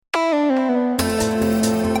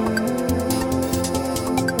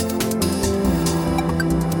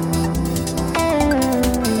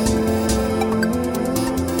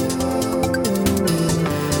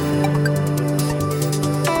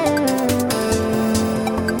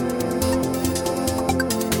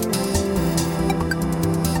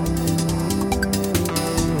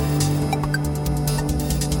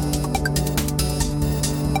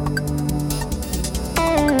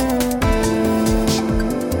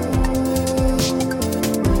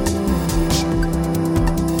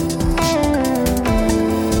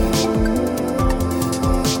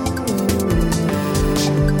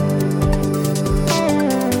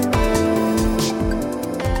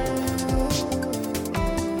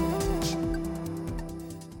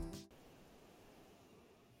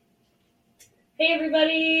Hey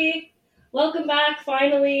everybody! Welcome back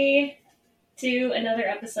finally to another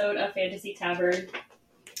episode of Fantasy Tavern.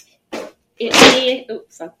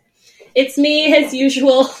 It's me as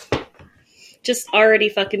usual, just already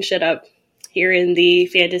fucking shit up here in the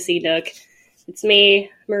Fantasy Nook. It's me,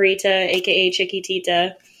 Marita, aka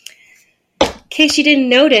Chiquitita. In case you didn't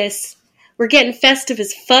notice, we're getting festive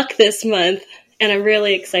as fuck this month, and I'm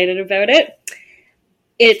really excited about it.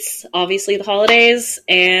 It's obviously the holidays,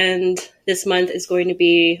 and this month is going to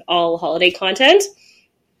be all holiday content.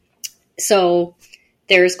 So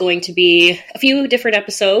there's going to be a few different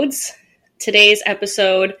episodes. Today's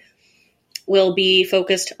episode will be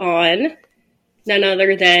focused on none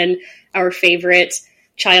other than our favorite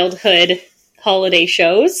childhood holiday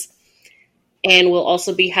shows. And we'll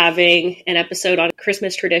also be having an episode on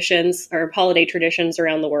Christmas traditions or holiday traditions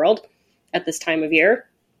around the world at this time of year.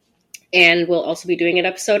 And we'll also be doing an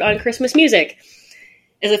episode on Christmas music.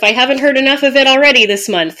 As if I haven't heard enough of it already this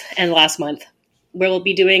month and last month. We'll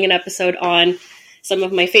be doing an episode on some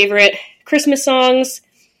of my favorite Christmas songs,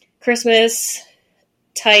 Christmas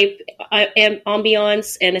type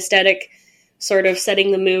ambiance and aesthetic, sort of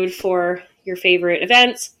setting the mood for your favorite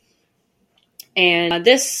events. And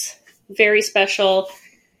this very special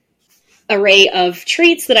array of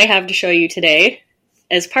treats that I have to show you today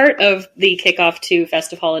as part of the kickoff to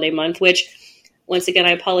Festive Holiday Month, which, once again,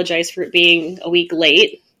 I apologize for it being a week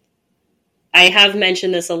late. I have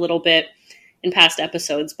mentioned this a little bit in past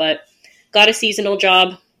episodes, but got a seasonal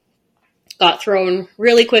job, got thrown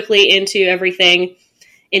really quickly into everything,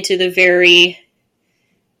 into the very,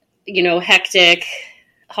 hectic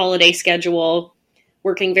holiday schedule,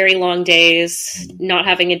 working very long days, not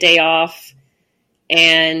having a day off,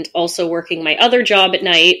 and also working my other job at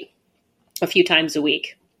night a few times a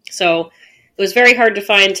week. So it was very hard to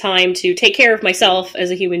find time to take care of myself as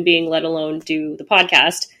a human being, let alone do the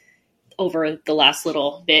podcast over the last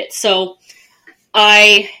little bit. So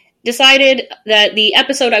I decided that the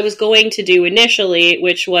episode I was going to do initially,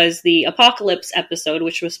 which was the Apocalypse episode,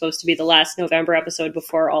 which was supposed to be the last November episode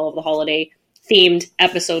before all of the holiday themed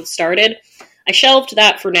episodes started, I shelved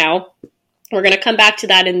that for now. We're going to come back to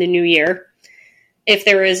that in the new year. If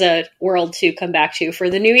there is a world to come back to for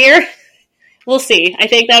the new year, we'll see. I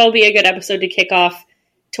think that'll be a good episode to kick off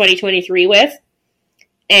 2023 with.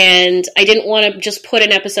 And I didn't want to just put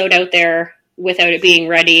an episode out there without it being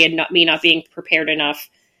ready and not being prepared enough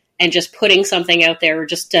and just putting something out there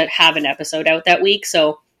just to have an episode out that week.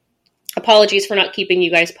 So apologies for not keeping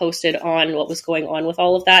you guys posted on what was going on with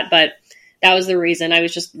all of that, but that was the reason. I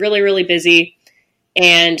was just really, really busy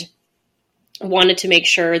and wanted to make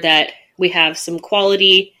sure that we have some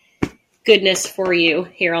quality goodness for you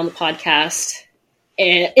here on the podcast.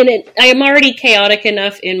 And I am already chaotic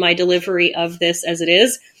enough in my delivery of this as it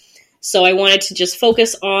is. So I wanted to just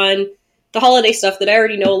focus on the holiday stuff that I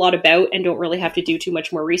already know a lot about and don't really have to do too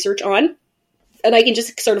much more research on. And I can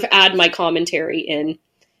just sort of add my commentary in,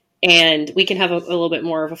 and we can have a little bit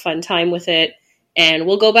more of a fun time with it. And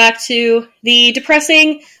we'll go back to the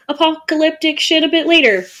depressing apocalyptic shit a bit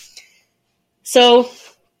later. So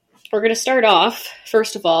we're going to start off,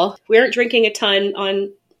 first of all, we aren't drinking a ton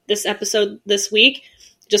on this episode this week,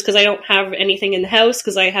 just because I don't have anything in the house,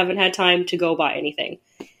 because I haven't had time to go buy anything.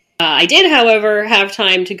 I did, however, have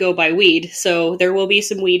time to go buy weed, so there will be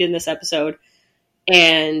some weed in this episode,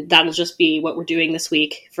 and that'll just be what we're doing this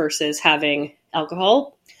week versus having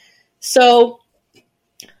alcohol. So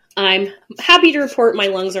I'm happy to report my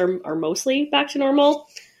lungs are mostly back to normal.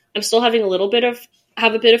 I'm still having a bit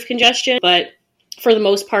of congestion, but for the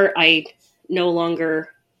most part, I no longer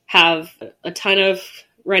have a ton of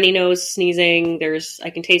runny nose, sneezing. I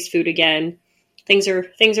can taste food again. Things are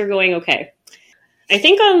going okay. I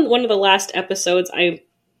think on one of the last episodes, I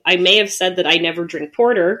may have said that I never drink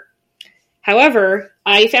porter. However,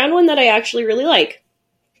 I found one that I actually really like.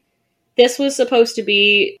 This was supposed to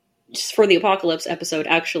be just for the Apocalypse episode,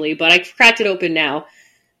 actually, but I cracked it open now.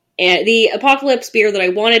 And the Apocalypse beer that I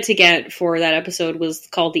wanted to get for that episode was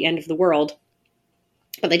called The End of the World,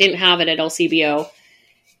 but they didn't have it at LCBO.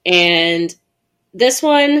 And this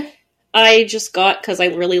one I just got because I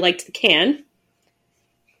really liked the can.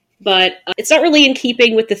 But it's not really in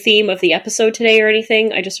keeping with the theme of the episode today or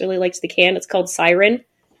anything. I just really liked the can. It's called Siren.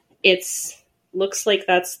 Looks like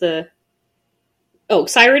that's the... Oh,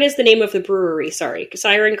 Siren is the name of the brewery, sorry.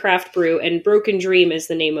 Siren Craft Brew, and Broken Dream is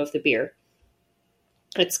the name of the beer.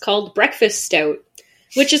 It's called Breakfast Stout,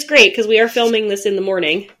 which is great because we are filming this in the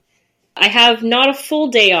morning. I have not a full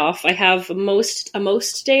day off. I have a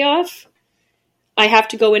most day off. I have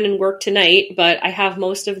to go in and work tonight, but I have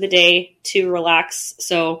most of the day to relax.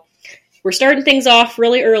 So we're starting things off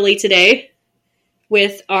really early today.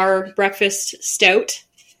 with our breakfast stout.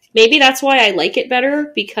 Maybe that's why I like it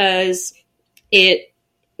better, because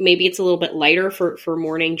maybe it's a little bit lighter for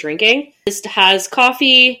morning drinking. This has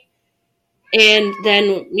coffee and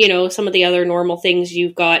then, some of the other normal things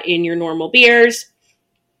you've got in your normal beers.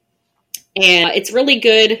 And it's really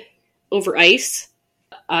good over ice.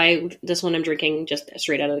 This one I'm drinking just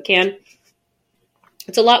straight out of the can.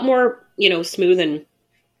 It's a lot more, smooth and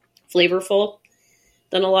flavorful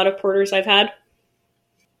than a lot of porters I've had.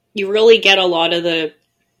 You really get a lot of the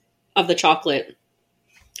chocolate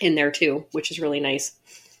in there too, which is really nice.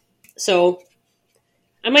 So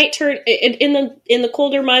I might turn in the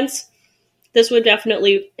colder months. This would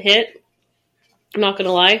definitely hit. I'm not going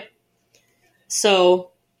to lie.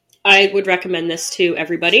 So I would recommend this to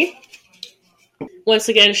everybody. Once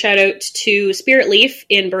again, shout out to Spirit Leaf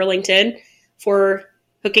in Burlington for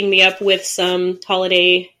hooking me up with some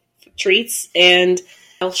holiday treats. And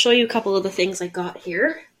I'll show you a couple of the things I got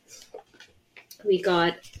here. We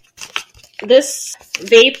got this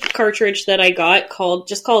vape cartridge that I got called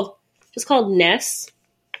Ness.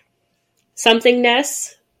 Something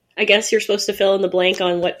Ness. I guess you're supposed to fill in the blank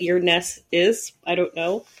on what your Ness is. I don't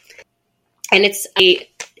know. And it's a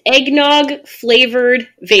eggnog flavored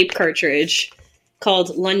vape cartridge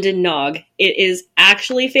called London Nog. It is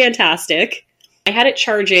actually fantastic. I had it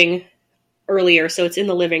charging earlier, so it's in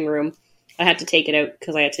the living room. I had to take it out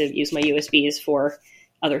because I had to use my USBs for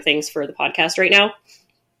other things for the podcast right now.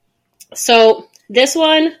 So this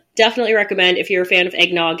one, definitely recommend if you're a fan of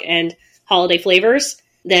eggnog and holiday flavors,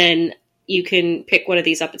 then you can pick one of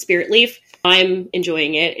these up at Spirit Leaf. I'm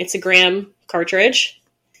enjoying it. It's a gram cartridge,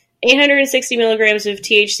 860 milligrams of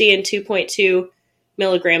THC and 2.2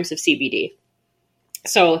 milligrams of CBD.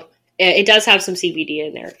 So it does have some CBD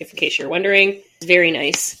in there, if in case you're wondering. It's very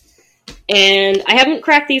nice. And I haven't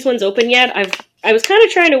cracked these ones open yet. I was kind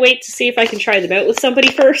of trying to wait to see if I can try them out with somebody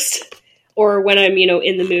first, or when I'm,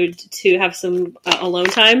 in the mood to have some alone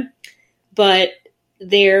time. But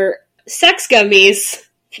they're sex gummies.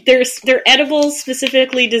 They're edibles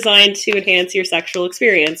specifically designed to enhance your sexual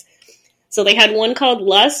experience. So they had one called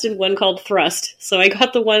Lust and one called Thrust. So I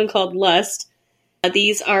got the one called Lust.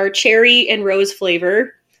 These are cherry and rose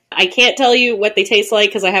flavor. I can't tell you what they taste like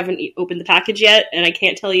because I haven't opened the package yet, and I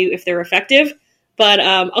can't tell you if they're effective. But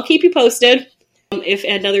I'll keep you posted. If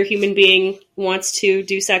another human being wants to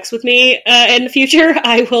do sex with me in the future,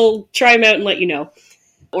 I will try them out and let you know.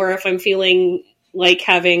 Or if I'm feeling like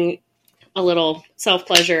having a little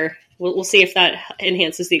self-pleasure, we'll see if that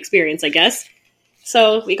enhances the experience, I guess.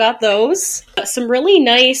 So we got those. Some really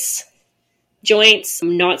nice joints,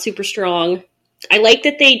 not super strong. I like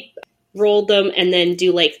that they rolled them and then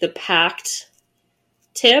do like the packed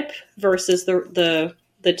tip versus the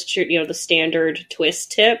standard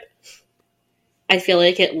twist tip. I feel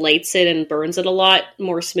like it lights it and burns it a lot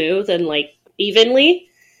more smooth and like evenly.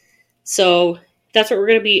 So that's what we're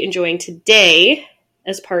going to be enjoying today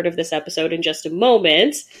as part of this episode in just a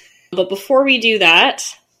moment. But before we do that,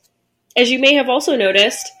 as you may have also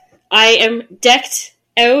noticed, I am decked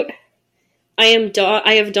out. I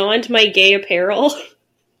have donned my gay apparel.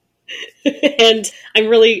 And I'm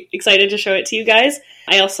really excited to show it to you guys.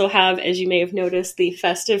 I also have, as you may have noticed, the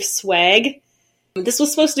festive swag. This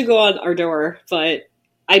was supposed to go on our door, but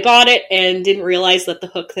I bought it and didn't realize that the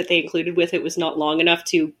hook that they included with it was not long enough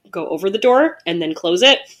to go over the door and then close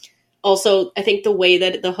it. Also, I think the way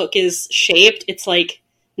that the hook is shaped, it's like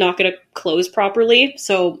not going to close properly.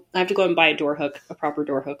 So I have to go and buy a proper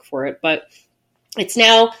door hook for it. But it's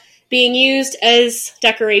now being used as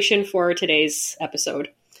decoration for today's episode.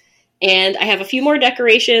 And I have a few more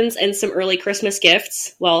decorations and some early Christmas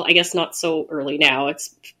gifts. Well, I guess not so early now.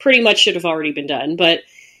 It's pretty much should have already been done. But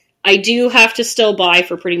I do have to still buy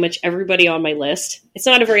for pretty much everybody on my list. It's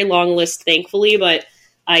not a very long list, thankfully, but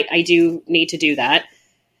I do need to do that.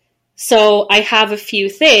 So I have a few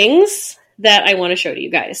things that I want to show to you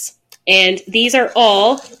guys. And these are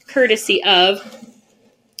all courtesy of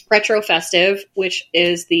Retro Festive, which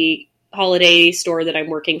is the holiday store that I'm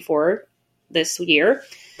working for this year.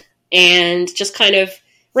 And just kind of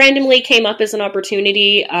randomly came up as an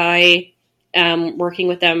opportunity. I am working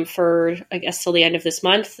with them for, I guess, till the end of this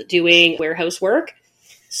month, doing warehouse work.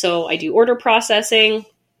 So I do order processing.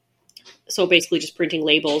 So basically just printing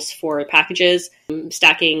labels for packages,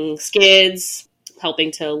 stacking skids,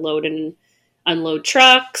 helping to load and unload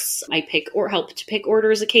trucks. I help to pick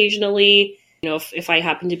orders occasionally. If I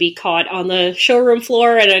happen to be caught on the showroom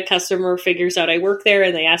floor and a customer figures out I work there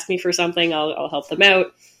and they ask me for something, I'll help them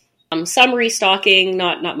out. Some restocking,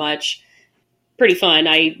 not much. Pretty fun.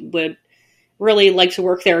 I would really like to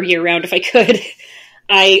work there year round if I could.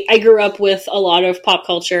 I grew up with a lot of pop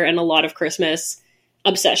culture and a lot of Christmas.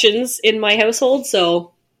 obsessions in my household,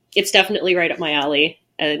 so it's definitely right up my alley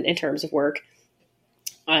in terms of work.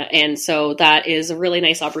 And so that is a really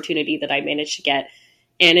nice opportunity that I managed to get.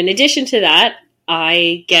 And in addition to that,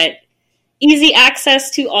 I get easy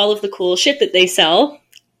access to all of the cool shit that they sell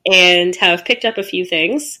and have picked up a few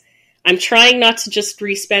things. I'm trying not to just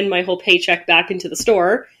respend my whole paycheck back into the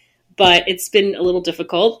store, but it's been a little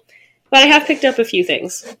difficult. But I have picked up a few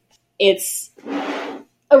things. It's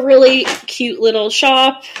a really cute little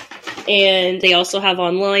shop, and they also have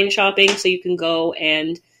online shopping, so you can go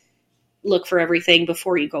and look for everything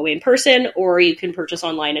before you go in person, or you can purchase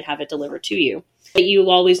online and have it delivered to you. But you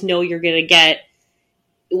always know you're going to get,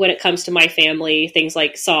 when it comes to my family, things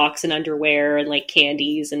like socks and underwear and like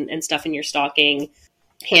candies and stuff in your stocking,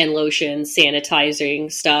 hand lotion,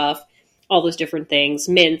 sanitizing stuff, all those different things,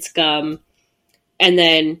 mints, gum. And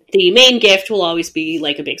then the main gift will always be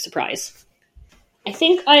like a big surprise. I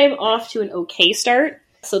think I am off to an okay start.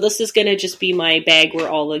 So this is going to just be my bag where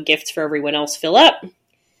all the gifts for everyone else fill up.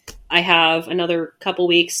 I have another couple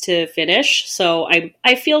weeks to finish, so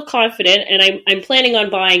I feel confident, and I'm planning on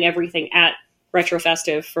buying everything at Retro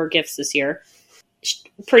Festive for gifts this year.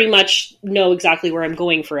 Pretty much know exactly where I'm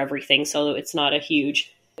going for everything, so it's not a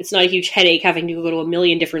huge headache having to go to a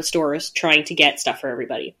million different stores trying to get stuff for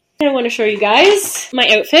everybody. I want to show you guys my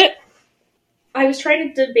outfit. I was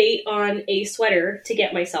trying to debate on a sweater to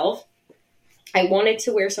get myself. I wanted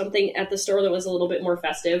to wear something at the store that was a little bit more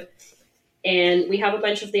festive. And we have a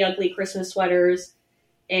bunch of the ugly Christmas sweaters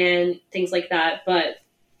and things like that. But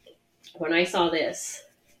when I saw this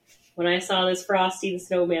Frosty the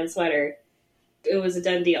Snowman sweater, it was a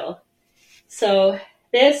done deal. So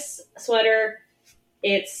this sweater,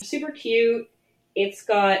 it's super cute. It's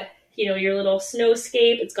got, your little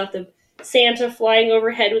snowscape. It's got the Santa flying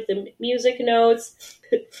overhead with the music notes.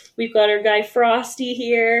 We've got our guy Frosty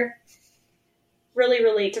here. Really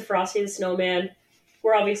relate to Frosty the Snowman.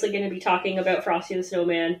 We're obviously going to be talking about Frosty the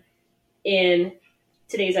Snowman in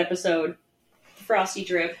today's episode. Frosty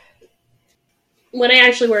drip. When I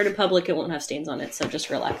actually wear it in public, it won't have stains on it, so just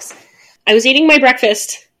relax. I was eating my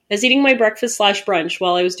breakfast. /brunch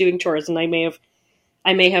while I was doing chores, and I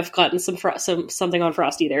may have gotten something on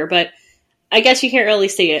Frosty there, but I guess you can't really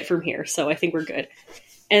see it from here, so I think we're good.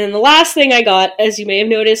 And then the last thing I got, as you may have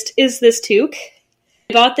noticed, is this toque.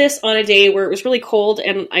 I got this on a day where it was really cold,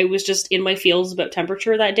 and I was just in my feels about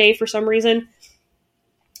temperature that day for some reason,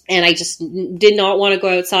 and I just did not want to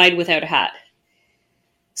go outside without a hat.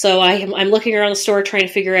 So I'm looking around the store trying to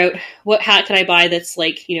figure out what hat can I buy that's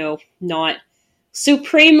like, not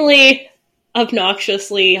supremely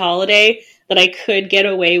obnoxiously holiday that I could get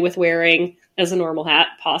away with wearing as a normal hat,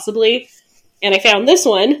 possibly. And I found this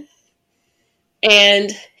one,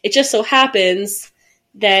 and it just so happens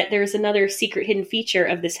that there's another secret hidden feature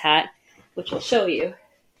of this hat, which I'll show you.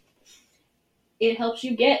 It helps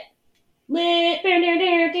you get lit.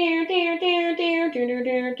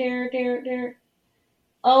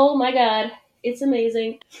 Oh my god, it's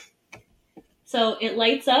amazing. So it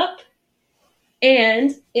lights up,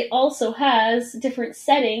 and it also has different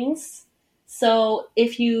settings. So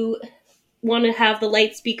if you want to have the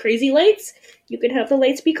lights be crazy lights, you can have the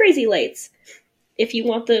lights be crazy lights. If you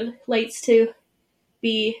want the lights to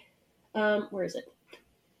be,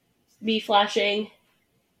 be flashing,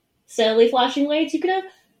 steadily flashing lights, you can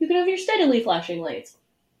have your steadily flashing lights.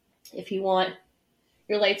 If you want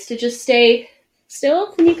your lights to just stay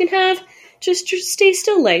still, then you can have just stay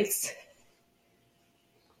still lights.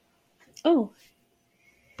 Oh,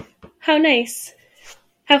 how nice.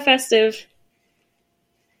 How festive.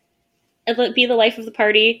 And be the life of the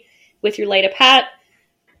party with your light up hat.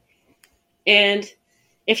 And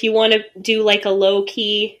if you want to do like a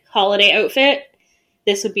low-key holiday outfit,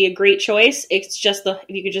 this would be a great choice. It's just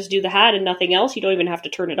you could just do the hat and nothing else. You don't even have to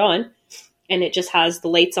turn it on. And it just has the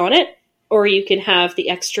lights on it. Or you can have the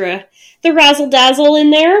razzle-dazzle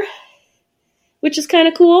in there, which is kind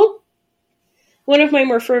of cool. One of my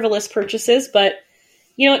more frivolous purchases, but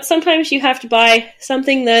sometimes you have to buy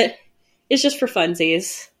something that is just for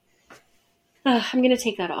funsies. I'm going to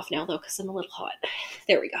take that off now, though, because I'm a little hot.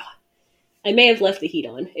 There we go. I may have left the heat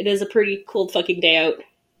on. It is a pretty cold fucking day out.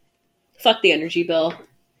 Fuck the energy bill.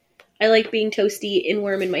 I like being toasty and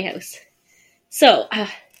warm in my house. So,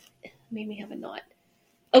 made me have a knot.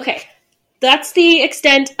 Okay, that's the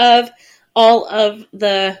extent of all of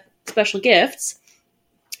the special gifts.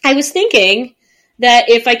 I was thinking that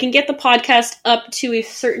if I can get the podcast up to a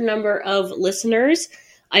certain number of listeners,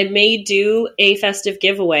 I may do a festive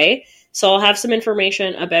giveaway. So I'll have some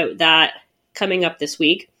information about that coming up this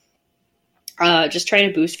week. Just trying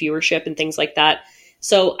to boost viewership and things like that.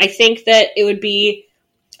 So I think that it would be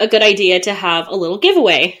a good idea to have a little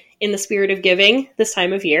giveaway in the spirit of giving this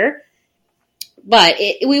time of year. But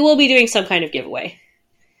we will be doing some kind of giveaway.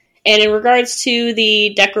 And in regards to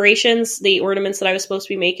the decorations, the ornaments that I was supposed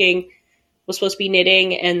to be making, was supposed to be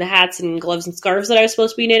knitting, and the hats and gloves and scarves that I was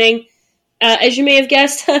supposed to be knitting, as you may have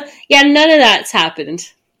guessed, yeah, none of that's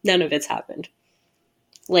happened. None of it's happened.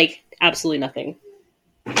 Like, absolutely nothing.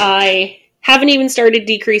 I haven't even started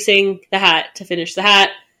decreasing the hat to finish the hat.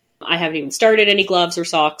 I haven't even started any gloves or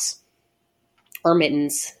socks or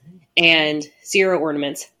mittens, and 0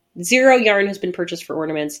 ornaments. 0 yarn has been purchased for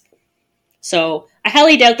ornaments. So I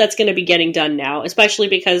highly doubt that's going to be getting done now, especially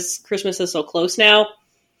because Christmas is so close now.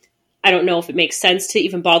 I don't know if it makes sense to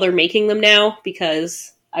even bother making them now,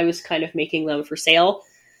 because I was kind of making them for sale.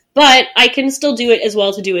 But I can still do it as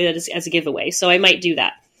well to do it as a giveaway, so I might do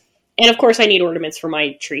that. And of course I need ornaments for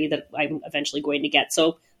my tree that I'm eventually going to get,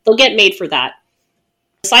 so they'll get made for that.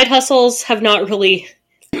 Side hustles have not really...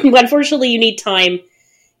 Unfortunately, you need time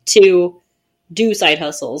to do side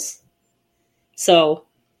hustles. So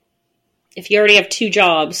if you already have 2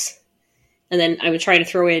 jobs, and then I would try to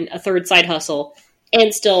throw in a 3rd side hustle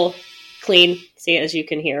and still clean, see, as you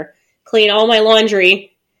can hear, clean all my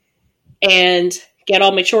laundry and get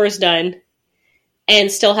all my chores done and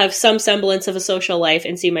still have some semblance of a social life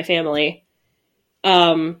and see my family,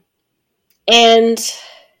 and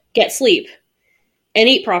get sleep and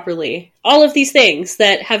eat properly. All of these things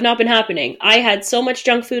that have not been happening. I had so much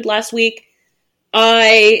junk food last week.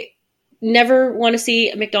 I never want to see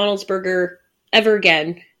a McDonald's burger ever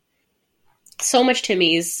again. So much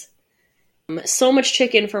Timmy's. So much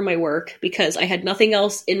chicken for my work because I had nothing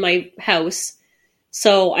else in my house.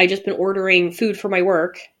 So I just been ordering food for my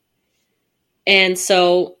work. And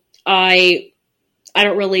so I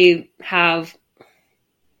don't really have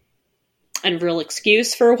a real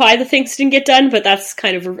excuse for why the things didn't get done, but that's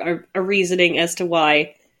kind of a reasoning as to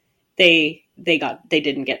why they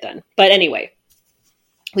didn't get done. But anyway,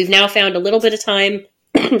 we've now found a little bit of time,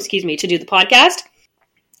 excuse me, to do the podcast.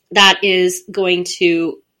 That is going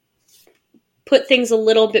to put things a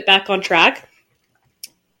little bit back on track.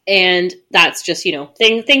 And that's just,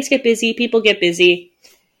 things get busy, people get busy,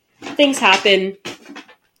 things happen,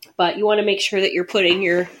 but you want to make sure that you're putting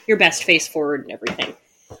your best face forward and everything.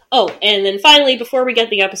 Oh, and then finally, before we get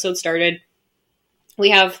the episode started, we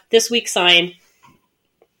have this week's sign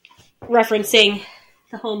referencing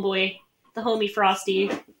the homie Frosty,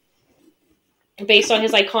 based on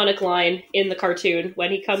his iconic line in the cartoon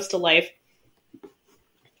when he comes to life.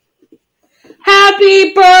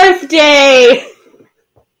 Happy birthday!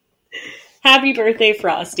 Happy birthday,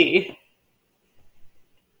 Frosty.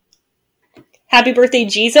 Happy birthday,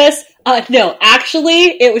 Jesus? No,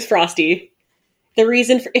 actually, it was Frosty.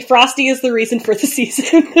 Frosty is the reason for the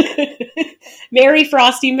season. Merry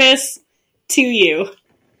Frosty Miss to you.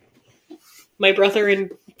 My brother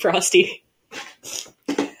and Frosty.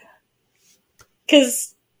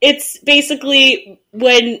 Because it's basically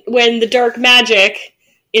when the dark magic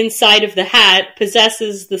inside of the hat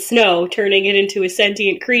possesses the snow, turning it into a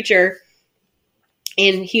sentient creature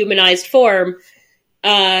in humanized form,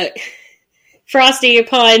 Frosty,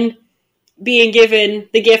 upon being given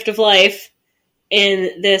the gift of life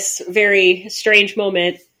in this very strange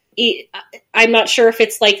moment, I'm not sure if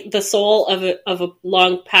it's like the soul of a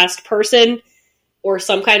long past person or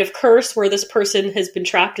some kind of curse where this person has been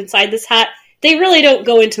trapped inside this hat. They really don't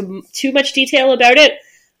go into too much detail about it.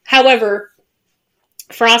 However,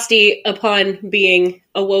 Frosty, upon being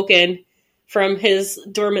awoken from his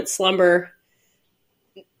dormant slumber,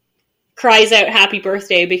 cries out happy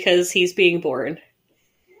birthday because he's being born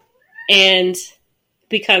and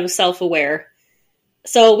becomes self-aware.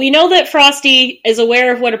 So we know that Frosty is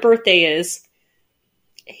aware of what a birthday is.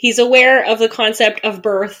 He's aware of the concept of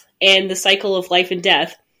birth and the cycle of life and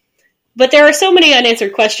death. But there are so many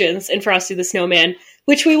unanswered questions in Frosty the Snowman,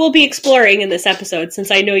 which we will be exploring in this episode,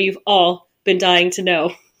 since I know you've all been dying to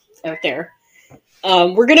know out there.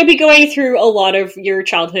 We're going to be going through a lot of your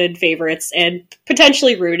childhood favorites and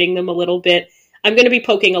potentially ruining them a little bit. I'm going to be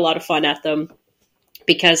poking a lot of fun at them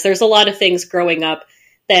because there's a lot of things growing up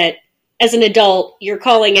that, as an adult, you're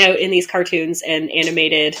calling out in these cartoons and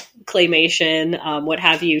animated claymation, what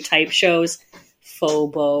have you type shows.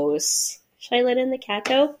 Phobos. Should I let in the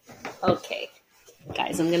Cato? Okay.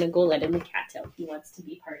 Guys, I'm going to go let in the Cato. He wants to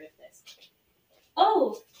be part of this.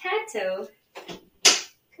 Oh, Cato.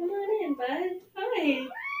 Come on in, bud. Hi.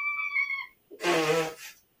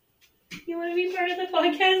 You want to be part of the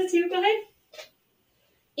podcast too, bud?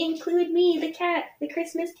 Include me, the cat, the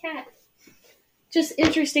Christmas cat. Just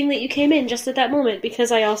interesting that you came in just at that moment,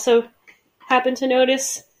 because I also happened to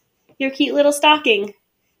notice your cute little stocking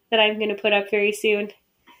that I'm going to put up very soon.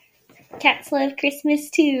 Cats love Christmas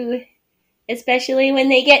too, especially when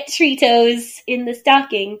they get Treatos in the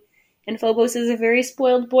stocking. And Phobos is a very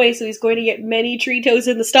spoiled boy, so he's going to get many Treatos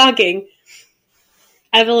in the stocking.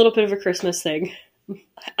 I have a little bit of a Christmas thing.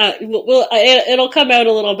 It'll come out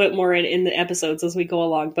a little bit more in the episodes as we go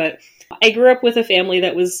along, but I grew up with a family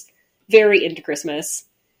that was very into Christmas,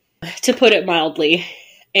 to put it mildly.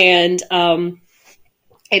 And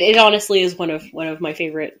it honestly is one of my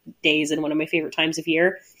favorite days and one of my favorite times of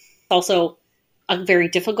year. Also a very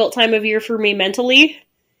difficult time of year for me mentally.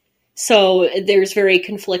 So there's very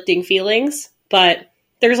conflicting feelings, but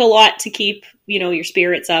there's a lot to keep, your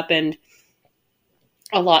spirits up and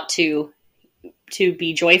a lot to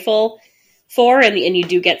be joyful for. And you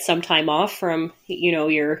do get some time off from,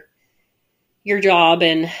 your job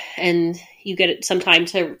and you get some time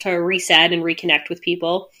to reset and reconnect with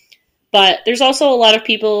people. But there's also a lot of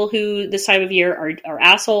people who this time of year are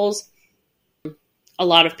assholes. A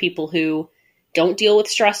lot of people who don't deal with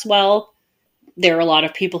stress well. There are a lot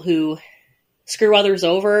of people who screw others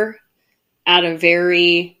over at a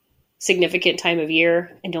very significant time of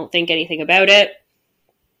year and don't think anything about it.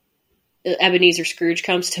 Ebenezer Scrooge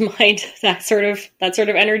comes to mind, that sort of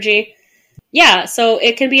energy. Yeah, so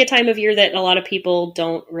it can be a time of year that a lot of people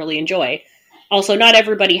don't really enjoy. Also, not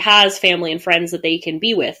everybody has family and friends that they can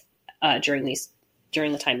be with during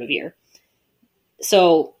the time of year.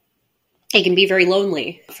 So it can be very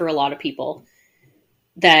lonely for a lot of people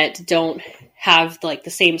that don't have like the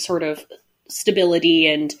same sort of stability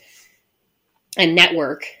and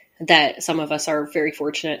network that some of us are very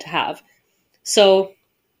fortunate to have. So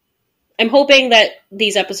I'm hoping that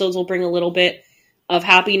these episodes will bring a little bit of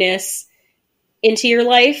happiness into your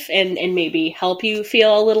life and maybe help you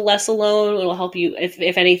feel a little less alone. It'll help you,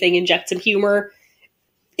 if anything, inject some humor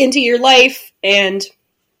into your life and,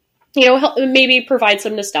 help maybe provide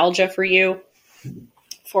some nostalgia for you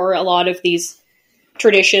for a lot of these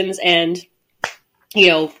traditions and,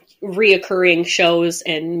 reoccurring shows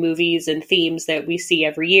and movies and themes that we see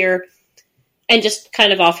every year, and just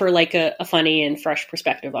kind of offer like a funny and fresh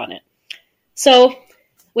perspective on it. So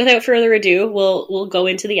without further ado, we'll go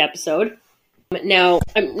into the episode. Now,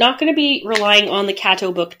 I'm not going to be relying on the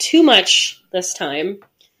Cato book too much this time.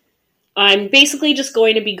 I'm basically just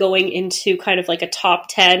going to be going into kind of like a top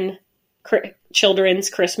 10 children's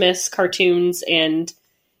Christmas cartoons and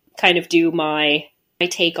kind of do my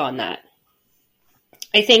take on that.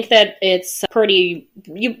 I think that it's pretty,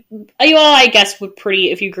 you all, I guess,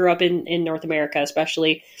 if you grew up in North America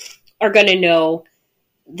especially, are going to know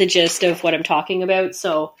the gist of what I'm talking about,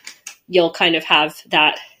 so you'll kind of have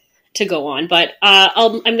that to go on. But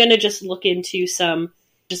I'm going to just look into some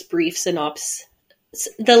just brief synopsis,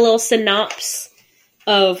 the little synopsis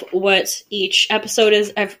of what each episode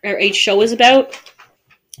is, or each show is about.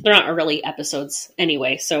 They're not really episodes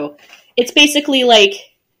anyway, so it's basically like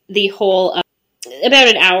the whole, about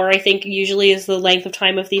an hour, I think, usually is the length of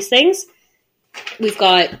time of these things. We've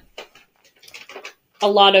got a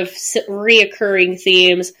lot of reoccurring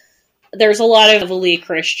themes. There's a lot of heavily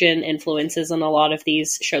Christian influences on a lot of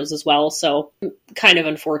these shows as well, so kind of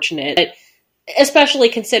unfortunate. But especially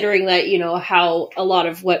considering that, how a lot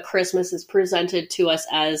of what Christmas is presented to us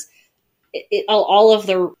as, all of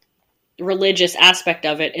the religious aspect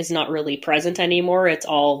of it is not really present anymore. It's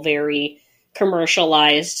all very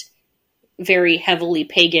commercialized, very heavily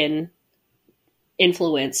pagan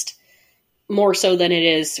influenced, more so than it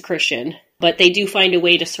is Christian. But they do find a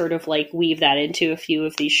way to sort of like weave that into a few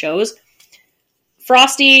of these shows.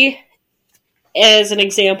 Frosty is an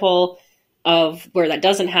example of where that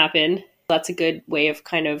doesn't happen. That's a good way of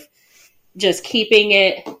kind of just keeping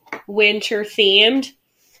it winter themed.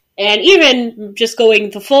 And even just going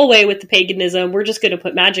the full way with the paganism, we're just going to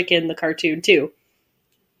put magic in the cartoon too.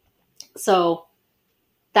 So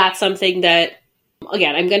that's something that,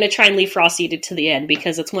 again, I'm going to try and leave Frosty to the end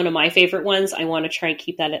because it's one of my favorite ones. I want to try and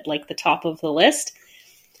keep that at like the top of the list.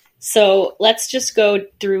 So let's just go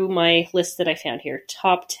through my list that I found here.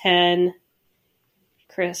 Top 10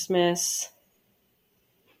 Christmas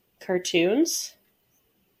cartoons.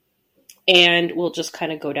 And we'll just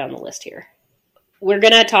kind of go down the list here. We're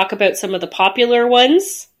going to talk about some of the popular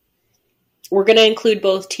ones. We're going to include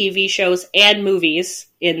both TV shows and movies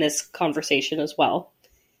in this conversation as well.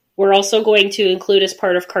 We're also going to include, as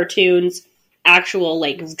part of cartoons, actual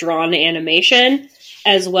like drawn animation,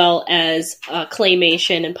 as well as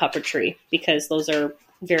claymation and puppetry, because those are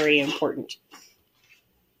very important.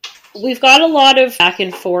 We've got a lot of back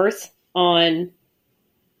and forth on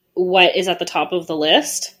what is at the top of the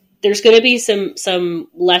list. There's going to be some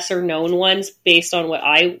lesser known ones based on what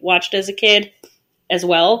I watched as a kid as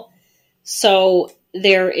well. So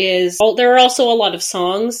There are also a lot of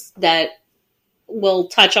songs that we'll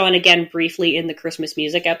touch on again briefly in the Christmas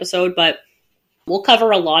music episode, but we'll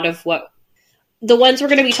cover a lot of the ones we're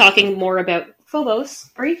going to be talking more about. Phobos,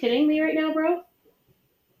 are you kidding me right now, bro?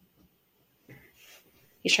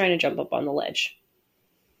 He's trying to jump up on the ledge.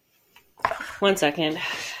 1 second.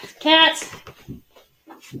 Cat!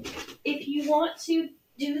 If you want to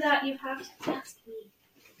do that, you have to ask me.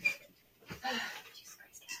 Jesus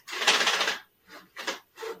Christ, Cat.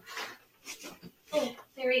 Oh,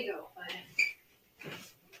 there you go,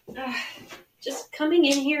 bud. Just coming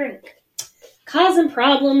in here and causing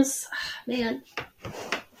problems. Man.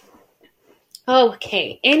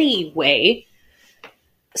 Okay, anyway.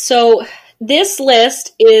 So, this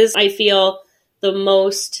list is, I feel, the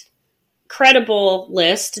most credible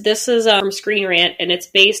list. This is from Screen Rant, and it's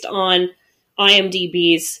based on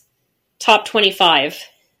IMDb's top 25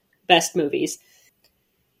 best movies.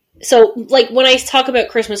 So, like, when I talk about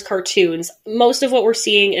Christmas cartoons, most of what we're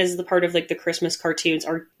seeing as the part of, like, the Christmas cartoons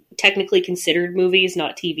are technically considered movies,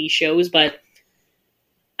 not TV shows, but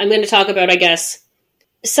I'm going to talk about, I guess,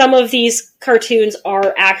 some of these cartoons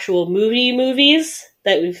are actual movies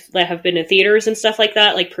that have been in theaters and stuff like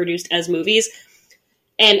that, like produced as movies.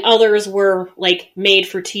 And others were, like, made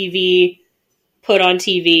for TV, put on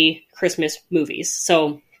TV Christmas movies.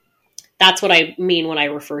 So that's what I mean when I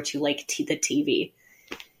refer to, like, the TV.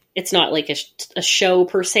 It's not like a show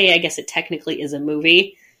per se. I guess it technically is a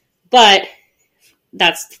movie. But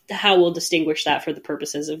that's how we'll distinguish that for the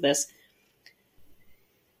purposes of this.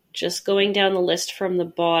 Just going down the list from the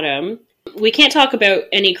bottom. We can't talk about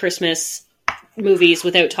any Christmas movies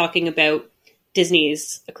without talking about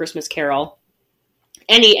Disney's A Christmas Carol.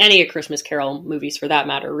 Any A Christmas Carol movies, for that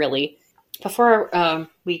matter, really. Before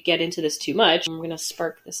we get into this too much, I'm going to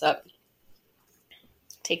spark this up.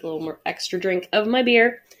 Take a little more extra drink of my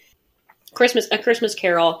beer. A Christmas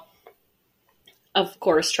Carol, of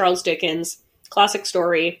course, Charles Dickens, classic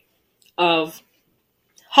story of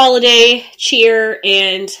holiday cheer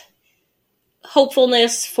and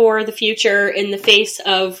hopefulness for the future in the face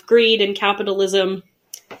of greed and capitalism.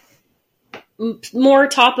 More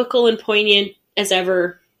topical and poignant as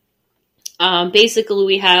ever. Basically,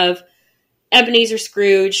 we have Ebenezer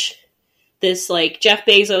Scrooge, this, like, Jeff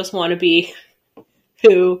Bezos wannabe,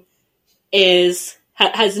 who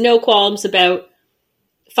has no qualms about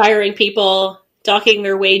firing people, docking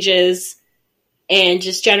their wages, and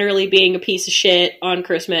just generally being a piece of shit on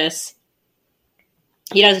Christmas.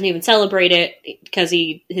 He doesn't even celebrate it because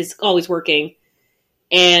he's always working.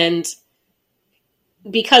 And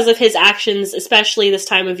because of his actions, especially this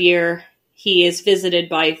time of year, he is visited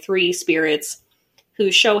by 3 spirits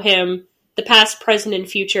who show him the past, present, and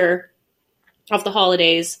future of the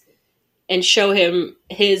holidays and show him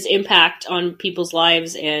his impact on people's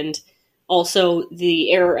lives and also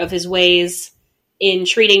the error of his ways in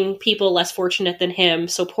treating people less fortunate than him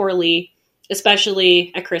so poorly,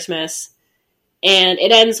 especially at Christmas. And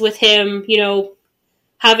it ends with him,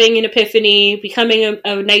 having an epiphany, becoming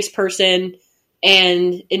a nice person,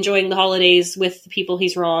 and enjoying the holidays with the people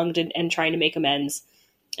he's wronged and trying to make amends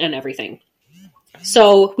and everything.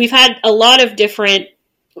 So we've had a lot of different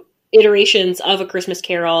iterations of A Christmas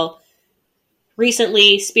Carol.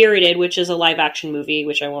 Recently, Spirited, which is a live-action movie,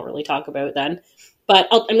 which I won't really talk about then. But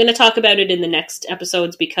I'm going to talk about it in the next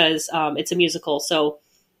episodes because it's a musical. So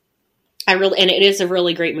and it is a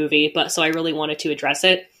really great movie, so I really wanted to address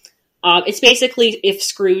it. It's basically if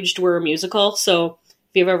Scrooged were a musical. So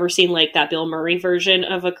if you've ever seen, like, that Bill Murray version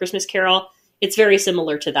of A Christmas Carol, it's very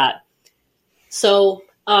similar to that. So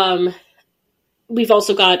we've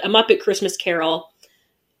also got A Muppet Christmas Carol,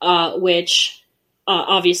 which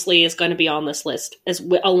obviously is going to be on this list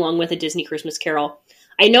along with A Disney Christmas Carol.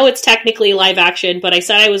 I know it's technically live action, but I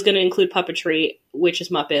said I was going to include puppetry, which is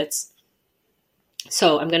Muppets.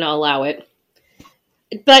 So I'm going to allow it.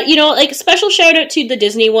 But, like, special shout out to the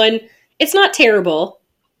Disney one. It's not terrible.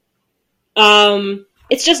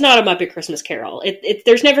 It's just not a Muppet Christmas Carol.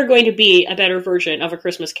 There's never going to be a better version of A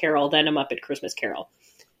Christmas Carol than A Muppet Christmas Carol.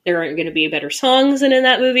 There aren't going to be better songs than in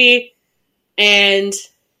that movie. And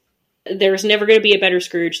there's never going to be a better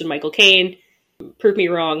Scrooge than Michael Caine. Prove me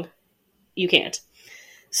wrong. You can't.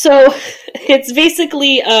 So, it's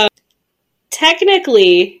basically,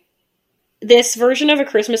 technically, this version of A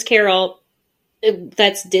Christmas Carol,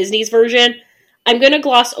 that's Disney's version, I'm going to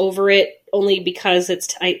gloss over it only because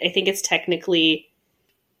I think it's technically,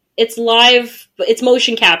 it's live, but it's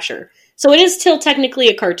motion capture. So it is still technically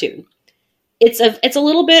a cartoon. It's a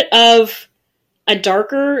little bit of a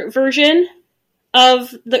darker version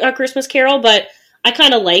of A Christmas Carol, but I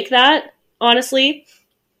kind of like that, honestly.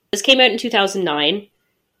 This came out in 2009.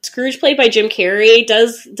 Scrooge, played by Jim Carrey,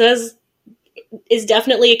 is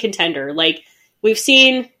definitely a contender. Like, we've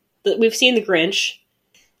seen the Grinch.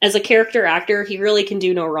 As a character actor, he really can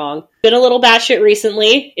do no wrong. Been a little batshit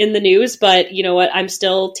recently in the news, but you know what? I'm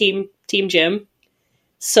still team Jim.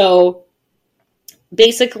 So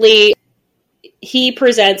basically, he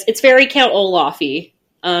presents, it's very Count Olaf-y.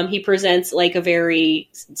 He presents like a very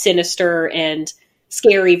sinister and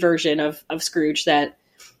scary version of Scrooge that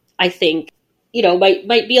I think, you know, might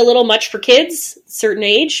be a little much for kids, certain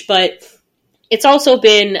age, but it's also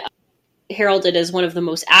been heralded as one of the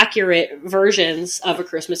most accurate versions of A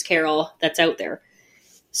Christmas Carol that's out there.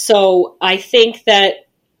 So I think that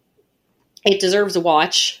it deserves a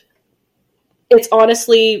watch. It's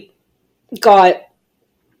honestly got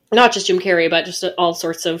not just Jim Carrey, but just all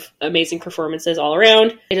sorts of amazing performances all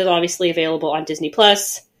around. It is obviously available on Disney+.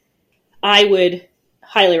 I would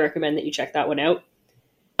highly recommend that you check that one out.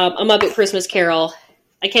 A Muppet Christmas Carol,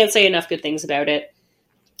 I can't say enough good things about it.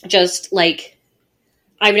 Just, like,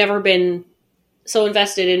 I've never been so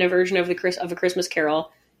invested in a version of A Christmas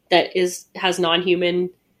Carol that has non-human...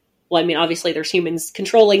 Well, I mean, obviously there's humans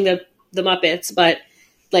controlling the Muppets, but,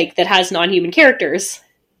 like, that has non-human characters.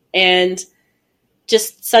 And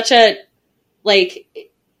just such a, like...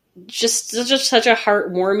 Just such a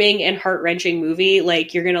heartwarming and heart-wrenching movie.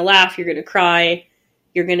 Like, you're gonna laugh, you're gonna cry,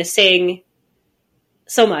 you're gonna sing...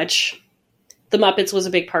 so much. The Muppets was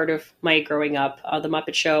a big part of my growing up, the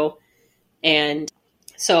Muppet Show. And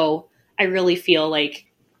so I really feel like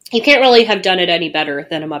you can't really have done it any better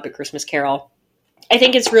than A Muppet Christmas Carol. I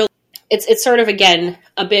think it's sort of, again,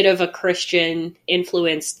 a bit of a Christian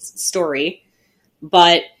influenced story,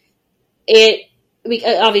 but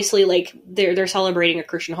obviously, like, they're celebrating a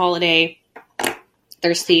Christian holiday.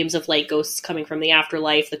 There's themes of, like, ghosts coming from the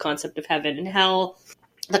afterlife, the concept of heaven and hell,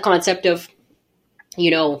 the concept of,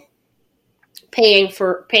 you know, paying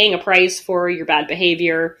a price for your bad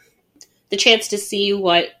behavior, the chance to see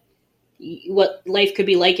what life could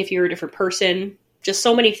be like if you were a different person. Just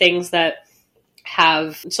so many things that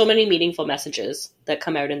have so many meaningful messages that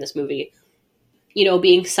come out in this movie. You know,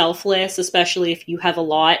 being selfless, especially if you have a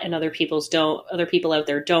lot and other people out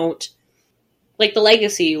there don't. Like, the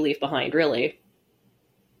legacy you leave behind, really.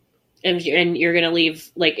 And you're going to leave,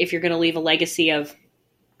 like, if you're going to leave a legacy of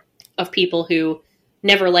people who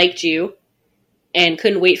never liked you and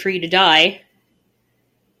couldn't wait for you to die,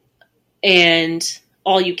 and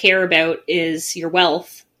all you care about is your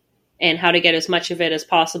wealth and how to get as much of it as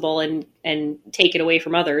possible and take it away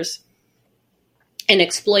from others and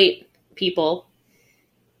exploit people.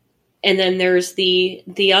 And then there's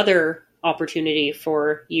the other opportunity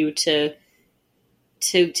for you to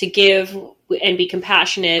give and be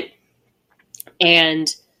compassionate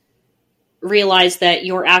and realize that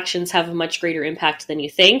your actions have a much greater impact than you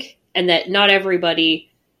think, and that not everybody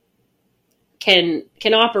can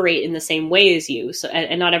operate in the same way as you. So,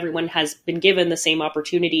 and not everyone has been given the same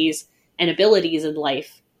opportunities and abilities in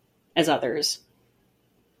life as others.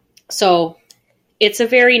 So it's a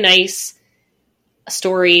very nice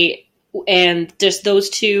story, and just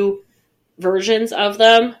those two versions of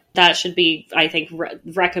them, that should be, I think,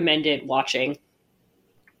 recommended watching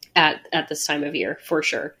at this time of year, for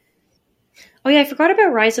sure. Oh yeah, I forgot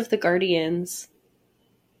about Rise of the Guardians.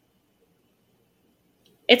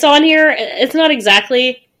 It's on here. It's not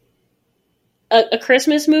exactly a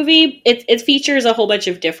Christmas movie. It features a whole bunch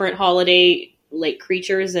of different holiday, like,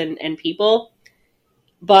 creatures and people.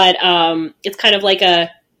 But it's kind of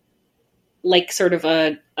like sort of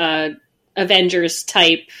a Avengers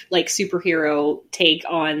type, like, superhero take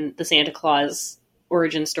on the Santa Claus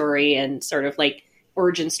origin story, and sort of like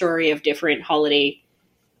origin story of different holiday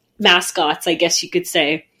mascots, I guess you could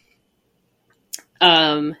say.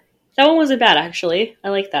 That one wasn't bad, actually. I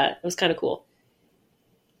like that. It was kind of cool.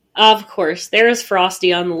 Of course, there's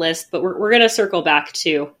Frosty on the list, but we're going to circle back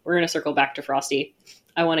to Frosty.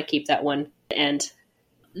 I want to keep that one. And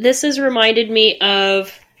this has reminded me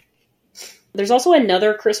of... There's also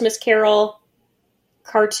another Christmas Carol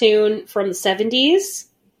cartoon from the 70s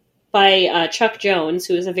by Chuck Jones,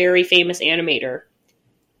 who is a very famous animator.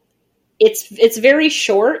 It's very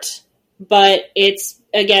short, but it's,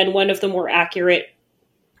 again, one of the more accurate.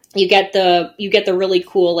 You get the really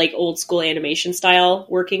cool, like, old school animation style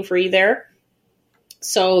working for you there.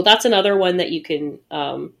 So that's another one that you can.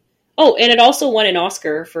 And it also won an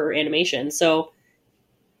Oscar for animation. So,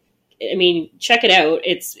 I mean, check it out.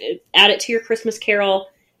 Add it to your Christmas Carol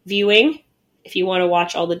viewing if you want to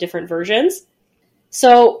watch all the different versions.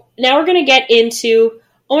 So now we're going to get into.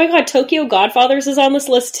 Oh my God, Tokyo Godfathers is on this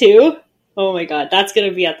list too. Oh my God, that's going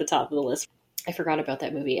to be at the top of the list. I forgot about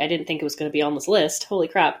that movie. I didn't think it was going to be on this list. Holy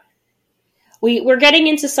crap. we're getting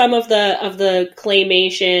into some of the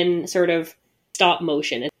claymation sort of stop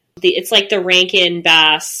motion. It's like the Rankin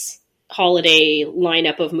Bass holiday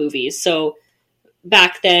lineup of movies. So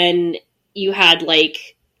back then you had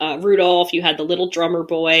like Rudolph, you had the Little Drummer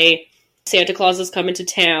Boy, Santa Claus is Coming to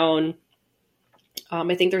Town.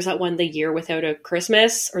 I think there's that one, The Year Without a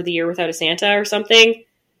Christmas, or The Year Without a Santa or something,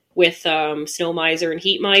 with Snow Miser and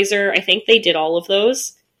Heat Miser. I think they did all of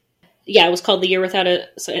those. Yeah, it was called The Year Without a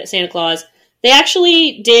Santa Claus. They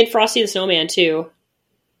actually did Frosty the Snowman too,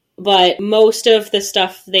 but most of the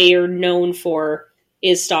stuff they are known for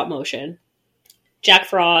is stop motion. Jack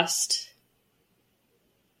Frost.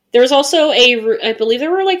 There was also I believe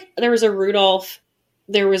there was a Rudolph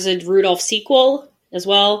sequel as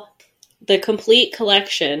well. The complete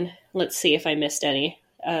collection. Let's see if I missed any.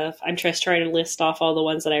 I'm just trying to list off all the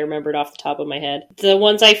ones that I remembered off the top of my head. The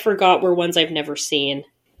ones I forgot were ones I've never seen.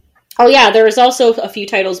 Oh yeah, there was also a few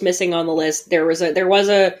titles missing on the list. There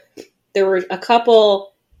were a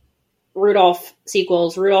couple Rudolph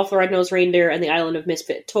sequels: Rudolph the Red-Nosed Reindeer and the Island of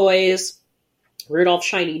Misfit Toys, Rudolph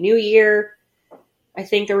Shiny New Year. I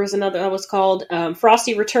think there was another that was called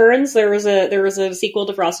Frosty Returns. There was a sequel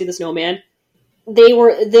to Frosty the Snowman.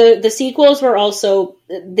 The sequels were also,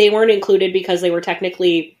 they weren't included because they were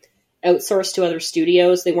technically outsourced to other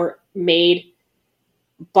studios. They weren't made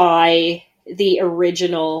by the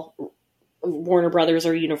original Warner Brothers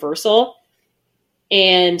or Universal.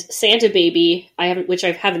 And Santa Baby, which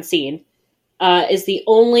I haven't seen, is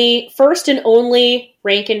the first and only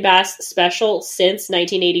Rankin Bass special since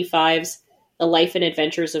 1985's The Life and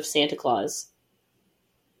Adventures of Santa Claus.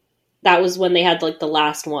 That was when they had like the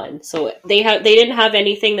last one. So they didn't have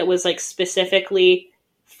anything that was like specifically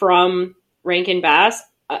from Rankin Bass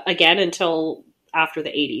again until after the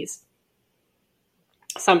 80s.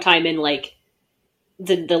 Sometime in like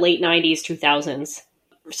the late 90s, 2000s.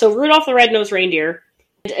 So Rudolph the Red-Nosed Reindeer,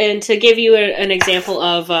 and to give you an example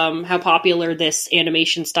of how popular this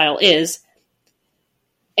animation style is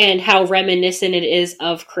and how reminiscent it is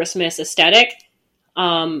of Christmas aesthetic,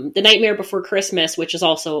 The Nightmare Before Christmas, which is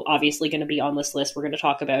also obviously going to be on this list, we're going to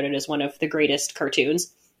talk about it as one of the greatest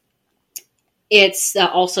cartoons. It's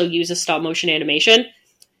also uses stop motion animation.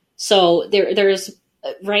 So there's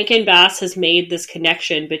Rankin Bass has made this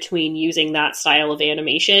connection between using that style of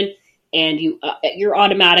animation and you're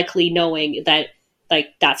automatically knowing that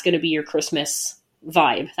like that's going to be your Christmas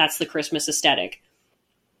vibe. That's the Christmas aesthetic.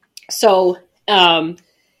 So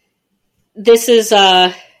this is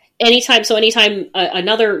anytime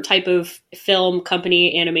another type of film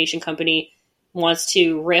company, animation company wants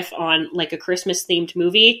to riff on like a Christmas themed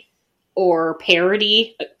movie or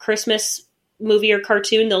parody a Christmas movie or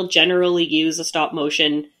cartoon, they'll generally use a stop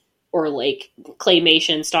motion or like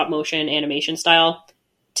claymation stop motion animation style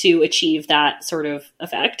to achieve that sort of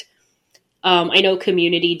effect. I know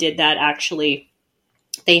Community did that actually.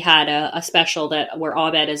 They had a special where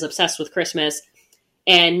Abed is obsessed with Christmas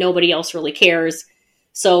and nobody else really cares.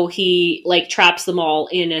 So he like traps them all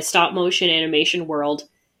in a stop motion animation world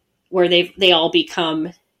where they all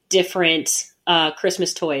become different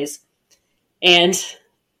Christmas toys. And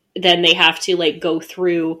then they have to like go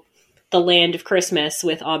through the land of Christmas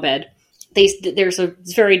with Abed. There's a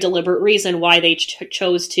very deliberate reason why they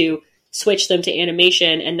chose to switch them to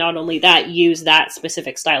animation, and not only that, use that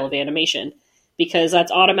specific style of animation, because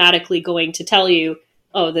that's automatically going to tell you,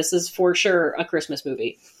 oh, this is for sure a Christmas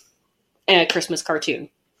movie, a Christmas cartoon.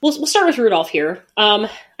 We'll start with Rudolph here.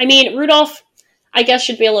 Rudolph, I guess,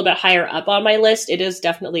 should be a little bit higher up on my list. It is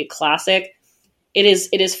definitely a classic. It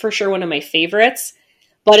is for sure one of my favorites,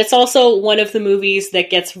 but it's also one of the movies that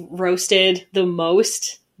gets roasted the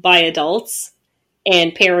most by adults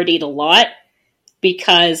and parodied a lot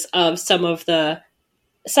because of some of the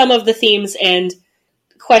themes and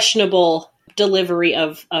questionable delivery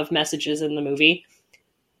of messages in the movie.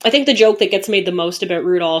 I think the joke that gets made the most about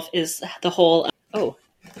Rudolph is the whole, I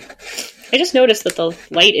just noticed that the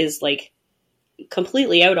light is like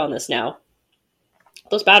completely out on this now.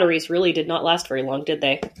 Those batteries really did not last very long, did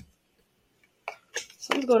they?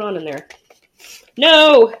 Something's going on in there.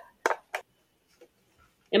 No!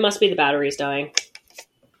 It must be the batteries dying.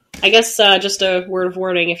 I guess just a word of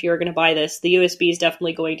warning, if you're going to buy this, the USB is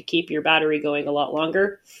definitely going to keep your battery going a lot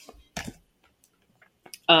longer.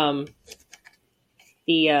 The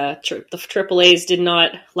AAAs did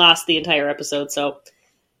not last the entire episode, so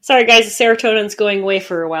sorry guys, the serotonin's going away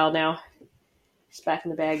for a while now. It's back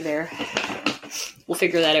in the bag there. We'll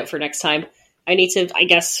figure that out for next time. I need to, I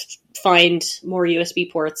guess, find more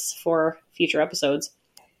USB ports for future episodes.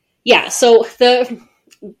 Yeah, so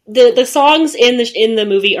the songs in the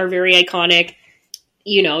movie are very iconic.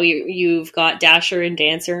 you've got Dasher and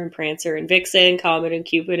Dancer and Prancer and Vixen, Comet and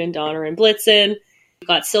Cupid and Donner and Blitzen. You've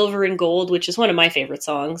got Silver and Gold, which is one of my favorite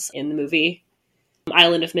songs in the movie.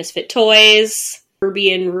 Island of Misfit Toys,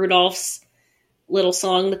 Herbie and Rudolph's little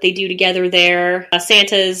song that they do together there.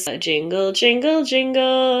 Santa's Jingle, Jingle,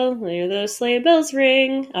 Jingle, where those sleigh bells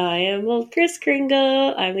ring. I am old Kris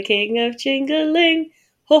Kringle, I'm the king of jingling.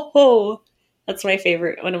 Ho ho! That's my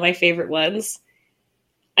favorite, one of my favorite ones.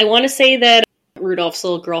 I want to say that Rudolph's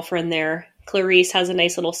little girlfriend there, Clarice, has a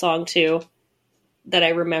nice little song too that I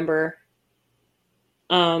remember.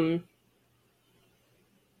 Rudolph.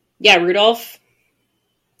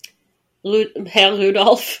 Herr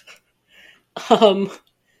Rudolph. The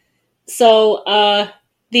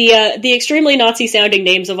extremely Nazi-sounding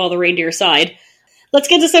names of all the reindeer aside, let's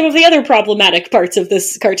get to some of the other problematic parts of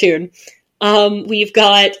this cartoon. We've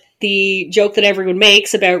got the joke that everyone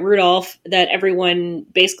makes about Rudolph, that everyone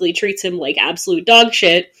basically treats him like absolute dog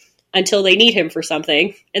shit until they need him for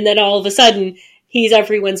something, and then all of a sudden, he's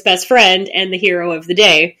everyone's best friend and the hero of the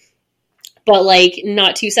day. But,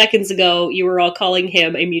 not 2 seconds ago, you were all calling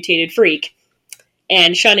him a mutated freak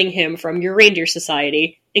and shunning him from your reindeer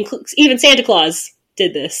society. Even Santa Claus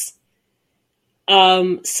did this.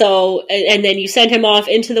 And then you send him off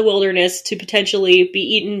into the wilderness to potentially be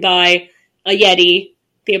eaten by a Yeti,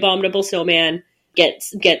 the abominable snowman, get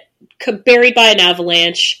buried by an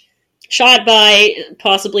avalanche, shot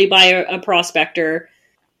possibly by a prospector,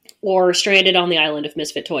 or stranded on the island of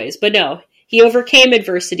Misfit Toys. But no, he overcame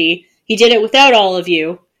adversity. He did it without all of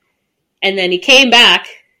you. And then he came back,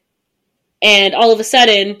 and all of a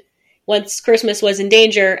sudden, once Christmas was in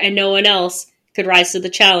danger and no one else could rise to the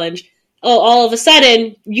challenge, all of a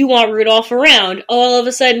sudden, you want Rudolph around. All of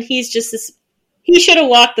a sudden, he's just this... He should have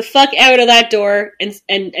walked the fuck out of that door and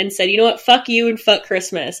said, you know what, fuck you and fuck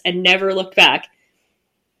Christmas, and never looked back.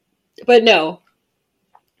 But no.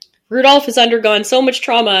 Rudolph has undergone so much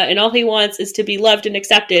trauma, and all he wants is to be loved and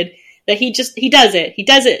accepted, that he does it. He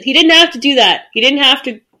does it. He didn't have to do that.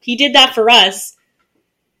 He did that for us.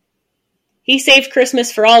 He saved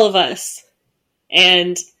Christmas for all of us.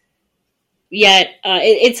 And yet,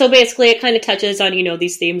 so basically it kind of touches on,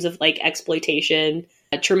 these themes of, exploitation,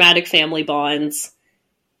 traumatic family bonds.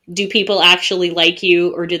 Do people actually like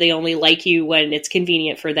you, or do they only like you when it's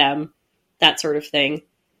convenient for them? That sort of thing.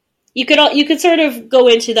 You could sort of go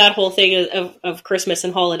into that whole thing of Christmas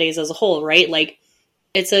and holidays as a whole, right?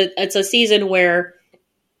 It's a season where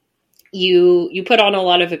you put on a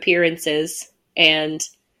lot of appearances, and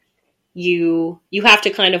you have to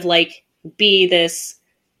kind of be this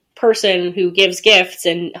person who gives gifts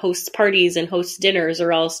and hosts parties and hosts dinners,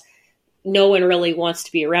 or else no one really wants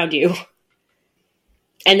to be around you.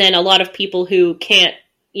 And then a lot of people who can't,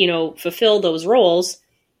 fulfill those roles,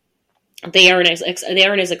 they aren't as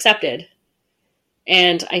accepted.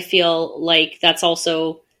 And I feel like that's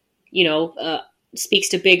also, speaks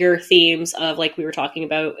to bigger themes of, we were talking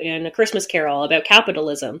about in A Christmas Carol, about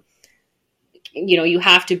capitalism. You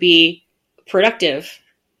have to be productive,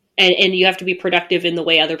 and you have to be productive in the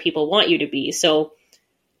way other people want you to be. So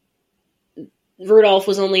Rudolph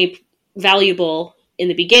was only valuable in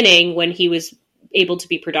the beginning when he was able to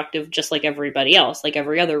be productive just like everybody else, like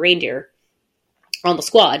every other reindeer on the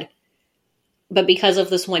squad. But because of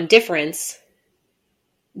this one difference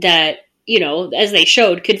that, as they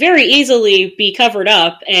showed, could very easily be covered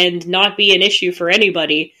up and not be an issue for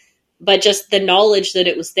anybody, but just the knowledge that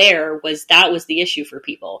it was there was the issue for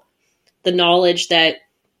people. The knowledge that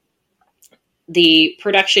the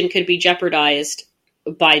production could be jeopardized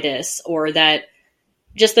by this, or that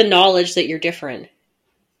just the knowledge that you're different.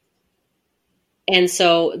 And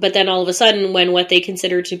so, but then all of a sudden, when what they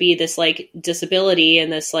consider to be this disability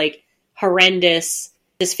and this horrendous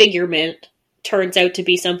disfigurement turns out to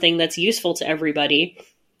be something that's useful to everybody,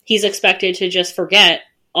 he's expected to just forget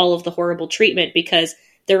all of the horrible treatment because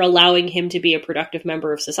they're allowing him to be a productive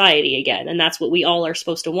member of society again. And that's what we all are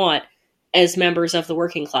supposed to want as members of the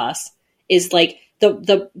working class, is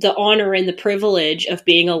the honor and the privilege of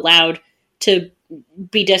being allowed to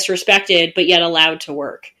be disrespected, but yet allowed to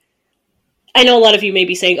work. I know a lot of you may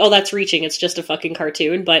be saying, oh, that's reaching, it's just a fucking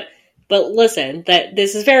cartoon, but listen, that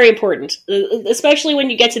this is very important, especially when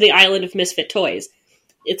you get to the island of misfit toys.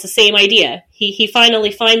 It's the same idea. He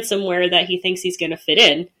finally finds somewhere that he thinks he's going to fit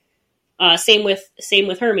in. Same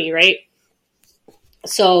with Hermie, right?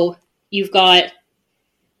 So you've got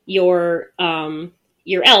your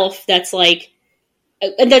elf that's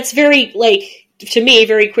that's very to me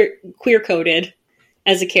very queer coded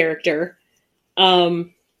as a character.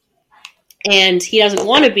 And he doesn't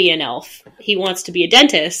want to be an elf. He wants to be a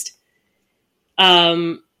dentist.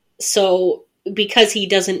 So because he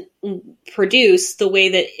doesn't produce the way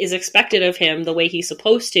that is expected of him, the way he's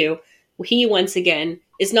supposed to, he once again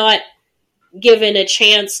is not given a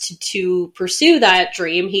chance to pursue that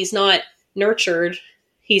dream. He's not nurtured.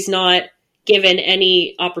 He's not given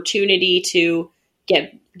any opportunity to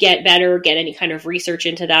get better, get any kind of research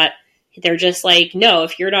into that. They're just like, no,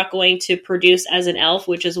 if you're not going to produce as an elf,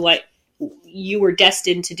 which is what you were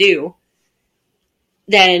destined to do,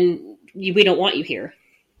 then we don't want you here.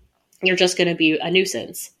 You're just going to be a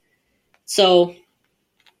nuisance. So,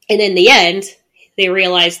 and in the end, they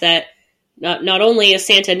realize that not only is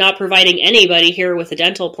Santa not providing anybody here with a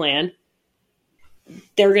dental plan,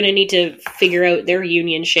 they're going to need to figure out their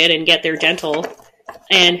union shit and get their dental,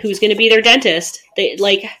 and who's going to be their dentist.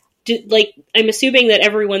 I'm assuming that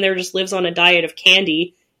everyone there just lives on a diet of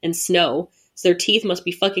candy and snow, so their teeth must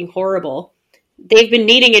be fucking horrible. They've been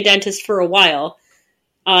needing a dentist for a while.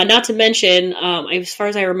 Not to mention, as far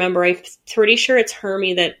as I remember, I'm pretty sure it's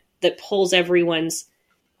Hermie that pulls everyone's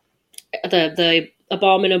the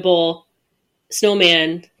abominable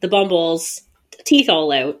snowman, the Bumble's teeth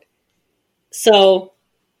all out. So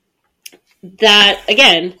that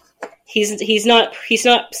again, he's not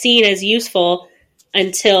seen as useful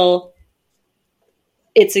until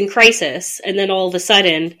it's in crisis, and then all of a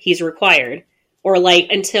sudden he's required, or like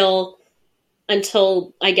until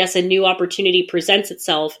I guess a new opportunity presents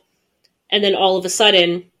itself, and then all of a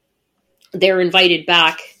sudden they're invited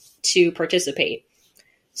back to participate.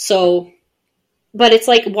 So, but it's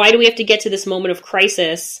like, why do we have to get to this moment of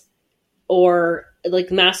crisis or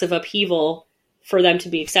like massive upheaval for them to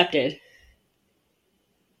be accepted?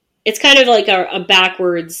 It's kind of like a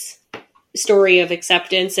backwards story of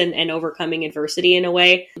acceptance and overcoming adversity in a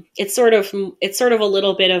way. It's sort of a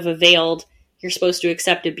little bit of a veiled, you're supposed to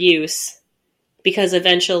accept abuse because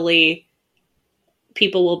eventually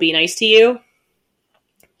people will be nice to you.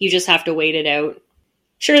 You just have to wait it out.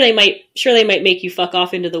 Sure, they might make you fuck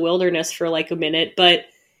off into the wilderness for like a minute, but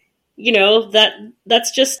you know,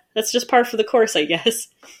 that's just par for the course, I guess.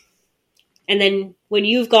 And then when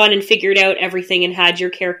you've gone and figured out everything and had your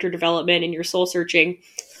character development and your soul searching,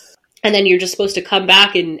 and then you're just supposed to come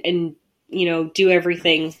back and you know, do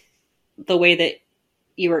everything the way that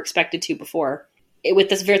you were expected to before. With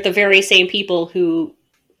the very same people who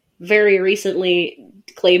very recently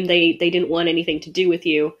claimed they didn't want anything to do with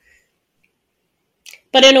you.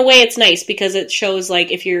 But in a way, it's nice because it shows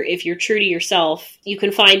like if you're true to yourself, you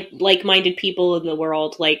can find like-minded people in the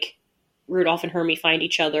world. Like Rudolph and Hermie find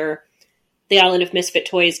each other. The Island of Misfit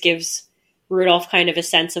Toys gives Rudolph kind of a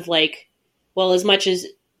sense of like, well, as much as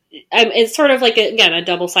it's sort of like a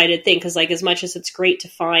double-sided thing, because like as much as it's great to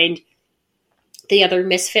find the other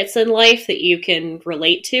misfits in life that you can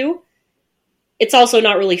relate to, it's also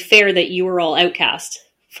not really fair that you were all outcast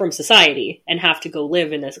from society and have to go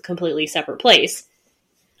live in a completely separate place.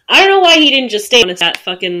 I don't know why he didn't just stay on that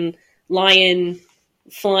fucking flying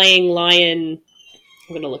lion.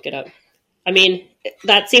 I'm gonna look it up. I mean,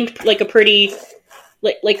 that seemed like a pretty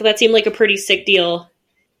sick deal.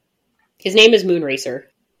 His name is Moonracer.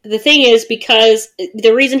 The thing is, because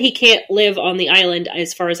the reason he can't live on the island,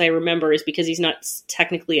 as far as I remember, is because he's not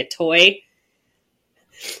technically a toy.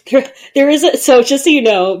 There is so just so you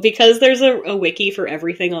know, because there's a wiki for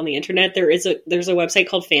everything on the internet, there's a website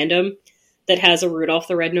called Fandom that has a Rudolph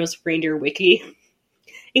the Red-Nosed Reindeer wiki.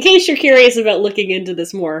 In case you're curious about looking into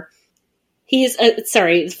this more,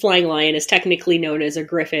 Flying Lion is technically known as a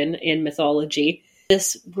griffin in mythology.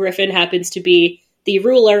 This griffin happens to be the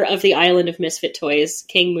ruler of the Island of Misfit Toys,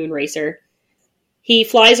 King Moonracer. He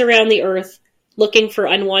flies around the earth looking for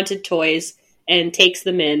unwanted toys and takes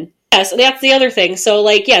them in. Yes, that's the other thing. So,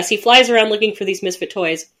 like, yes, he flies around looking for these misfit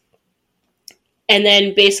toys. And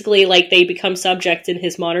then, basically, like, they become subjects in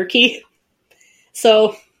his monarchy.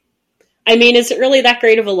 So, I mean, is it really that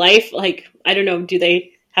great of a life? Like, I don't know, do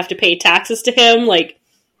they have to pay taxes to him? Like,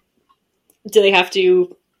 do they have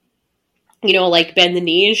to, you know, like, bend the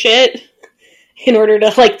knee and shit in order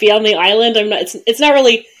to, like, be on the island? It's not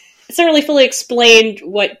really fully explained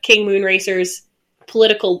what King Moonracer's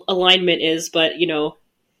political alignment is, but, you know,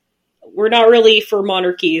 we're not really for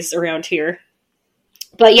monarchies around here.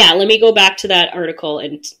 But yeah, let me go back to that article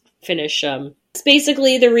and finish. It's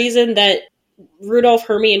basically the reason that Rudolph,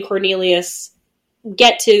 Hermie, and Cornelius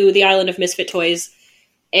get to the Island of Misfit Toys,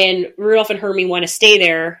 and Rudolph and Hermie want to stay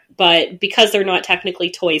there, but because they're not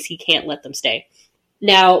technically toys, he can't let them stay.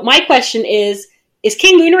 Now, my question is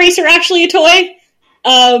King Moonracer actually a toy?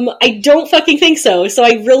 I don't fucking think so, so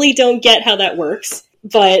I really don't get how that works.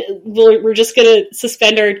 But we're just gonna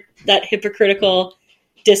suspend that hypocritical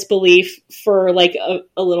disbelief for like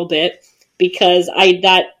a little bit, because I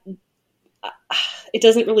it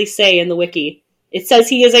doesn't really say in the wiki. It says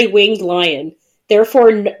he is a winged lion,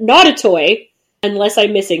 therefore not a toy, unless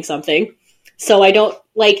I'm missing something. So I don't,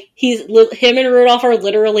 like, him and Rudolph are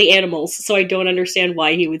literally animals, so I don't understand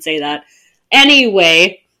why he would say that.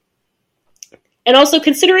 Anyway, and also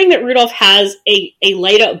considering that Rudolph has a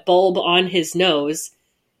light up bulb on his nose,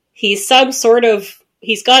 he's got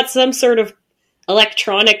some sort of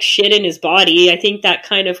electronic shit in his body. I think that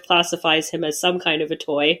kind of classifies him as some kind of a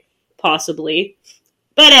toy, possibly.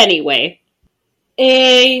 But anyway,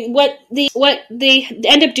 what they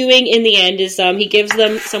end up doing in the end is he gives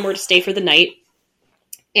them somewhere to stay for the night,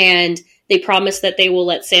 and they promise that they will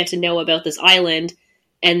let Santa know about this island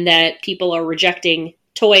and that people are rejecting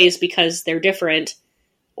toys because they're different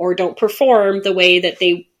or don't perform the way that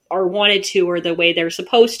they are wanted to or the way they're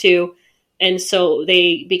supposed to, and so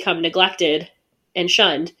they become neglected and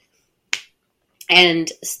shunned.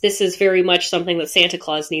 And this is very much something that Santa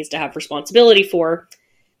Claus needs to have responsibility for.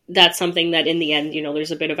 That's something that in the end,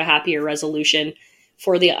 there's a bit of a happier resolution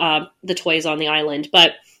for the toys on the island.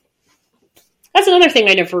 But that's another thing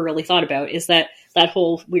I never really thought about, is that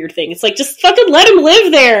whole weird thing. It's like, just fucking let him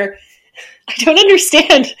live there. I don't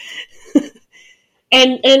understand.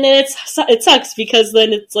 and then it sucks, because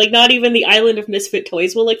then it's like not even the island of misfit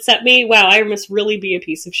toys will accept me. Wow, I must really be a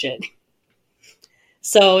piece of shit.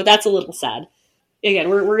 So that's a little sad. Again,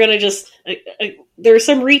 we're gonna just there's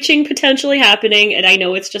some reaching potentially happening, and I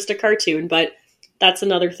know it's just a cartoon, but that's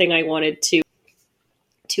another thing I wanted to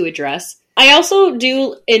address. I also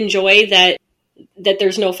do enjoy that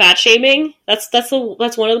there's no fat shaming. That's one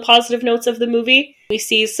of the positive notes of the movie. We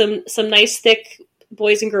see some nice thick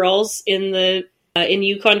boys and girls in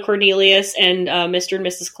Yukon Cornelius and Mr. and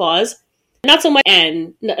Mrs. Claus. Not so much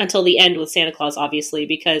until the end with Santa Claus, obviously,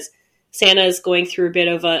 because Santa is going through a bit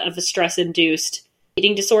of a stress-induced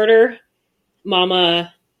eating disorder.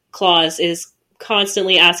 Mama Claus is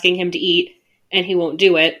constantly asking him to eat, and he won't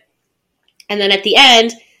do it. And then at the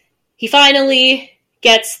end, he finally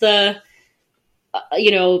gets the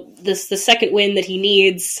second win that he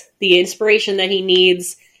needs, the inspiration that he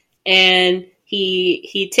needs, and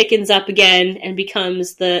he tickens up again and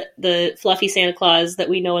becomes the fluffy Santa Claus that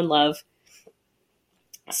we know and love.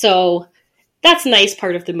 So that's a nice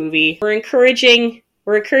part of the movie. We're encouraging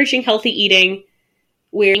healthy eating.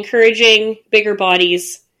 We're encouraging bigger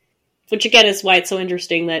bodies, which again is why it's so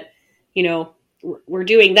interesting that, we're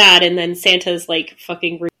doing that, and then Santa's like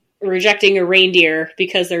fucking rejecting a reindeer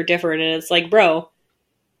because they're different, and it's like, bro,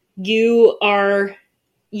 you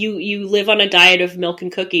live on a diet of milk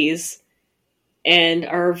and cookies and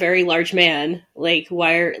are a very large man. Like,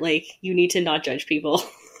 you need to not judge people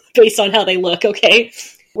based on how they look, okay?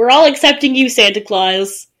 We're all accepting you, Santa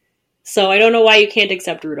Claus, so I don't know why you can't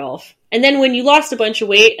accept Rudolph. And then when you lost a bunch of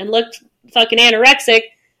weight and looked fucking anorexic,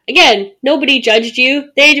 again, nobody judged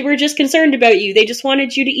you. They were just concerned about you. They just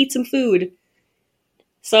wanted you to eat some food.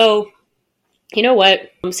 So, you know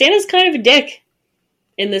what? Santa's kind of a dick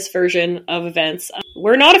in this version of events.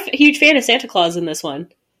 We're not a huge fan of Santa Claus in this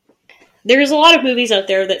one. There's a lot of movies out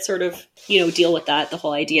there that sort of, deal with that, the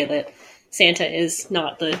whole idea that Santa is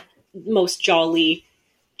not the most jolly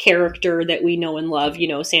character that we know and love.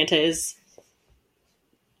 Santa is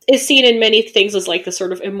seen in many things as like the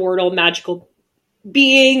sort of immortal, magical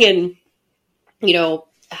being, and,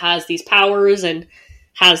 has these powers and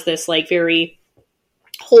has this like very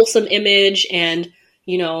wholesome image, and,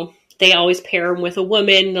 they always pair him with a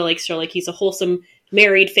woman, like he's a wholesome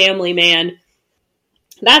married family man.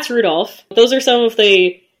 That's Rudolph. Those are some of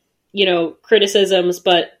the, criticisms,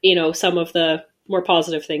 but, some of the more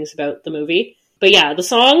positive things about the movie. But yeah, the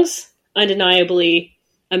songs, undeniably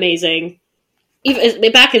amazing.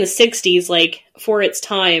 Even back in the 60s, like, for its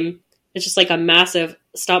time, it's just like a massive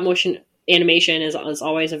stop motion animation is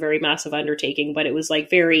always a very massive undertaking, but it was like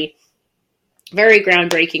very, very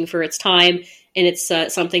groundbreaking for its time, and it's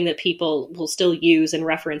something that people will still use and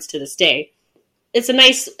reference to this day. It's a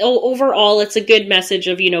nice, overall, it's a good message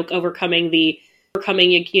of, overcoming,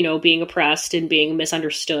 being oppressed and being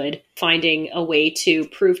misunderstood, finding a way to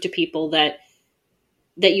prove to people that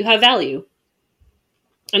you have value.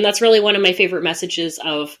 And that's really one of my favorite messages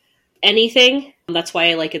of anything. That's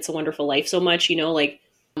why I like It's a Wonderful Life so much,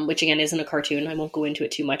 which again isn't a cartoon. I won't go into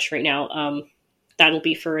it too much right now. That'll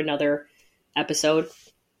be for another episode.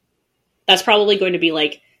 That's probably going to be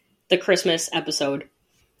like the Christmas episode.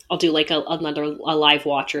 I'll do like a live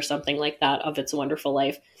watch or something like that of It's a Wonderful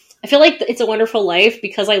Life. I feel like It's a Wonderful Life,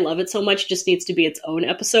 because I love it so much, just needs to be its own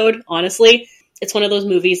episode, honestly. It's one of those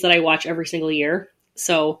movies that I watch every single year.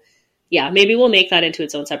 So yeah, maybe we'll make that into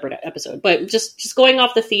its own separate episode. But just going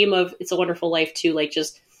off the theme of It's a Wonderful Life too, like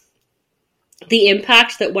just the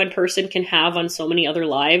impact that one person can have on so many other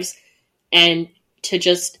lives, and to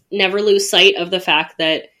just never lose sight of the fact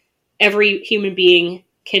that every human being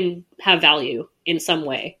can have value in some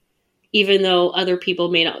way, even though other people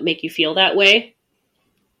may not make you feel that way.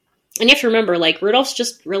 And you have to remember, like, Rudolph's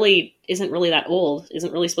just really isn't really that old,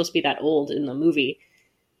 isn't really supposed to be that old in the movie.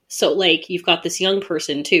 So, like, you've got this young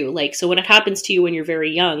person too. Like, so when it happens to you when you're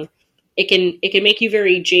very young, it can make you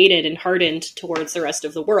very jaded and hardened towards the rest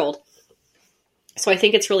of the world. So I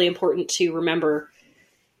think it's really important to remember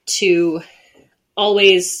to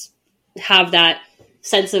always have that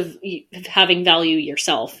sense of having value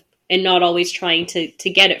yourself and not always trying to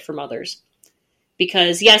get it from others.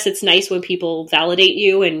 Because yes, it's nice when people validate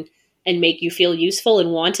you and make you feel useful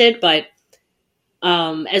and wanted, but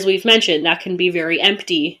as we've mentioned, that can be very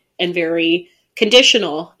empty and very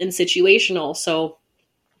conditional and situational. So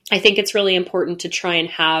I think it's really important to try and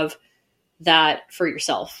have that for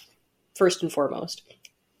yourself, first and foremost.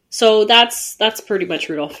 So that's pretty much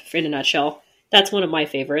Rudolph in a nutshell. That's one of my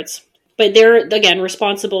favorites. But they're, again,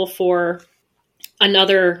 responsible for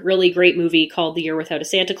another really great movie called The Year Without a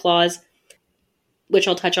Santa Claus, which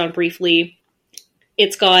I'll touch on briefly.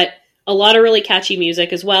 It's got a lot of really catchy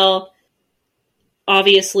music as well.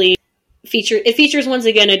 Obviously, it features once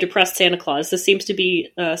again a depressed Santa Claus. This seems to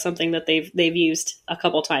be something that they've used a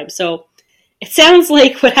couple times. So it sounds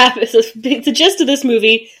like what happens. The gist of this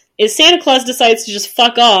movie is Santa Claus decides to just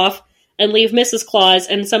fuck off and leave Mrs. Claus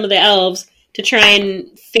and some of the elves to try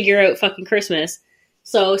and figure out fucking Christmas.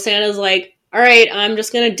 So Santa's like, all right, I'm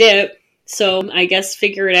just gonna dip. So I guess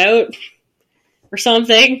figure it out or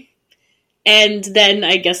something. And then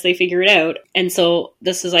I guess they figure it out. And so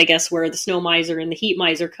this is, I guess, where the snow miser and the heat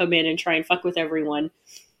miser come in and try and fuck with everyone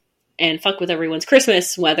and fuck with everyone's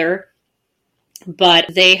Christmas weather. But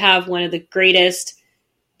they have one of the greatest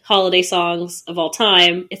holiday songs of all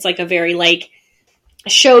time. It's like a very like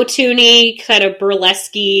show tuney, kind of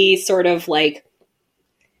burlesque sort of like,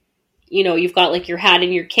 you know, you've got like your hat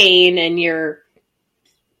and your cane and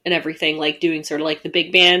everything, like doing sort of like the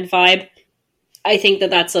big band vibe. I think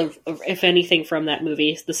that's if anything from that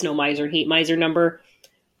movie, the Snow Miser and Heat Miser number,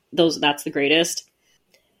 that's the greatest.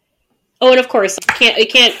 Oh, and of course, I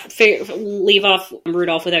can't leave off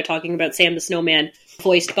Rudolph without talking about Sam the Snowman,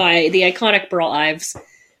 voiced by the iconic Burl Ives,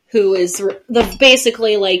 who is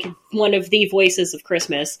basically like one of the voices of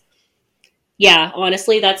Christmas. Yeah,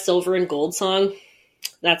 honestly, that Silver and Gold song,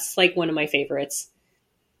 that's like one of my favorites.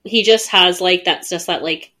 He just has like that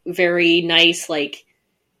like very nice, like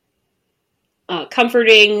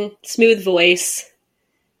comforting, smooth voice,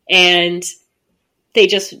 and they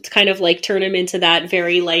just kind of like turn him into that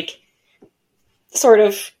very like sort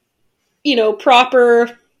of, you know,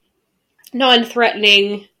 proper,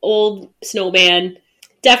 non-threatening old snowman.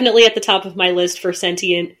 Definitely at the top of my list for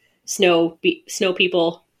sentient snow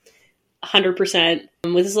people, 100%.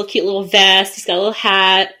 With his little cute little vest, he's got a little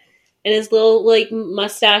hat, and his little like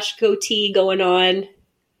mustache goatee going on.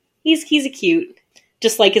 He's a cute.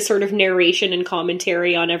 Just like his sort of narration and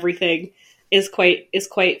commentary on everything is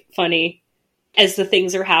quite funny. As the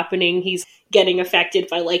things are happening, he's getting affected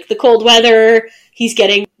by like the cold weather. He's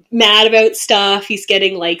getting mad about stuff. He's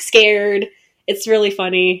getting like scared. It's really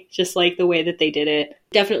funny, just like the way that they did it.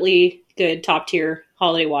 Definitely good top tier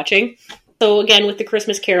holiday watching. So again, with the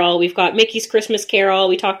Christmas Carol, we've got Mickey's Christmas Carol.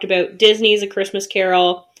 We talked about Disney's A Christmas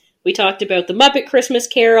Carol. We talked about the Muppet Christmas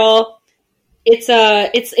Carol.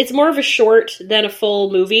 It's more of a short than a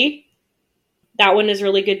full movie. That one is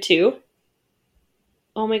really good too.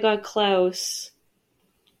 Oh my god, Klaus.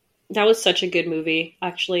 That was such a good movie.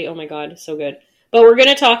 Actually, oh my god, so good. But we're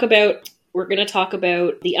gonna talk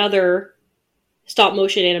about the other stop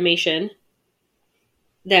motion animation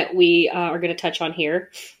that we are gonna touch on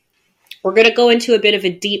here. We're gonna go into a bit of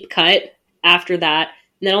a deep cut after that,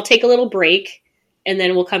 and then I'll take a little break, and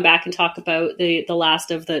then we'll come back and talk about the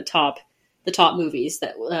last of the top movies,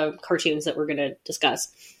 that cartoons that we're going to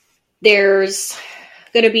discuss. There's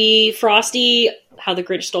going to be Frosty, How the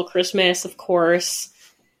Grinch Stole Christmas, of course.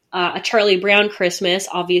 A Charlie Brown Christmas,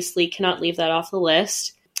 obviously cannot leave that off the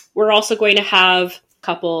list. We're also going to have a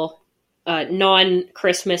couple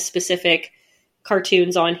non-Christmas specific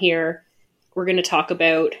cartoons on here. We're going to talk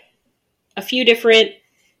about a few different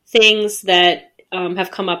things that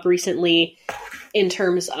have come up recently in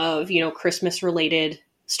terms of, you know, Christmas related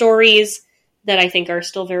stories that I think are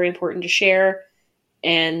still very important to share.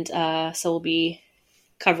 And so we'll be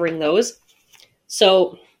covering those.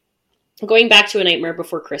 So going back to A Nightmare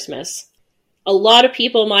Before Christmas, a lot of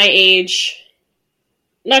people my age,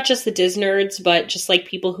 not just the Disnerds, but just like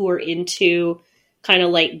people who are into kind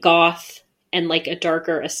of like goth and like a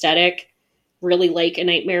darker aesthetic, really like A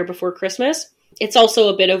Nightmare Before Christmas. It's also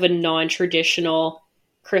a bit of a non-traditional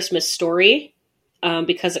Christmas story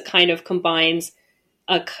because it kind of combines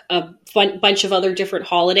a bunch of other different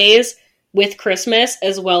holidays with Christmas,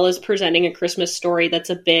 as well as presenting a Christmas story that's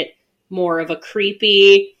a bit more of a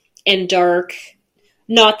creepy and dark,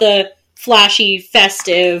 not the flashy,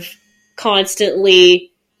 festive,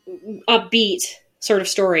 constantly upbeat sort of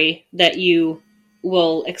story that you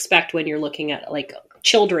will expect when you're looking at like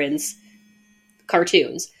children's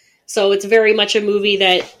cartoons. So it's very much a movie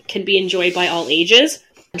that can be enjoyed by all ages.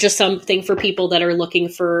 Just something for people that are looking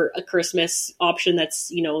for a Christmas option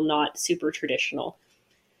that's, not super traditional.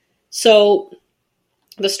 So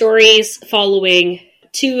the story's following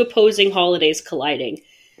two opposing holidays colliding.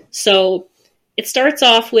 So it starts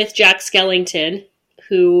off with Jack Skellington,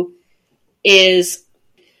 who is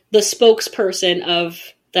the spokesperson of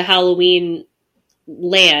the Halloween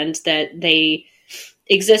land that they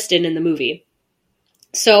exist in the movie.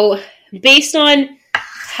 So based on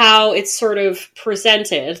how it's sort of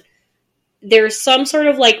presented, there's some sort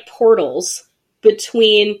of like portals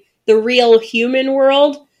between the real human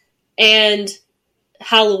world and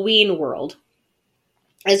Halloween world,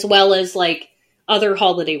 as well as like other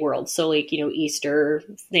holiday worlds. So like, Easter,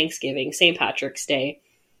 Thanksgiving, St. Patrick's Day,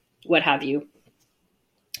 what have you.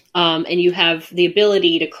 And you have the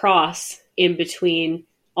ability to cross in between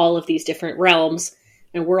all of these different realms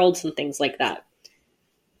and worlds and things like that.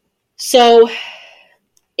 So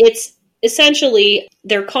it's essentially,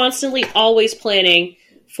 they're constantly always planning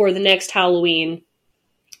for the next Halloween.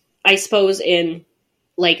 I suppose in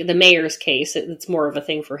like the mayor's case, it's more of a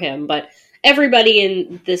thing for him, but everybody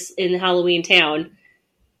in Halloween Town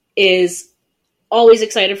is always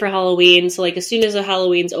excited for Halloween. So like as soon as the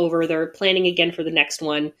Halloween's over, they're planning again for the next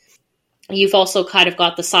one. You've also kind of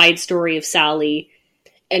got the side story of Sally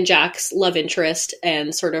and Jack's love interest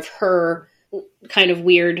and sort of her kind of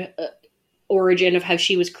weird origin of how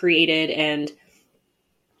she was created and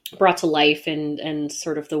brought to life, and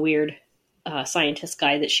sort of the weird scientist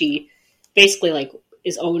guy that she basically like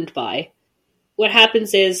is owned by. What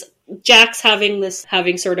happens is Jack's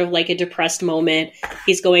having sort of like a depressed moment.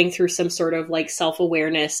 He's going through some sort of like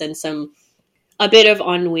self-awareness and a bit of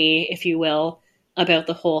ennui, if you will, about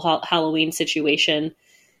the whole Halloween situation,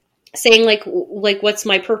 saying like what's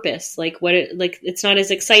my purpose? Like it's not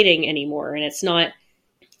as exciting anymore, and it's not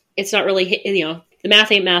really the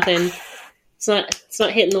math ain't mathin'. It's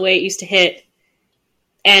not hitting the way it used to hit.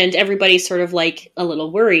 And everybody's sort of like a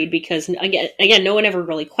little worried because again, no one ever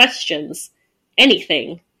really questions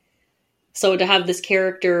anything. So to have this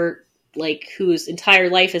character like whose entire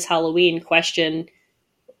life is Halloween question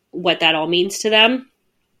what that all means to them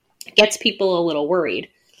gets people a little worried.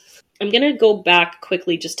 I'm going to go back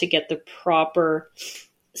quickly just to get the proper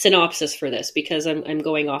synopsis for this, because I'm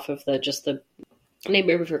going off of the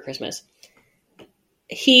Nightmare Before Christmas.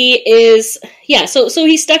 He is, so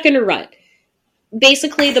he's stuck in a rut.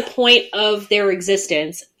 Basically, the point of their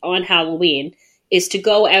existence on Halloween is to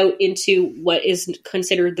go out into what is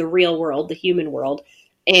considered the real world, the human world,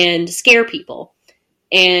 and scare people.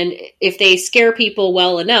 And if they scare people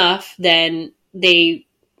well enough, then they,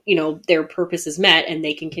 their purpose is met and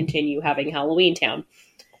they can continue having Halloween Town.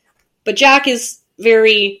 But Jack is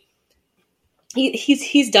very...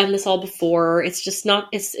 He's done this all before. It's just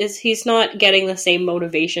not... he's not getting the same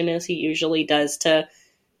motivation as he usually does to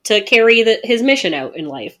carry his mission out in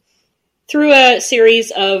life. Through a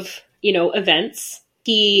series of, events,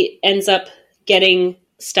 he ends up getting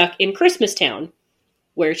stuck in Christmas Town,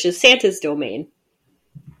 which is Santa's domain.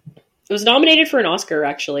 It was nominated for an Oscar,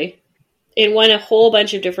 actually. It won a whole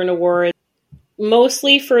bunch of different awards,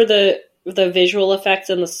 mostly for the visual effects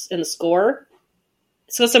and the score.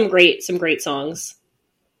 So some great songs.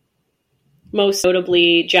 Most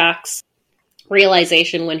notably, Jack's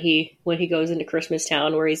realization when he goes into Christmas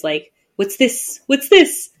Town, where he's like, "What's this? What's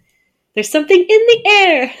this? There's something in the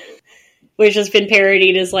air," which has been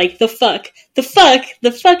parodied as like the fuck is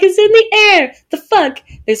in the air, the fuck.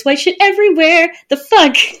 There's white shit everywhere, the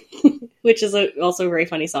fuck, which is also a very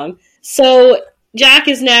funny song. So Jack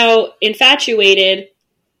is now infatuated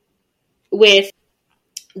with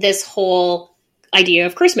this whole idea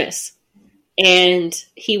of Christmas, and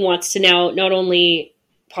he wants to now not only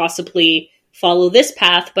possibly follow this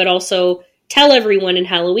path, but also tell everyone in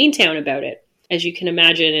Halloween Town about it. As you can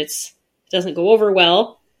imagine, it doesn't go over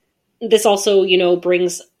well. This also,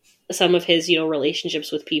 brings some of his,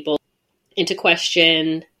 relationships with people into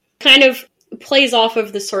question. Kind of plays off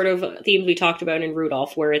of the sort of themes we talked about in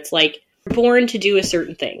Rudolph, where it's like, you're born to do a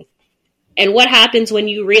certain thing. And what happens when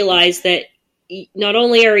you realize that not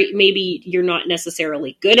only maybe you're not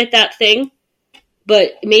necessarily good at that thing,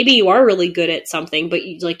 but maybe you are really good at something, but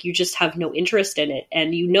you just have no interest in it,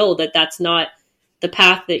 and you know that that's not the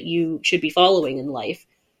path that you should be following in life.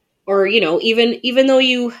 Or, even though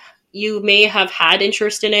you may have had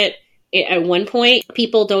interest in it at one point,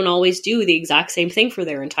 people don't always do the exact same thing for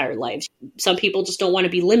their entire lives. Some people just don't want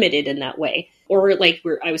to be limited in that way. Or like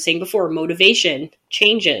I was saying before, motivation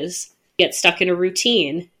changes, get stuck in a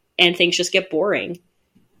routine, and things just get boring.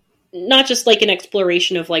 Not just like an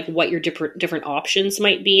exploration of like what your different options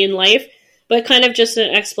might be in life, but kind of just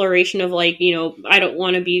an exploration of like, I don't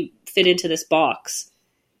want to be fit into this box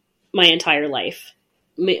my entire life.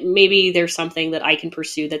 Maybe there's something that I can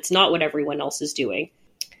pursue that's not what everyone else is doing.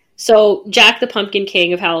 So Jack the Pumpkin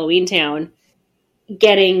King of Halloween Town,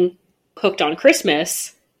 getting hooked on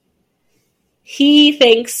Christmas, he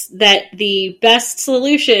thinks that the best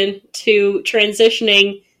solution to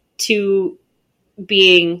transitioning to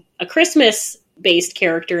being a Christmas-based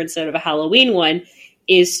character instead of a Halloween one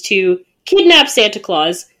is to kidnap Santa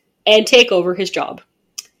Claus and take over his job.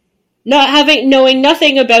 Knowing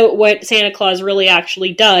nothing about what Santa Claus really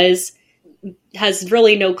actually does, has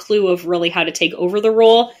really no clue of really how to take over the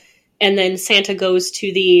role. And then Santa goes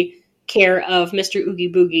to the care of Mr.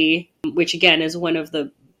 Oogie Boogie, which again is one of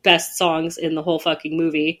the best songs in the whole fucking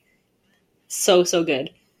movie. So good.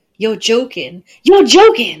 You're joking.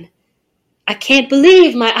 I can't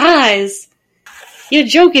believe my eyes. You're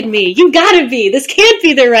joking me. You gotta be. This can't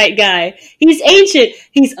be the right guy. He's ancient.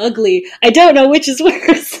 He's ugly. I don't know which is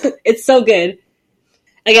worse. It's so good.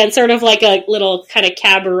 Again, sort of like a little kind of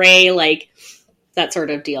cabaret, like that sort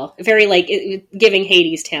of deal. Very like giving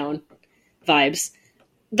Hades Town vibes.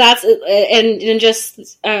 That's and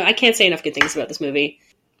just I can't say enough good things about this movie.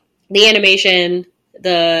 The animation,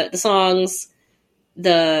 the songs,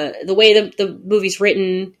 the way the movie's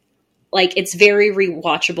written, like it's very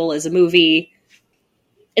rewatchable as a movie.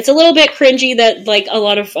 It's a little bit cringy that like a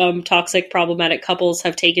lot of toxic, problematic couples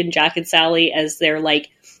have taken Jack and Sally as their like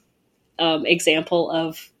example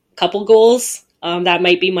of couple goals. That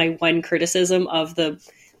might be my one criticism of the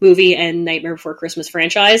movie and Nightmare Before Christmas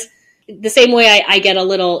franchise. The same way I get a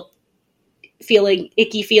little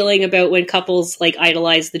icky feeling about when couples like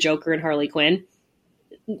idolize the Joker and Harley Quinn.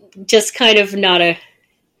 Just kind of not a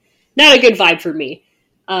good vibe for me.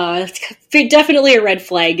 It's definitely a red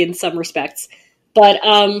flag in some respects. But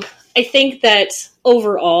I think that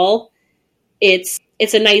overall, it's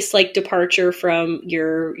a nice like departure from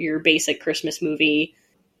your basic Christmas movie,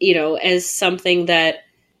 as something that,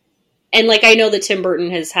 and like I know that Tim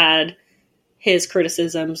Burton has had his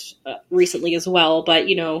criticisms recently as well, but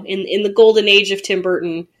in the golden age of Tim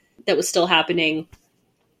Burton that was still happening,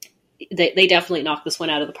 they definitely knocked this one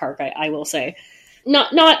out of the park. I will say,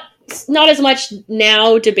 not as much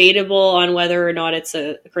now debatable on whether or not it's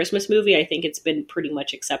a Christmas movie. I think it's been pretty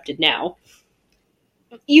much accepted now.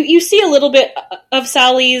 You see a little bit of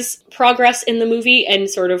Sally's progress in the movie and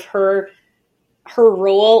sort of her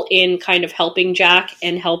role in kind of helping Jack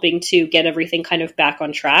and helping to get everything kind of back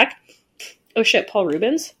on track. Oh shit, Paul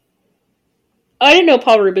Rubens? I didn't know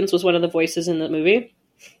Paul Rubens was one of the voices in the movie.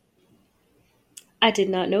 I did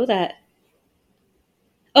not know that.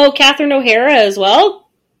 Oh, Catherine O'Hara as well?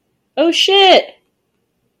 Oh shit!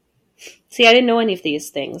 See, I didn't know any of these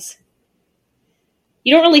things.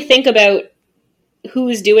 You don't really think about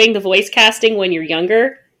who's doing the voice casting when you're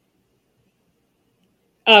younger.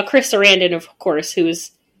 Chris Sarandon, of course,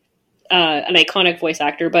 who's an iconic voice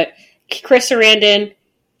actor, but Chris Sarandon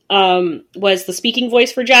was the speaking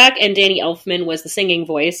voice for Jack, and Danny Elfman was the singing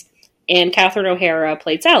voice, and Catherine O'Hara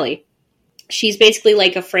played Sally. She's basically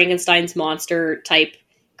like a Frankenstein's monster type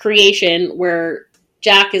creation, where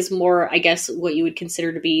Jack is more, I guess, what you would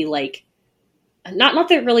consider to be like, not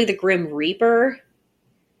really the Grim Reaper,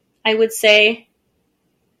 I would say,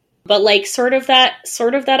 but like sort of that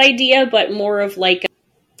idea, but more of like,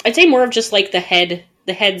 I'd say more of just like the head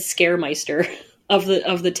scaremeister of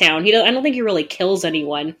the town. I don't think he really kills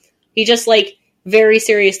anyone. He just like very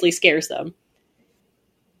seriously scares them.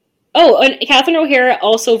 Oh, and Catherine O'Hara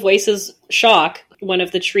also voices Shock, one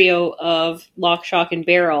of the trio of Lock, Shock, and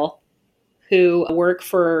Barrel, who work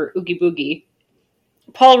for Oogie Boogie.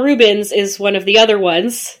 Paul Rubens is one of the other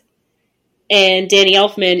ones, and Danny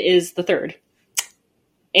Elfman is the third.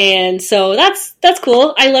 And so that's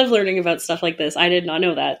cool. I love learning about stuff like this. I did not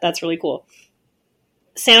know that. That's really cool.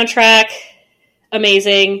 Soundtrack,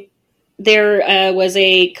 amazing. There was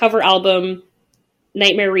a cover album,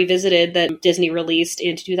 Nightmare Revisited, that Disney released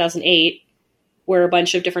in 2008, where a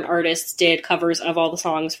bunch of different artists did covers of all the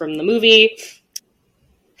songs from the movie.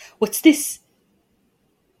 What's this?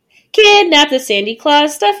 Kidnap the Sandy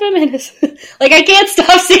Claus, stuff him in his... Like, I can't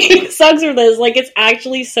stop singing songs from this. Like, it's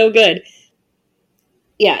actually so good.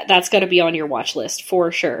 Yeah, that's got to be on your watch list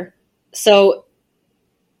for sure. So,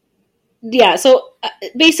 yeah, so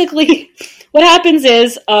basically what happens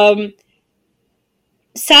is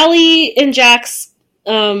Sally and Jack's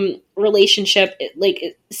relationship,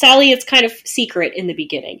 like Sally, it's kind of secret in the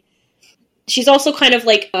beginning. She's also kind of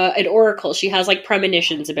like an oracle. She has like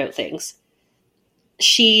premonitions about things.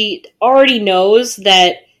 She already knows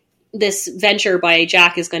that this venture by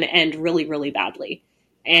Jack is going to end really, really badly.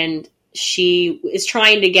 And she is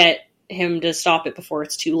trying to get him to stop it before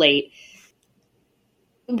it's too late.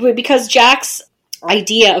 But because Jack's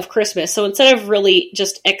idea of Christmas, so instead of really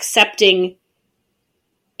just accepting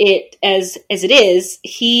it as it is,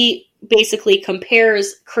 he basically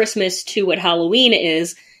compares Christmas to what Halloween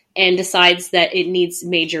is and decides that it needs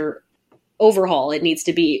major overhaul. It needs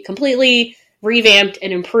to be completely revamped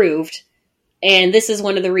and improved. And this is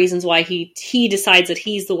one of the reasons why he decides that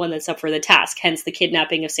he's the one that's up for the task, hence the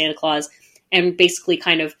kidnapping of Santa Claus. And basically it's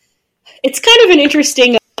kind of an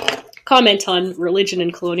interesting comment on religion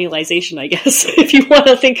and colonialization, I guess, if you want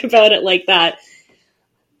to think about it like that.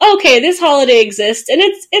 Okay, this holiday exists, and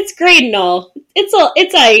it's great and all. It's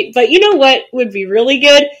aight, but you know what would be really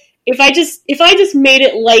good? If I just made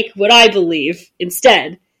it like what I believe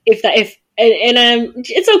instead. It's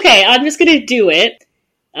okay. I'm just gonna do it.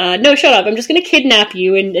 No, shut up. I'm just gonna kidnap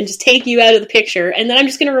you and just take you out of the picture, and then I'm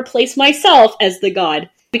just gonna replace myself as the god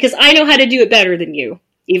because I know how to do it better than you,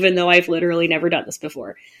 even though I've literally never done this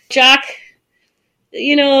before. Jack,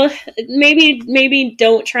 maybe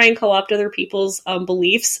don't try and co-opt other people's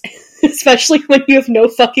beliefs, especially when you have no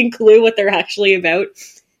fucking clue what they're actually about,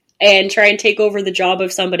 and try and take over the job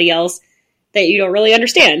of somebody else that you don't really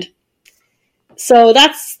understand. So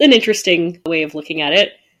that's an interesting way of looking at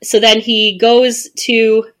it. So then he goes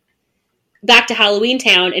back to Halloween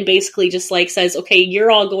Town and basically just like says, okay,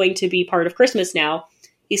 you're all going to be part of Christmas now.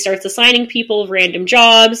 He starts assigning people random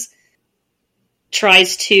jobs.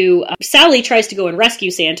 Sally tries to go and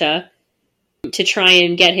rescue Santa to try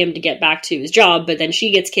and get him to get back to his job, but then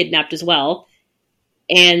she gets kidnapped as well.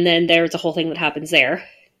 And then there's a whole thing that happens there.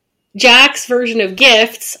 Jack's version of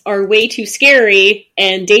gifts are way too scary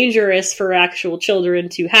and dangerous for actual children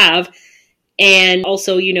to have. And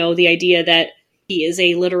also, the idea that he is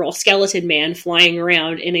a literal skeleton man flying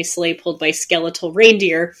around in a sleigh pulled by skeletal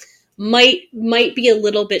reindeer might be a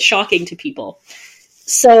little bit shocking to people.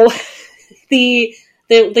 So the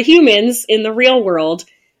humans in the real world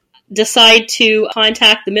decide to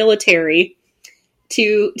contact the military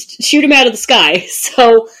to shoot him out of the sky.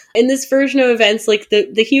 So in this version of events, like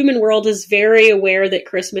the human world is very aware that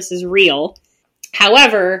Christmas is real.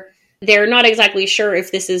 However, they're not exactly sure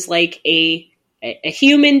if this is like a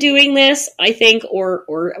human doing this, I think,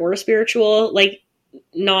 or a spiritual, like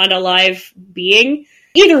not alive being.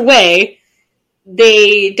 Either way,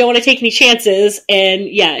 they don't want to take any chances, and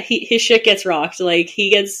yeah, his shit gets rocked. Like he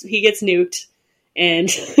gets nuked, and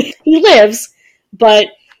he lives, but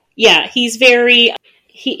yeah, he's very.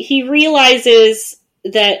 He realizes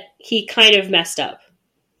that he kind of messed up.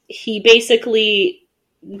 He basically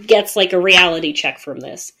gets like a reality check from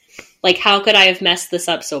this. Like, how could I have messed this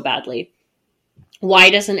up so badly?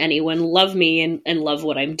 Why doesn't anyone love me and love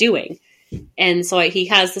what I'm doing? And so he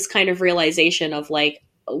has this kind of realization of like,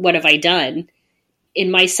 what have I done?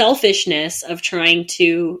 In my selfishness of trying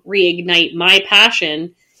to reignite my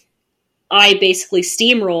passion, I basically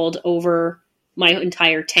steamrolled over my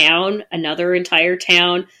entire town, another entire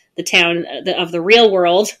town, the town of the real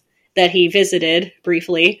world that he visited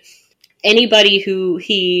briefly, anybody who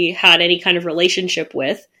he had any kind of relationship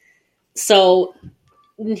with. So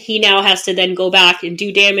he now has to then go back and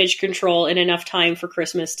do damage control in enough time for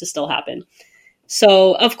Christmas to still happen.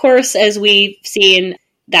 So, of course, as we've seen,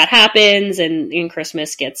 that happens and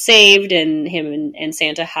Christmas gets saved and him and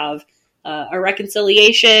Santa have a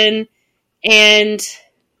reconciliation. And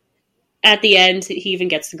at the end, he even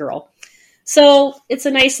gets the girl. So it's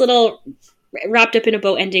a nice little wrapped up in a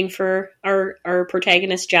bow ending for our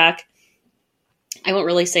protagonist, Jack. I won't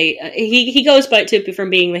really say he goes from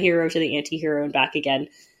being the hero to the anti-hero and back again.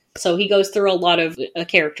 So he goes through a lot of a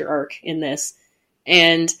character arc in this.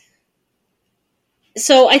 And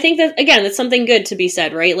so I think that, again, that's something good to be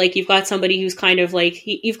said, right? Like, you've got somebody who's kind of like,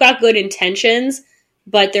 you've got good intentions,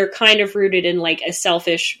 but they're kind of rooted in like a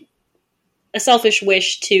selfish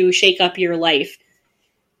wish to shake up your life.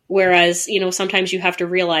 Whereas, sometimes you have to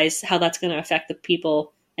realize how that's going to affect the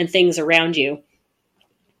people and things around you.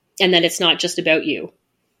 And that it's not just about you.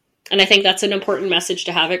 And I think that's an important message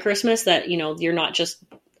to have at Christmas, that, you're not just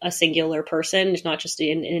a singular person. It's not just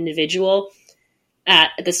an individual.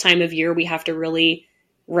 At this time of year, we have to really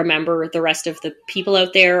remember the rest of the people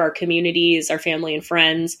out there, our communities, our family and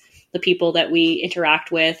friends, the people that we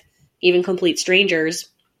interact with, even complete strangers,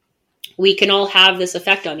 we can all have this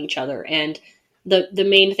effect on each other. And the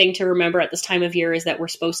main thing to remember at this time of year is that we're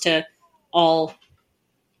supposed to all,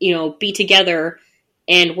 be together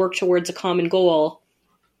and work towards a common goal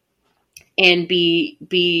and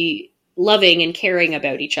be loving and caring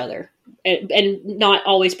about each other, and not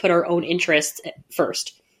always put our own interests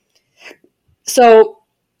first. So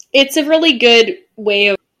it's a really good way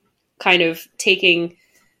of kind of taking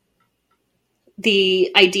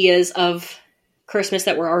the ideas of Christmas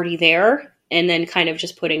that were already there and then kind of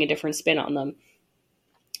just putting a different spin on them.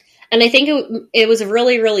 And I think it was a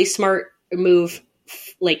really, really smart move,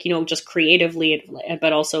 just creatively,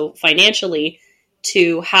 but also financially,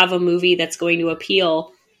 to have a movie that's going to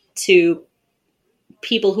appeal to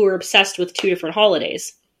people who are obsessed with two different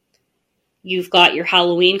holidays. You've got your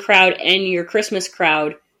Halloween crowd and your Christmas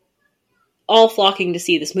crowd all flocking to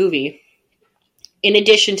see this movie. In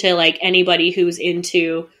addition to anybody who's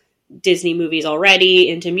into Disney movies already,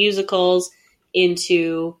 into musicals,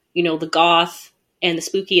 into, the goth and the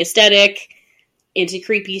spooky aesthetic, into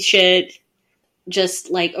creepy shit,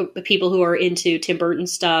 just people who are into Tim Burton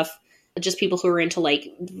stuff, just people who are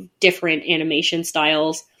into different animation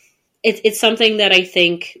styles. It's something that I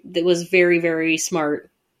think that was very, very smart,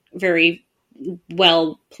 very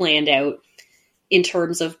well planned out in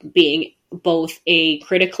terms of being both a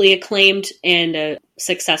critically acclaimed and a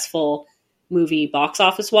successful movie box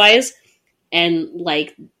office wise. And one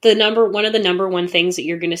of the number one things that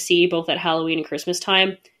you're going to see both at Halloween and Christmas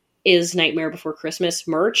time is Nightmare Before Christmas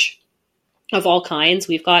merch of all kinds.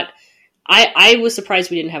 We've got, I was surprised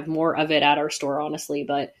we didn't have more of it at our store, honestly,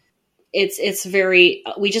 but it's very,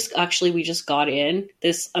 we just got in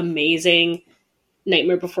this amazing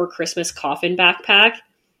Nightmare Before Christmas coffin backpack.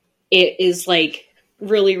 It is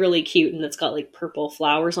really, really cute, and it's got purple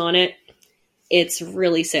flowers on it. It's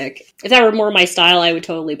really sick. If that were more my style, I would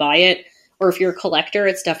totally buy it. Or if you're a collector,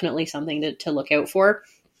 it's definitely something to look out for.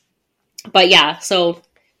 But yeah, so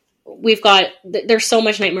there's so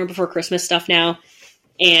much Nightmare Before Christmas stuff now,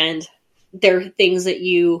 and there are things that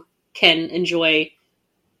you can enjoy,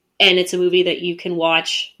 and it's a movie that you can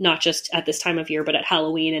watch not just at this time of year, but at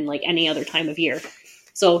Halloween and any other time of year.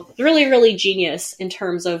 So really, really genius in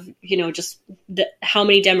terms of, just how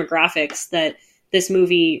many demographics that this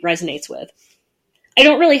movie resonates with. I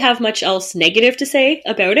don't really have much else negative to say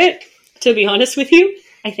about it, to be honest with you.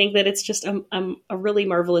 I think that it's just a really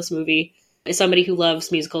marvelous movie. As somebody who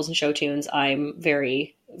loves musicals and show tunes, I'm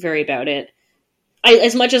very, very about it.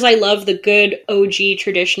 As much as I love the good OG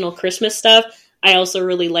traditional Christmas stuff, I also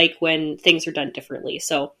really like when things are done differently.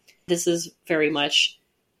 So this is very much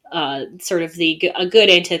sort of a good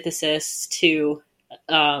antithesis to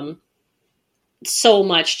so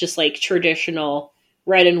much just traditional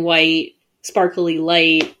red and white, sparkly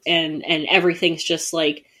light, and everything's just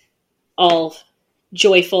all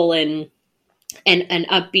joyful and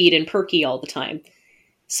upbeat and perky all the time.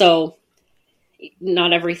 So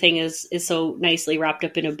not everything is so nicely wrapped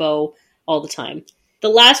up in a bow all the time. The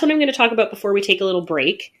last one I'm going to talk about before we take a little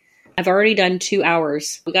break. I've already done 2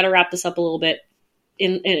 hours. We got to wrap this up a little bit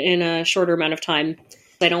in a shorter amount of time.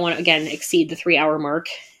 I don't want to, again, exceed the 3-hour mark.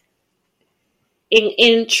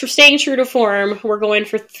 Staying true to form, we're going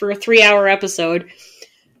for a 3-hour episode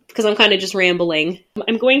because I'm kind of just rambling.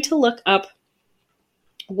 I'm going to look up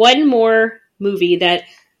one more movie that,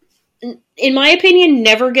 in my opinion,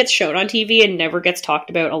 never gets shown on TV and never gets talked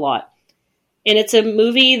about a lot. And it's a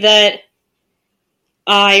movie that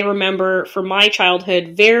I remember from my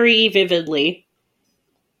childhood very vividly.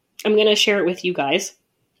 I'm going to share it with you guys.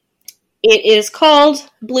 It is called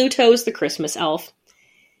Blueto's the Christmas Elf.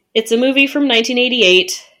 It's a movie from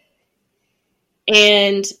 1988,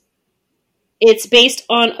 and it's based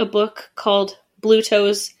on a book called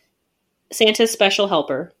Blueto's Santa's Special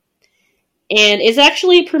Helper. And it's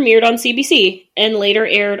actually premiered on CBC and later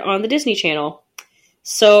aired on the Disney Channel.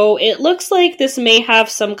 So it looks like this may have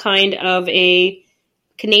some kind of a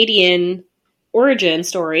Canadian origin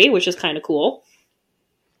story, which is kind of cool.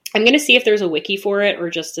 I'm going to see if there's a wiki for it or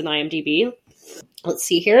just an IMDb. Let's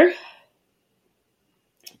see here.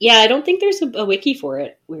 Yeah, I don't think there's a wiki for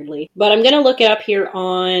it, weirdly. But I'm going to look it up here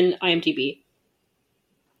on IMDb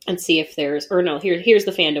and see if there's... Or no, here's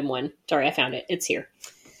the fandom one. Sorry, I found it. It's here.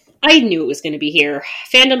 I knew it was going to be here.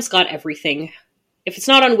 Fandom's got everything. If it's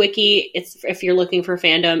not on wiki, if you're looking for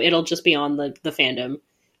fandom, it'll just be on the fandom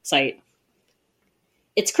site.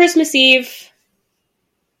 It's Christmas Eve.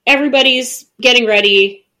 Everybody's getting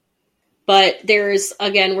ready. But there's,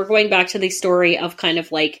 again, we're going back to the story of kind of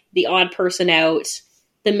the odd person out,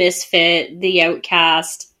 the misfit, the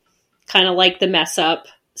outcast, kind of the mess up.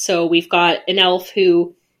 So we've got an elf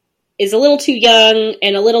who is a little too young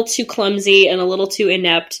and a little too clumsy and a little too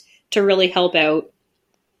inept to really help out.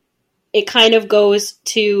 It kind of goes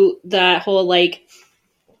to that whole, like,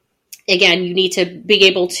 again, you need to be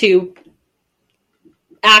able to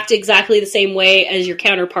act exactly the same way as your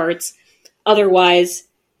counterparts. Otherwise,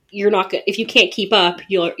 you're not if you can't keep up,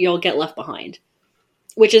 you'll get left behind.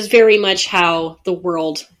 Which is very much how the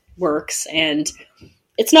world works, and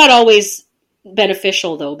it's not always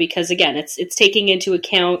beneficial though, because again, it's taking into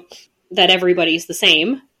account that everybody's the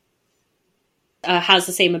same, has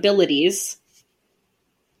the same abilities,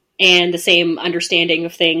 and the same understanding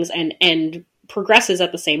of things, and progresses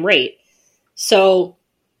at the same rate. So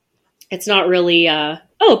it's not really,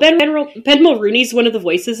 Ben Mulrooney's one of the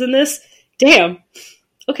voices in this? Damn.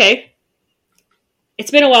 Okay.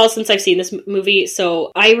 It's been a while since I've seen this movie,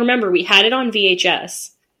 so I remember we had it on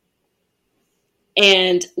VHS.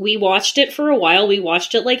 And we watched it for a while. We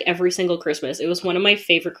watched it like every single Christmas. It was one of my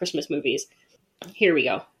favorite Christmas movies. Here we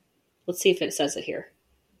go. Let's see if it says it here.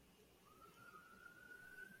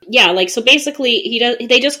 Yeah, like, so basically he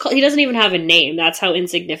doesn't even have a name. That's how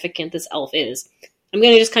insignificant this elf is. I'm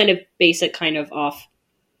going to just kind of base it kind of off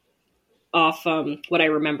what I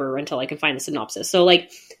remember until I can find the synopsis. So,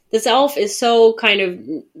 like, this elf is so kind of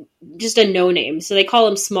just a no-name. So they call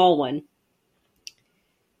him Small One.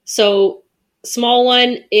 So Small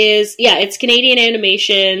One is, it's Canadian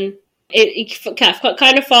animation. It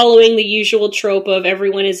kind of following the usual trope of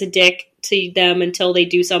everyone is a dick to them until they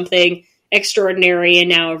do something extraordinary and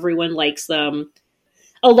now everyone likes them.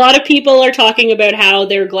 A lot of people are talking about how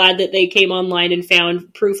they're glad that they came online and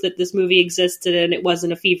found proof that this movie existed and it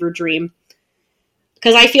wasn't a fever dream.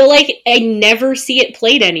 Because I feel like I never see it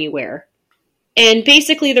played anywhere. And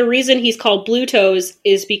basically the reason he's called Blue Toes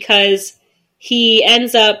is because he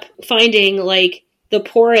ends up finding, like, the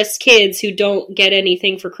poorest kids who don't get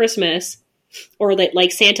anything for Christmas, or that,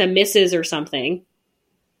 like, Santa misses or something.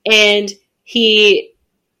 And he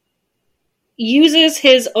uses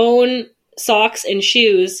his own socks and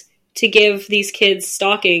shoes to give these kids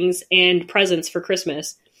stockings and presents for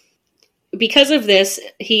Christmas. Because of this,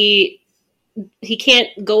 he can't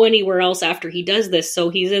go anywhere else after he does this,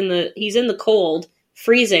 so he's in the cold,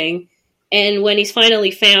 freezing, and when he's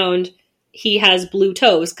finally found, he has blue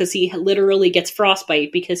toes because he literally gets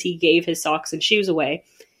frostbite because he gave his socks and shoes away.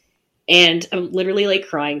 And I'm literally, like,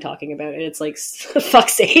 crying talking about it. It's like,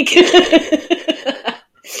 fuck's sake.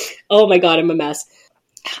 Oh my god, I'm a mess.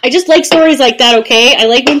 I just like stories like that, okay? I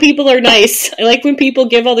like when people are nice. I like when people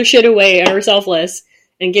give all their shit away and are selfless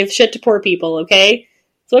and give shit to poor people, okay?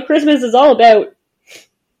 That's what Christmas is all about.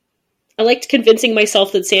 I liked convincing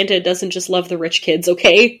myself that Santa doesn't just love the rich kids,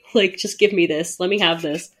 okay? Like, just give me this. Let me have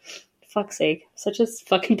this. Fuck's sake. Such a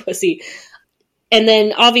fucking pussy. And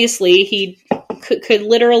then, obviously, he could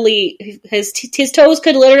literally... His toes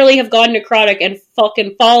could literally have gotten necrotic and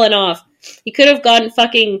fucking fallen off. He could have gotten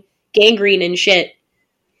fucking gangrene and shit.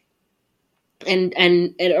 And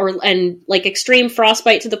like, extreme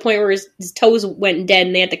frostbite to the point where his toes went dead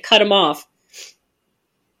and they had to cut him off.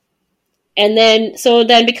 And then,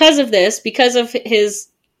 because of this, because of his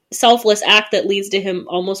selfless act that leads to him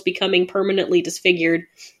almost becoming permanently disfigured,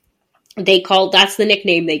 that's the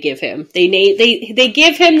nickname they give him. They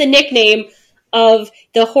give him the nickname of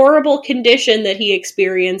the horrible condition that he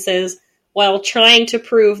experiences while trying to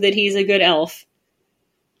prove that he's a good elf.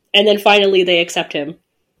 And then finally they accept him.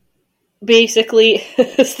 Basically,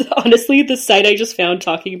 honestly, the site I just found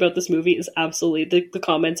talking about this movie is absolutely, the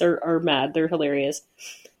comments are mad. They're hilarious.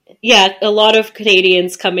 Yeah, a lot of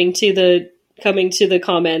Canadians coming to the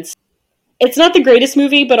comments. It's not the greatest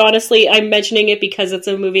movie, but honestly, I'm mentioning it because it's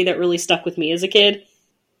a movie that really stuck with me as a kid.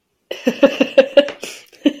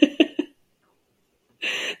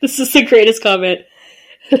 This is the greatest comment.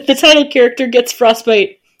 The title character gets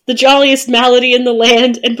frostbite, the jolliest malady in the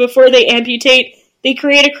land, and before they amputate, they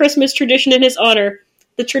create a Christmas tradition in his honor.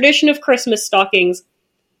 The tradition of Christmas stockings.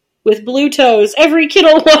 With blue toes. Every kid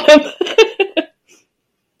will want them.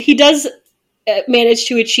 He does manage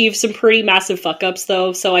to achieve some pretty massive fuck-ups,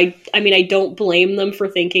 though, so I mean, I don't blame them for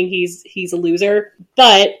thinking he's a loser,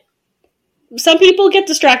 but some people get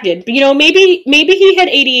distracted. You know, maybe he had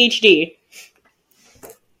ADHD.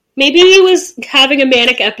 Maybe he was having a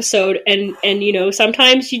manic episode, and you know,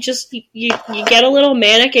 sometimes you get a little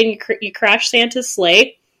manic and you crash Santa's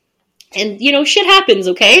sleigh, and, you know, shit happens,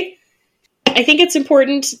 okay? I think it's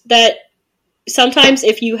important that sometimes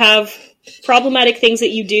if you have problematic things that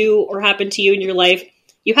you do or happen to you in your life,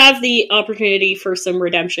 you have the opportunity for some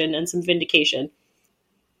redemption and some vindication.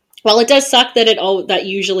 While it does suck that that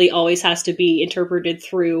usually always has to be interpreted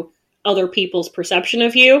through other people's perception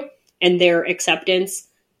of you and their acceptance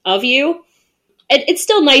of you, it's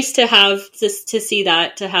still nice to have this, to see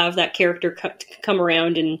that, to have that character come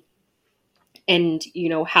around and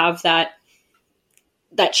have that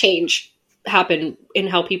change happen in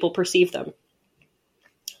how people perceive them.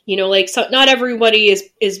 So not everybody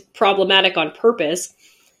is problematic on purpose.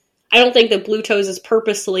 I don't think that Bluetoes is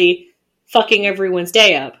purposely fucking everyone's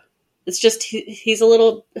day up. It's just he's a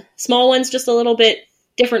little small one's just a little bit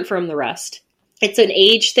different from the rest. It's an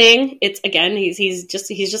age thing. It's again he's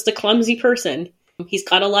just a clumsy person. He's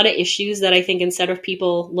got a lot of issues that I think instead of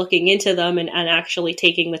people looking into them and actually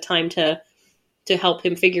taking the time to help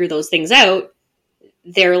him figure those things out,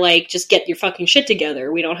 they're like, just get your fucking shit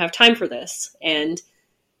together. We don't have time for this. And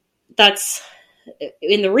that's,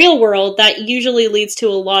 in the real world, that usually leads to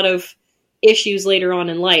a lot of issues later on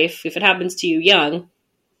in life. If it happens to you young,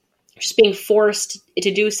 just being forced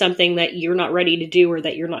to do something that you're not ready to do or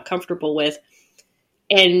that you're not comfortable with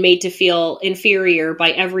and made to feel inferior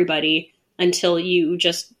by everybody until you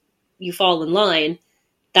fall in line,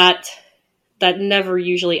 that never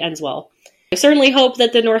usually ends well. I certainly hope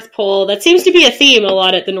that the North Pole, that seems to be a theme a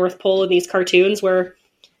lot at the North Pole in these cartoons where,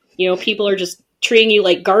 people are just treating you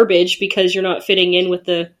like garbage because you're not fitting in with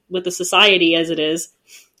the society as it is.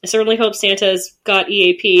 I certainly hope Santa's got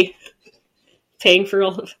EAP paying for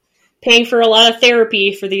a lot of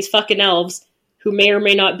therapy for these fucking elves who may or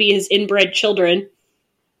may not be his inbred children.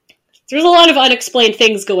 There's a lot of unexplained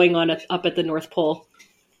things going on up at the North Pole.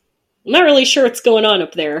 I'm not really sure what's going on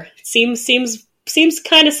up there. It seems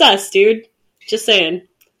kind of sus, dude. Just saying.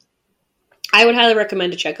 I would highly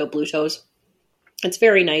recommend to check out Bluetoes. It's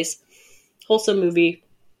very nice. Wholesome movie.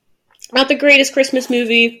 Not the greatest Christmas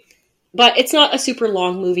movie, but it's not a super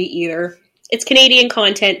long movie either. It's Canadian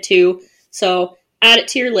content too, so add it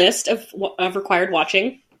to your list of required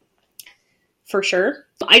watching. For sure.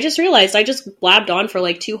 I just realized I just blabbed on for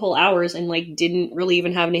like 2 whole hours and like didn't really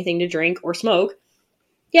even have anything to drink or smoke.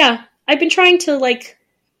 Yeah, I've been trying to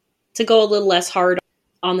go a little less hard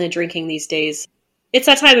on the drinking these days. It's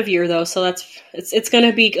that time of year though, so it's going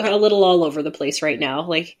to be a little all over the place right now.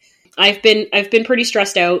 Like I've been pretty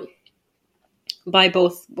stressed out by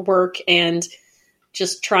both work and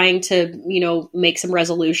just trying to, make some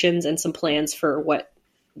resolutions and some plans for what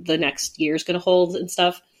the next year is going to hold and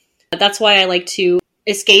stuff. That's why I like to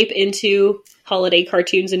escape into holiday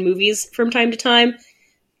cartoons and movies from time to time.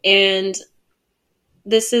 And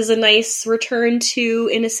this is a nice return to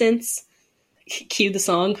innocence. Cue the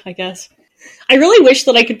song, I guess. I really wish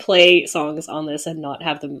that I could play songs on this and not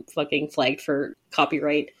have them fucking flagged for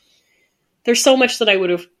copyright. There's so much that I would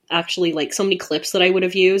have actually, so many clips that I would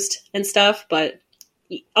have used and stuff, but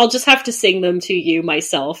I'll just have to sing them to you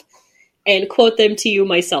myself and quote them to you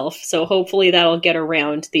myself. So hopefully that'll get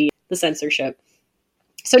around the censorship.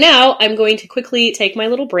 So now I'm going to quickly take my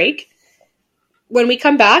little break. When we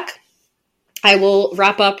come back, I will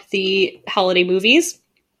wrap up the holiday movies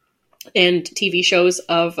and TV shows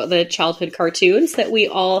of the childhood cartoons that we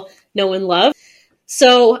all know and love.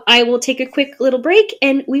 So I will take a quick little break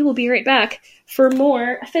and we will be right back for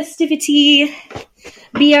more festivity.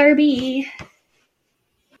 BRB.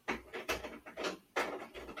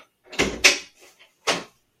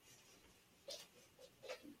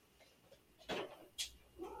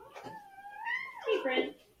 Hey,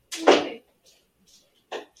 friend. Okay.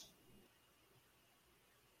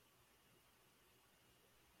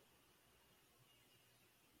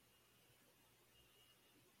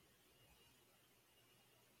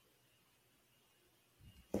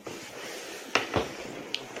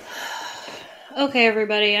 Okay,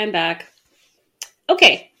 everybody, I'm back.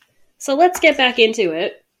 Okay, so let's get back into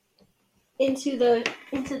it. Into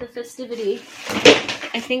the festivity.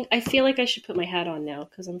 I feel like I should put my hat on now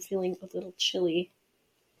because I'm feeling a little chilly.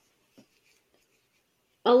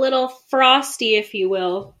 A little frosty, if you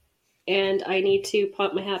will. And I need to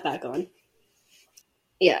pop my hat back on.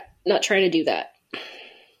 Yeah, not trying to do that.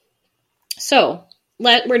 So,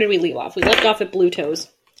 where did we leave off? We left off at Bluetoes.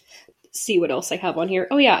 See what else I have on here.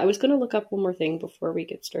 Oh yeah, I was going to look up one more thing before we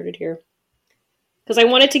get started here. Because I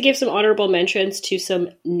wanted to give some honorable mentions to some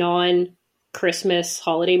non-Christmas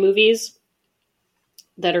holiday movies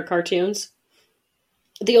that are cartoons.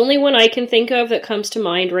 The only one I can think of that comes to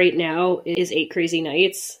mind right now is 8 Crazy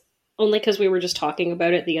Nights. Only because we were just talking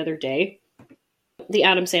about it the other day. The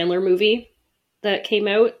Adam Sandler movie that came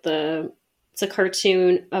out. It's a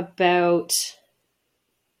cartoon about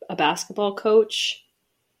a basketball coach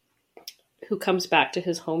who comes back to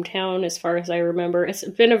his hometown, as far as I remember. It's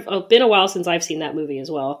been a while since I've seen that movie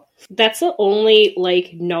as well. That's the only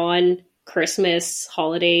non-Christmas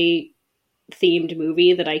holiday themed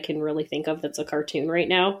movie that I can really think of that's a cartoon right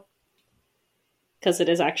now. because it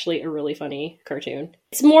is actually a really funny cartoon.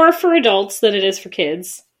 It's more for adults than it is for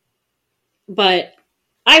kids, but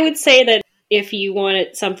I would say that if you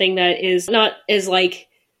wanted something that is not as like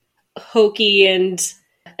hokey and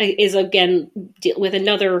is again with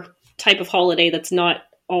another type of holiday that's not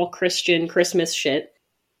all Christian Christmas shit,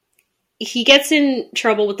 he gets in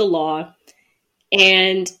trouble with the law,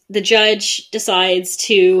 and the judge decides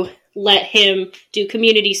to let him do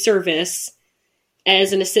community service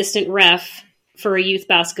as an assistant ref for a youth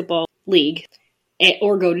basketball league,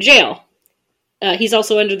 or go to jail. He's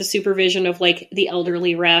also under the supervision of like the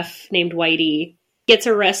elderly ref named Whitey. Gets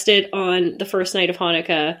arrested on the first night of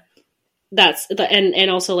Hanukkah. And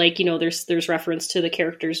also like, you know, there's reference to the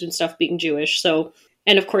characters and stuff being Jewish. So,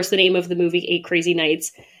 and of course the name of the movie 8 Crazy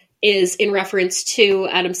Nights is in reference to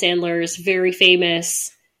Adam Sandler's very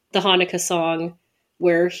famous The Hanukkah Song,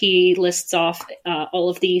 where he lists off all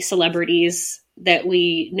of the celebrities that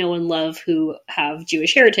we know and love who have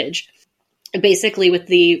Jewish heritage. Basically with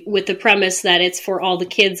the premise that it's for all the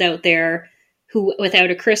kids out there who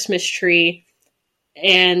without a Christmas tree,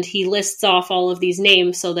 and he lists off all of these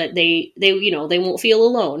names so that they won't feel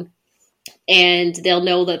alone, and they'll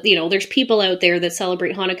know that, you know, there's people out there that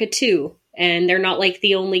celebrate Hanukkah too, and they're not like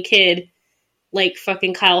the only kid like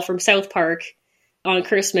fucking Kyle from South Park on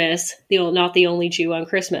Christmas, you know, not the only Jew on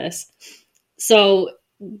Christmas. So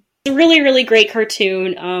it's a really, really great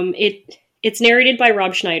cartoon. It's narrated by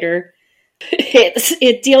Rob Schneider.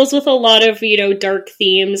 It deals with a lot of, you know, dark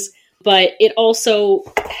themes, but it also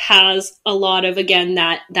has a lot of, again,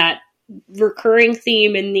 that recurring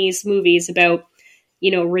theme in these movies about, you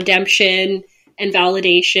know, redemption and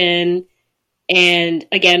validation, and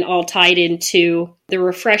again, all tied into the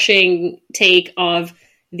refreshing take of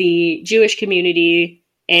the Jewish community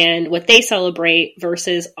and what they celebrate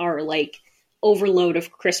versus our like overload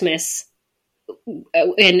of Christmas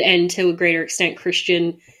and to a greater extent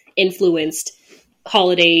Christian influenced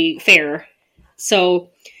holiday fare.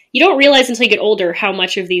 So you don't realize until you get older how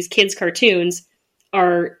much of these kids' cartoons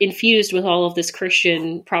are infused with all of this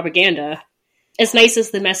Christian propaganda. As nice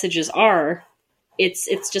as the messages are,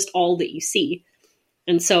 it's just all that you see.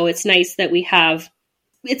 And so it's nice that we have,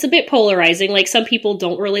 it's a bit polarizing. Like some people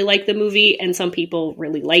don't really like the movie and some people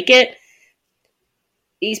really like it.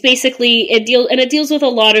 It deals with a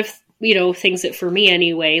lot of, you know, things that for me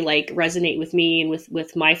anyway, like resonate with me and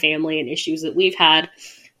with my family and issues that we've had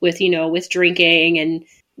with, you know, with drinking and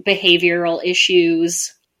behavioral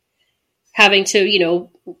issues, having to, you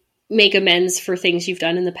know, make amends for things you've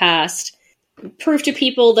done in the past, prove to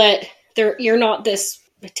people that you're not this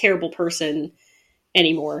terrible person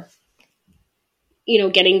anymore. You know,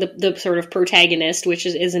 getting the sort of protagonist, which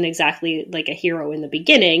isn't exactly like a hero in the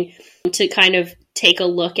beginning, to kind of take a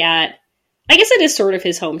look at, I guess it is sort of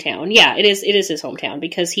his hometown. Yeah, it is his hometown,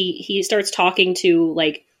 because he starts talking to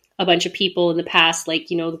like a bunch of people in the past,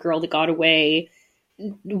 like, you know, the girl that got away,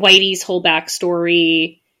 Whitey's whole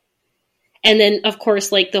backstory. And then of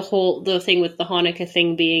course, like the thing with the Hanukkah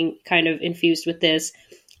thing being kind of infused with this.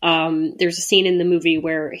 There's a scene in the movie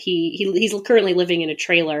where he's currently living in a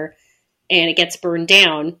trailer and it gets burned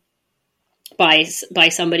down by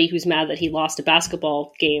somebody who's mad that he lost a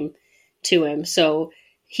basketball game to him. So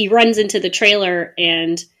he runs into the trailer,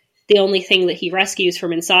 and the only thing that he rescues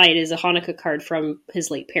from inside is a Hanukkah card from his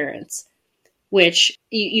late parents, which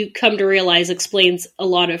you come to realize explains a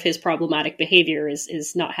lot of his problematic behavior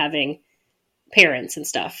is not having parents and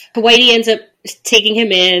stuff. Whitey ends up taking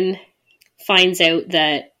him in, finds out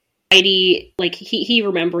that Whitey, like, he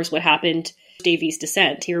remembers what happened to Davy's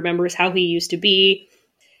descent. He remembers how he used to be,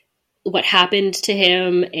 what happened to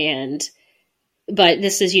him, but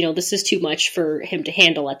this is too much for him to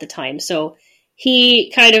handle at the time. So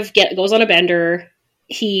he kind of goes on a bender.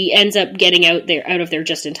 He ends up getting out of there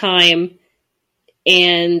just in time.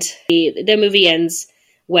 And the movie ends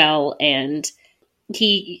well. And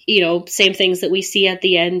he, you know, same things that we see at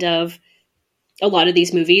the end of a lot of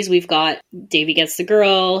these movies. We've got Davy gets the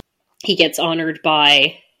girl. He gets honored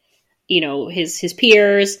by, you know, his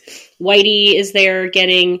peers. Whitey is there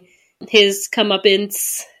getting his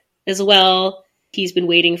comeuppance as well. He's been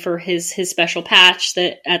waiting for his special patch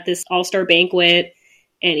that at this all-star banquet,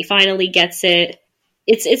 and he finally gets it.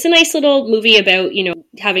 It's a nice little movie about, you know,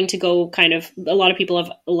 having to go kind of, a lot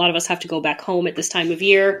of us have to go back home at this time of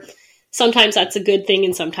year. Sometimes that's a good thing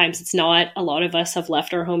and sometimes it's not. A lot of us have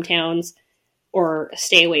left our hometowns or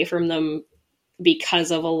stay away from them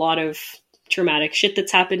because of a lot of traumatic shit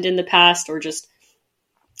that's happened in the past, or just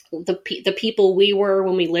the people we were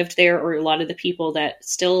when we lived there, or a lot of the people that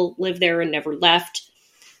still live there and never left.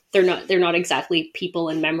 They're not exactly people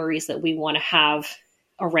and memories that we want to have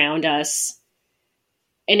around us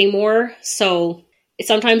anymore. So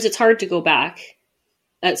sometimes it's hard to go back,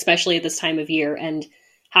 especially at this time of year, and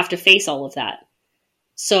have to face all of that.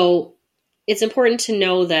 So it's important to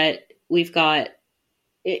know that we've got,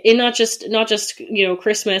 and not just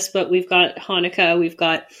Christmas, but we've got Hanukkah, we've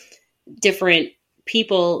got different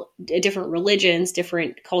people, different religions,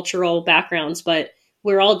 different cultural backgrounds, but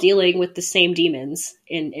we're all dealing with the same demons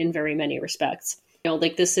in very many respects.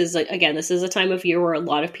 This is a time of year where a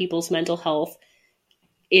lot of people's mental health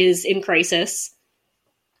is in crisis,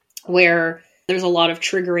 where there's a lot of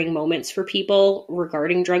triggering moments for people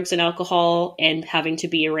regarding drugs and alcohol and having to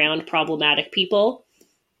be around problematic people.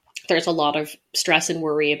 There's a lot of stress and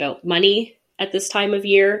worry about money at this time of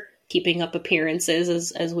year, keeping up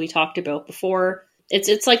appearances, as we talked about before.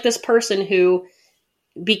 It's like this person who,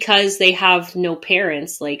 because they have no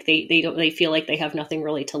parents, they feel like they have nothing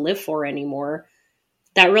really to live for anymore.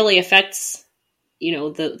 That really affects,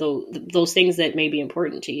 those things that may be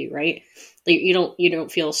important to you, right? You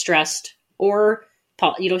don't feel stressed, or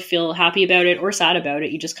you don't feel happy about it or sad about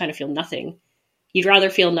it. You just kind of feel nothing. You'd rather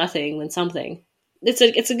feel nothing than something. It's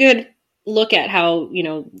a good look at how, you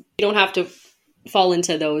don't have to fall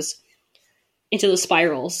into those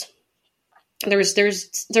spirals.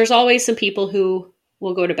 There's always some people who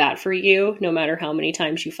will go to bat for you no matter how many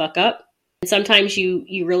times you fuck up. And sometimes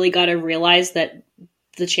you really got to realize that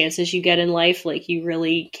the chances you get in life, you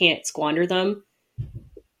really can't squander them.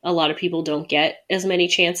 A lot of people don't get as many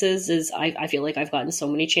chances as I feel like I've gotten so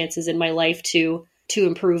many chances in my life to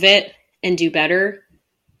improve it and do better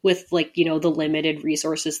with the limited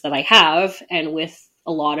resources that I have, and with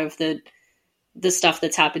a lot of the stuff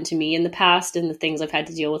that's happened to me in the past and the things I've had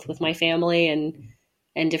to deal with my family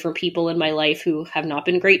and different people in my life who have not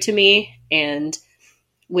been great to me, and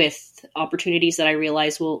with opportunities that I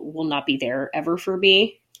realize will not be there ever for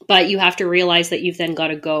me. But you have to realize that you've then got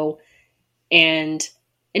to go and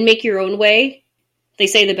make your own way. They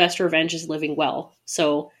say the best revenge is living well.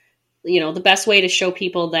 So, the best way to show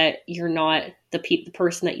people that you're not the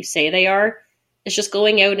person that you say they are is just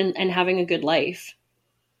going out and having a good life.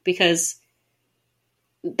 Because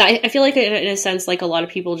I feel like in a sense, a lot of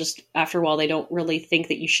people just, after a while, they don't really think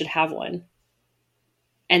that you should have one.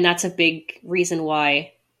 And that's a big reason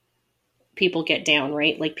why people get down,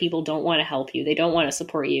 right? People don't want to help you. They don't want to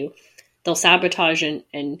support you. They'll sabotage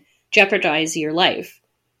and jeopardize your life.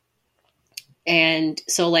 And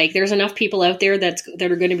so there's enough people out there that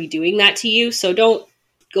are going to be doing that to you. So don't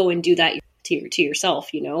go and do that to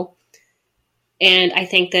yourself, And I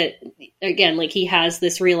think that, again, he has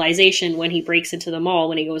this realization when he breaks into the mall,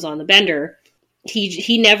 when he goes on the bender.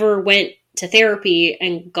 He never went to therapy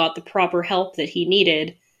and got the proper help that he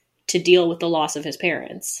needed to deal with the loss of his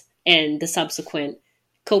parents and the subsequent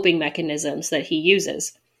coping mechanisms that he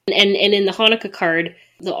uses. And in the Hanukkah card,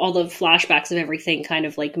 all the flashbacks of everything kind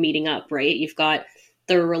of meeting up, right? You've got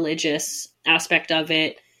the religious aspect of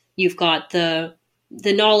it. You've got the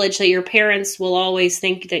knowledge that your parents will always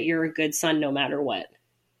think that you're a good son no matter what,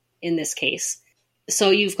 in this case.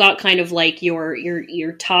 So you've got kind of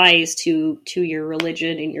your ties to your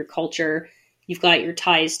religion and your culture. You've got your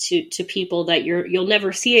ties to people that you'll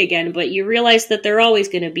never see again, but you realize that they're always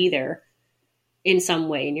going to be there in some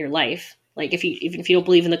way in your life. Even if you don't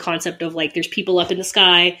believe in the concept of there's people up in the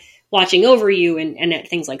sky watching over you and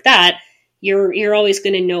things like that, you're always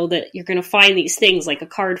going to know that you're going to find these things, like a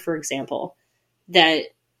card, for example,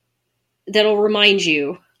 that'll remind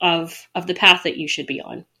you of the path that you should be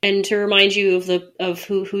on, and to remind you of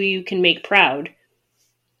who you can make proud.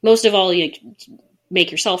 Most of all, you make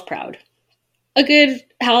yourself proud. A good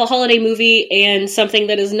holiday movie, and something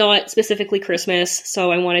that is not specifically Christmas,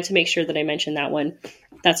 so I wanted to make sure that I mentioned that one.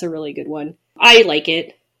 That's a really good one. I like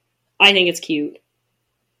it. I think it's cute.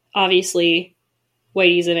 Obviously,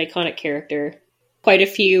 Whitey's an iconic character. Quite a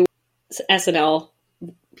few SNL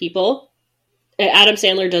people. Adam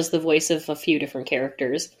Sandler does the voice of a few different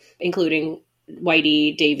characters, including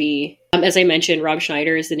Whitey, Davey. As I mentioned, Rob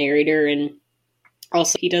Schneider is the narrator, and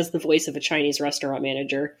also he does the voice of a Chinese restaurant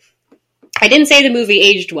manager. I didn't say the movie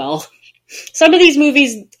aged well. Some of these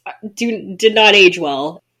movies did not age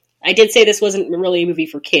well. I did say this wasn't really a movie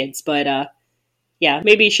for kids, but yeah,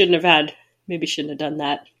 maybe shouldn't have done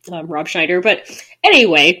that, Rob Schneider. But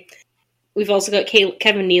anyway, we've also got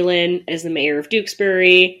Kevin Nealon as the mayor of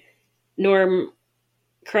Dewsbury, Norm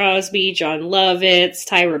Crosby, John Lovitz,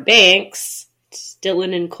 Tyra Banks,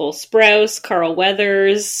 Dylan and Cole Sprouse, Carl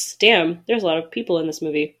Weathers. Damn, there's a lot of people in this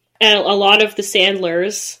movie. And a lot of the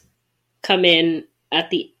Sandlers come in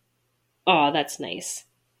at the... Oh, that's nice.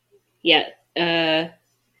 Yeah,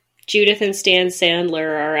 Judith and Stan Sandler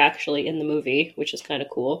are actually in the movie, which is kind of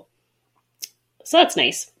cool. So that's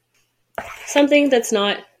nice. Something that's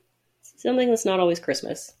not something that's not always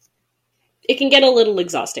Christmas. It can get a little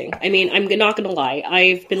exhausting. I mean, I'm not going to lie.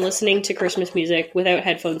 I've been listening to Christmas music without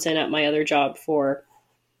headphones in at my other job for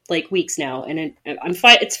like weeks now, and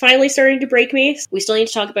it's finally starting to break me. We still need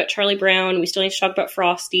to talk about Charlie Brown. We still need to talk about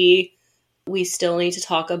Frosty. We still need to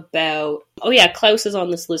talk about... Oh yeah, Klaus is on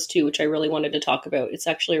this list too, which I really wanted to talk about. It's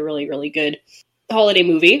actually a really, really good holiday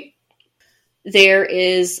movie. There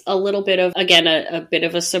is a little bit of, again, a bit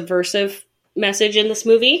of a subversive message in this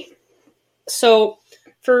movie. So,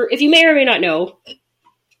 if you may or may not know,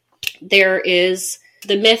 there is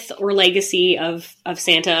the myth or legacy of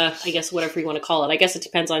Santa, I guess, whatever you want to call it. I guess it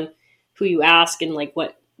depends on who you ask and like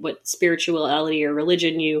what spirituality or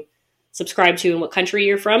religion you subscribe to and what country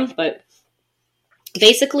you're from. But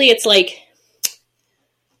basically, it's like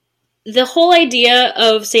the whole idea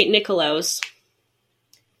of St. Nicolaus,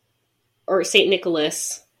 or St.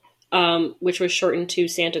 Nicholas, which was shortened to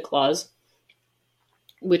Santa Claus,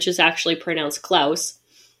 which is actually pronounced Klaus,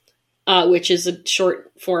 which is a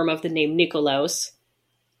short form of the name Nikolaus.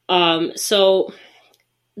 So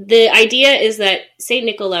the idea is that St.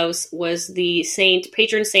 Nicolaus was the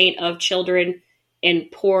patron saint of children and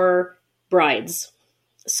poor brides.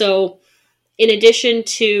 So in addition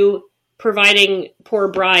to providing poor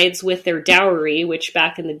brides with their dowry, which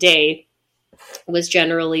back in the day was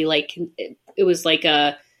generally like, it was like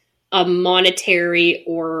a monetary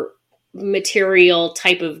or material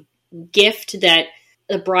type of gift that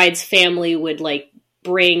the bride's family would like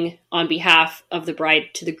bring on behalf of the bride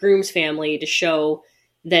to the groom's family to show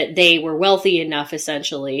that they were wealthy enough,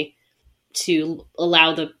 essentially, to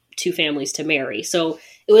allow the two families to marry. So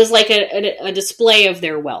it was like a display of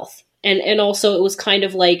their wealth. And also it was kind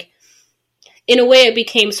of like, in a way, it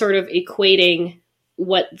became sort of equating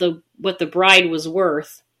what the bride was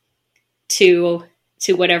worth to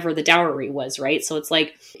whatever the dowry was, right? So it's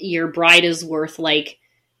like your bride is worth like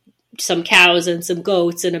some cows and some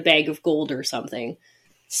goats and a bag of gold or something.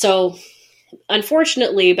 So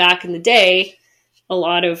unfortunately, back in the day, a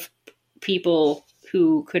lot of people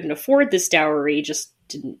who couldn't afford this dowry just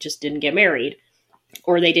didn't get married,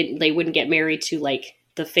 or they wouldn't get married to like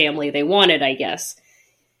the family they wanted, I guess.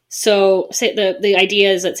 So the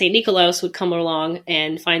idea is that St. Nicolaus would come along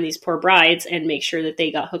and find these poor brides and make sure that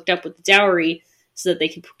they got hooked up with the dowry so that they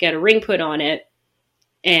could get a ring put on it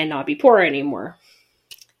and not be poor anymore.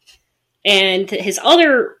 And his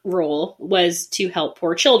other role was to help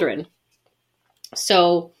poor children.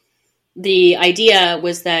 So the idea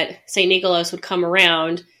was that St. Nicholas would come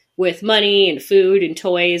around with money and food and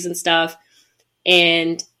toys and stuff,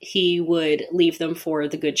 and he would leave them for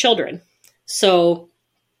the good children. So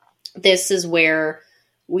this is where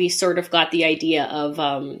we sort of got the idea of,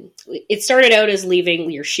 it started out as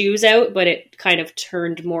leaving your shoes out, but it kind of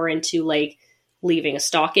turned more into like leaving a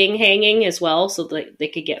stocking hanging as well, so that they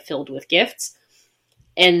could get filled with gifts.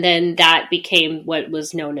 And then that became what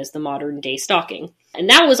was known as the modern day stocking. And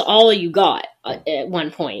that was all you got at one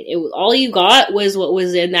point. All you got was what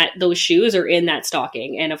was in those shoes or in that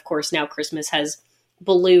stocking. And of course, now Christmas has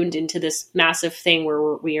ballooned into this massive thing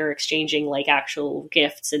where we are exchanging like actual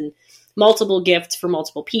gifts and multiple gifts for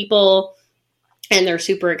multiple people. And they're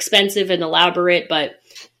super expensive and elaborate. But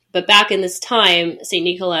back in this time, St.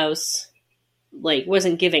 Nicolaus like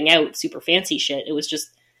wasn't giving out super fancy shit. It was just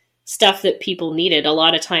stuff that people needed a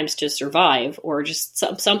lot of times to survive, or just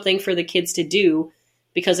something for the kids to do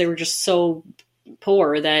because they were just so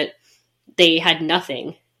poor that they had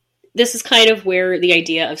nothing. This is kind of where the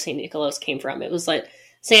idea of St. Nicholas came from. It was like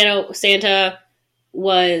Santa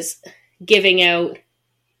was giving out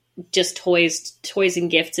just toys and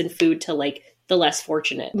gifts and food to like the less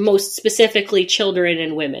fortunate, most specifically children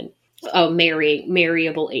and women of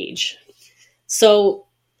marriable age. So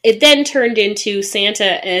it then turned into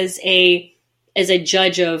Santa as a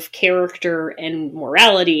judge of character and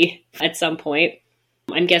morality at some point.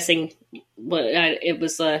 I'm guessing it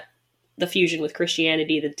was the fusion with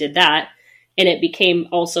Christianity that did that. And it became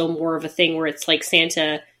also more of a thing where it's like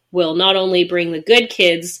Santa will not only bring the good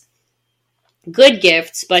kids good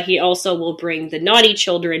gifts, but he also will bring the naughty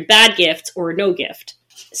children bad gifts or no gift.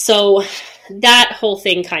 So that whole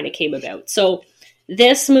thing kind of came about. So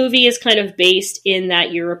this movie is kind of based in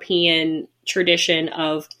that European tradition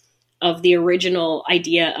of the original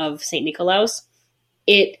idea of St. Nicolaus.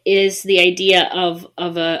 It is the idea of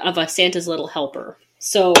a Santa's little helper.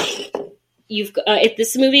 So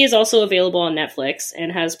this movie is also available on Netflix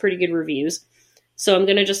and has pretty good reviews. So I'm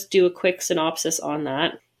going to just do a quick synopsis on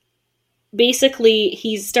that. Basically,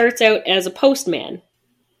 he starts out as a postman.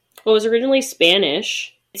 Well, it was originally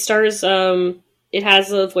Spanish. It stars, it has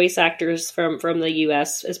the voice actors from the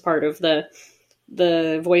US as part of the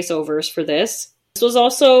voiceovers for this. This was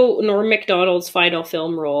also Norm Macdonald's final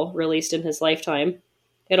film role, released in his lifetime.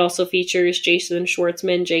 It also features Jason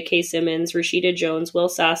Schwartzman, J.K. Simmons, Rashida Jones, Will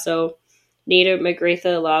Sasso, Nita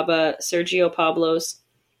Magretha-Laba, Sergio Pablos,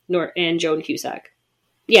 and Joan Cusack.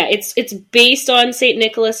 Yeah, it's based on Saint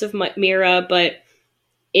Nicholas of Myra, but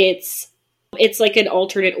it's like an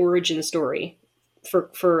alternate origin story for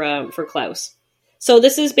Klaus. So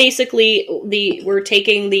this is basically we're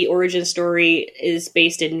taking the origin story is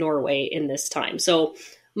based in Norway in this time. So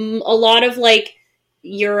a lot of like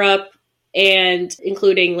Europe and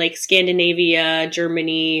including like Scandinavia,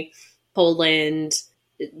 Germany, Poland,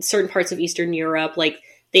 certain parts of Eastern Europe, like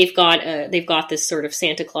they've got this sort of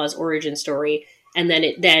Santa Claus origin story, and then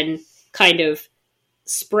it kind of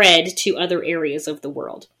spread to other areas of the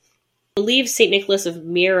world. I believe St. Nicholas of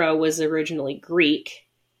Myra was originally Greek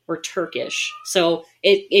or Turkish. So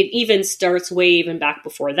it even starts way even back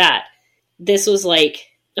before that. This was like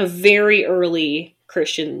a very early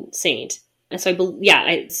Christian saint. And so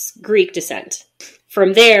it's Greek descent.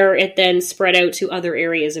 From there, it then spread out to other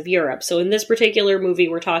areas of Europe. So in this particular movie,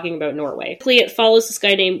 we're talking about Norway. It follows this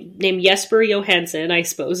guy named Jesper Johansen, I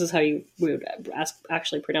suppose is how you would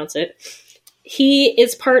actually pronounce it. He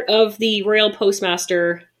is part of the Royal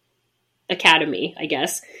Postmaster Academy, I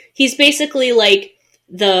guess. He's basically like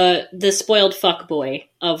the spoiled fuckboy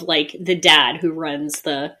of like the dad who runs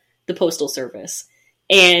the postal service.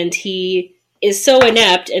 And he is so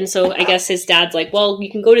inept, and so I guess his dad's like, well,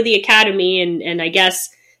 you can go to the academy, and I guess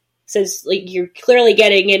since like you're clearly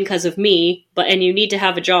getting in because of me, and you need to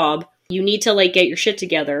have a job, you need to like get your shit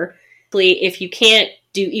together. If you can't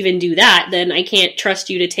do that, then I can't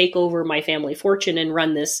trust you to take over my family fortune and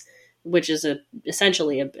run this, which is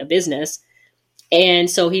essentially a business. And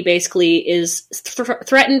so he basically is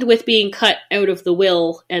threatened with being cut out of the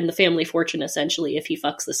will and the family fortune, essentially, if he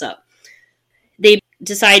fucks this up. They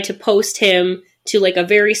decide to post him to like a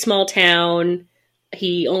very small town.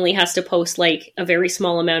 He only has to post like a very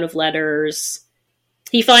small amount of letters.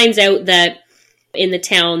 He finds out that in the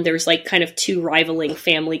town there's like kind of two rivaling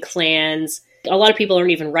family clans. A lot of people aren't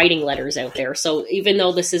even writing letters out there. So even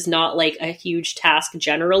though this is not like a huge task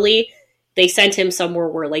generally, they sent him somewhere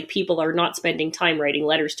where like people are not spending time writing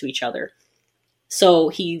letters to each other. So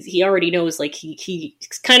he already knows like he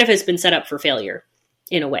kind of has been set up for failure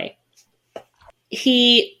in a way.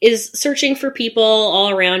 He is searching for people all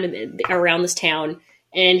around this town,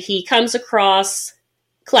 and he comes across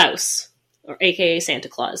Klaus, or aka Santa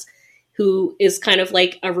Claus, who is kind of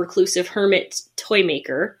like a reclusive hermit toy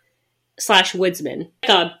maker / woodsman. Like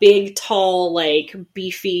a big, tall, like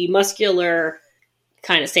beefy, muscular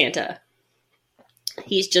kind of Santa.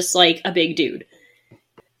 He's just like a big dude.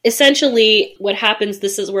 Essentially, what happens,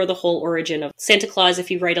 this is where the whole origin of Santa Claus,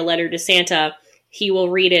 if you write a letter to Santa, he will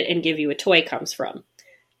read it and give you a toy comes from.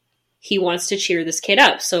 He wants to cheer this kid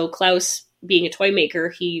up. So Klaus, being a toy maker,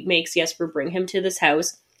 he makes Jesper bring him to this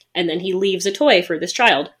house, and then he leaves a toy for this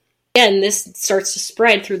child. Again, this starts to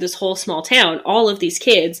spread through this whole small town. All of these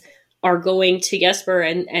kids are going to Jesper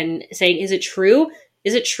and saying, is it true?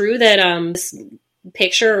 Is it true that this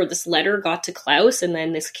picture or this letter got to Klaus and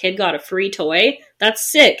then this kid got a free toy?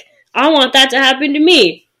 That's sick. I want that to happen to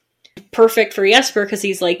me. Perfect for Jesper because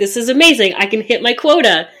he's like, this is amazing. I can hit my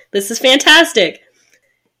quota. This is fantastic.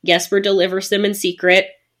 Jesper delivers them in secret,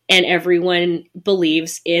 and everyone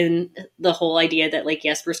believes in the whole idea that like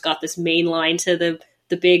Jesper's got this main line to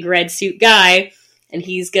the big red suit guy, and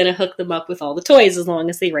he's gonna hook them up with all the toys as long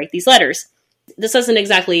as they write these letters. This doesn't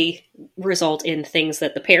exactly result in things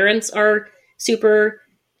that the parents are super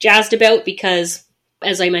jazzed about because,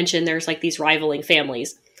 as I mentioned, there's like these rivaling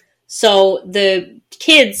families. So the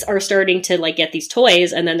kids are starting to like get these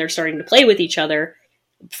toys, and then they're starting to play with each other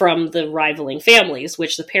from the rivaling families,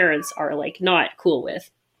 which the parents are like not cool with.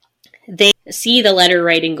 They see the letter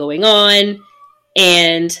writing going on,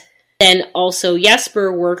 and then also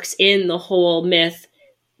Jesper works in the whole myth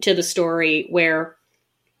to the story where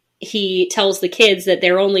he tells the kids that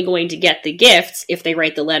they're only going to get the gifts if they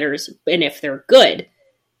write the letters and if they're good.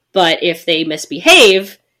 But if they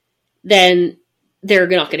misbehave, then they're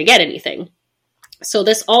not going to get anything. So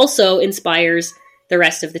this also inspires the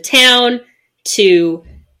rest of the town to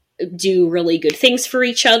do really good things for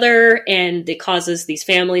each other, and it causes these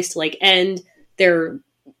families to like end their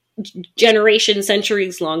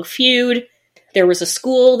centuries long feud. There was a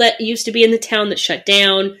school that used to be in the town that shut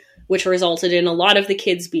down, which resulted in a lot of the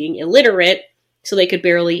kids being illiterate, so they could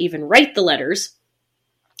barely even write the letters.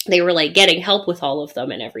 They were like getting help with all of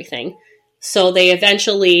them and everything. So they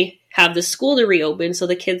eventually have the school to reopen so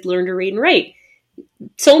the kids learn to read and write.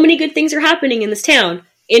 So many good things are happening in this town,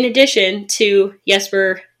 in addition to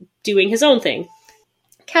Jesper doing his own thing.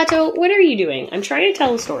 Kato, what are you doing? I'm trying to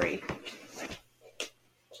tell a story.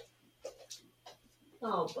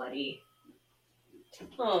 Oh, buddy.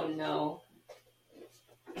 Oh, no.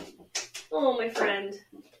 Oh, my friend.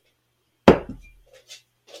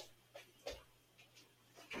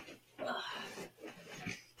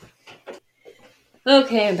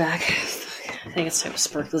 Okay, I'm back. I think it's time to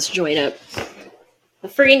spark this joint up. The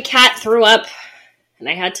friggin' cat threw up, and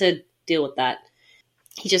I had to deal with that.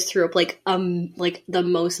 He just threw up like the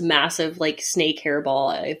most massive snake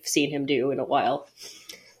hairball I've seen him do in a while.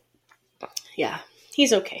 Yeah,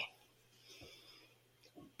 he's okay.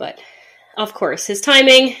 But of course, his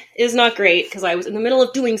timing is not great because I was in the middle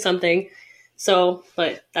of doing something. So,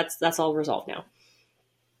 but that's all resolved now.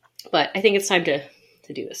 But I think it's time to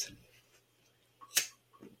do this.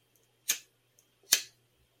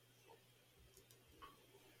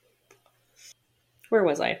 Where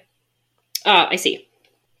was I? I see.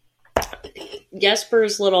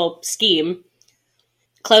 Jesper's little scheme,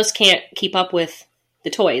 Klaus can't keep up with the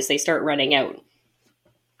toys. They start running out.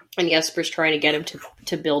 And Jesper's trying to get him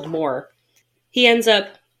to build more. He ends up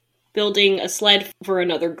building a sled for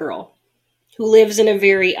another girl who lives in a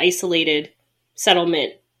very isolated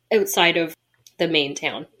settlement outside of the main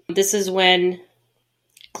town. This is when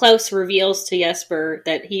Klaus reveals to Jesper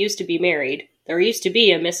that he used to be married. There used to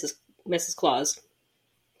be a Mrs. Claus.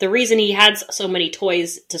 The reason he had so many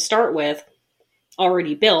toys to start with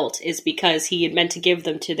already built is because he had meant to give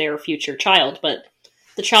them to their future child, but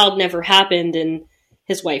the child never happened and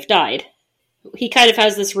his wife died. He kind of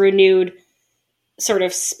has this renewed sort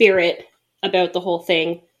of spirit about the whole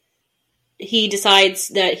thing. He decides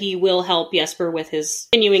that he will help Jesper with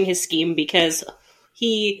continuing his scheme because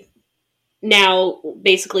he now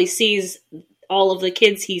basically sees all of the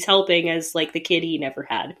kids he's helping as the kid he never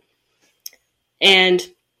had. And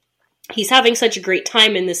he's having such a great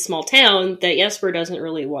time in this small town that Jesper doesn't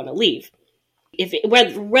really want to leave.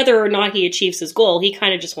 Whether or not he achieves his goal, he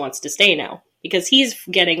kind of just wants to stay now because he's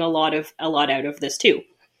getting a lot out of this too.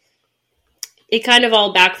 It kind of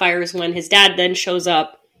all backfires when his dad then shows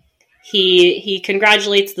up. He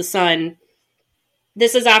congratulates the son.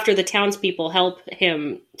 This is after the townspeople help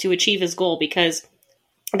him to achieve his goal because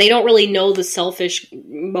they don't really know the selfish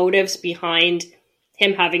motives behind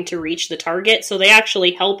him having to reach the target, so they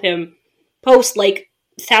actually help him post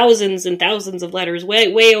thousands and thousands of letters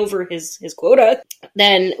way over his quota.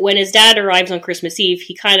 Then when his dad arrives on Christmas Eve,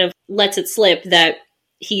 he kind of lets it slip that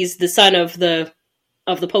he's the son of the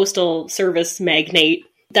postal service magnate.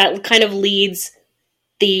 That kind of leads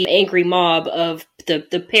the angry mob of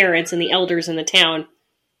the parents and the elders in the town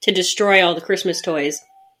to destroy all the Christmas toys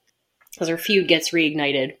as their feud gets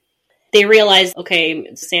reignited. They realize,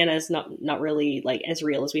 okay, Santa's not really as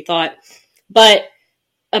real as we thought. But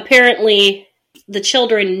apparently the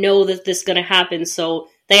children know that this is going to happen, so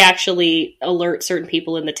they actually alert certain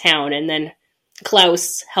people in the town, and then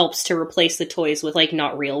Klaus helps to replace the toys with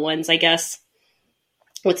not real ones, I guess,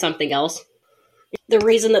 with something else. The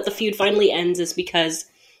reason that the feud finally ends is because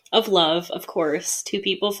of love, of course. Two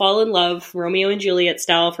people fall in love, Romeo and Juliet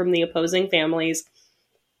style, from the opposing families.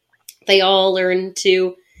 They all learn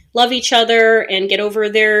to love each other and get over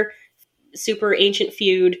their super ancient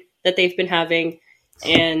feud that they've been having.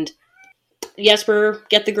 And Jesper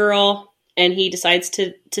get the girl, and he decides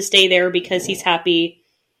to stay there because he's happy.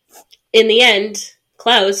 In the end,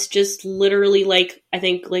 Klaus just literally I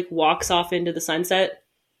think walks off into the sunset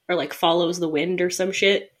or follows the wind or some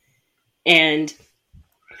shit, and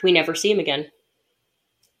we never see him again.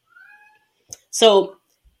 So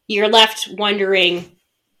you're left wondering,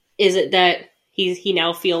 is it that he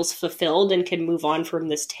now feels fulfilled and can move on from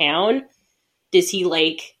this town? Does he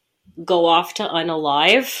go off to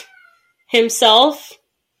unalive himself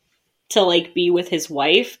to be with his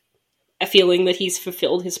wife, a feeling that he's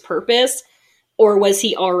fulfilled his purpose? Or was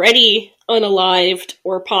he already unalived,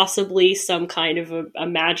 or possibly some kind of a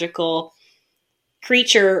magical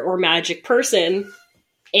creature or magic person,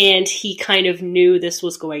 and he kind of knew this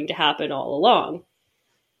was going to happen all along?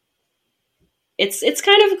 It's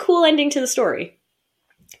kind of a cool ending to the story.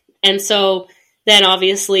 And so then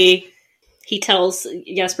obviously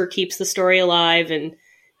Jesper keeps the story alive, and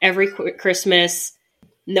every Christmas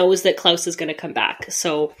knows that Klaus is going to come back.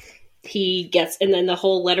 So and then the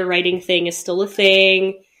whole letter writing thing is still a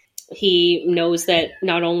thing. He knows that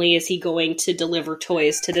not only is he going to deliver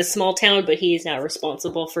toys to this small town, but he is now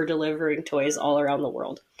responsible for delivering toys all around the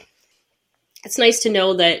world. It's nice to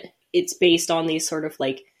know that it's based on these sort of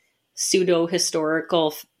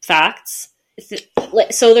pseudo-historical facts.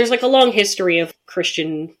 So there's a long history of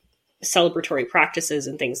Christian celebratory practices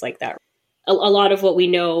and things like that. A lot of what we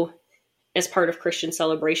know as part of Christian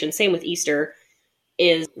celebration, same with Easter,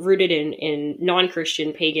 is rooted in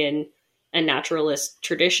non-Christian, pagan, and naturalist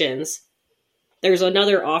traditions. There's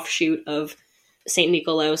another offshoot of St.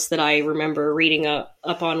 Nicolaus that I remember reading up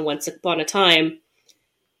on once upon a time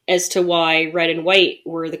as to why red and white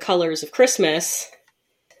were the colors of Christmas.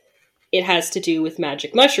 It has to do with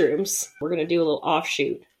magic mushrooms. We're going to do a little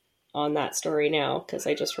offshoot on that story now, because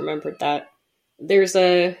I just remembered that. There's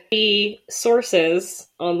sources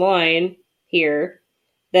online here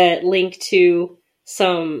that link to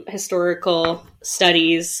some historical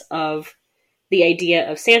studies of the idea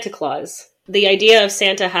of Santa Claus. The idea of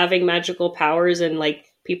Santa having magical powers and like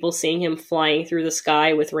people seeing him flying through the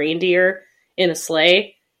sky with reindeer in a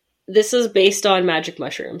sleigh. This is based on magic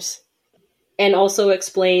mushrooms, and also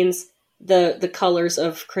explains the colors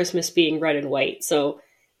of Christmas being red and white. So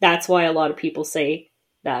that's why a lot of people say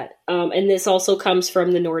that. And this also comes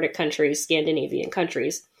from the Nordic countries, Scandinavian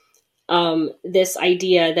countries. This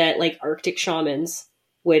idea that like Arctic shamans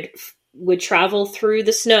would travel through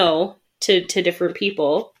the snow to different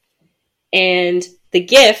people, and the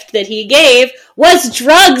gift that he gave was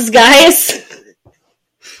drugs, guys.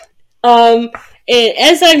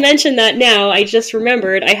 As I mentioned that now, I just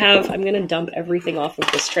remembered I'm going to dump everything off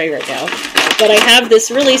of this tray right now, but I have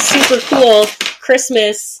this really super cool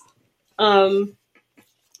Christmas,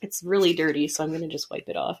 it's really dirty, so I'm going to just wipe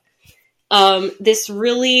it off. This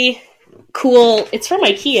really cool, it's from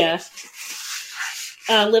IKEA,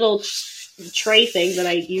 little tray thing that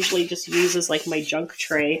I usually just use as like my junk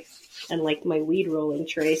tray and like my weed rolling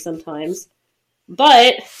tray sometimes.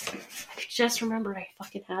 But I just remembered I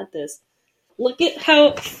fucking had this. Look at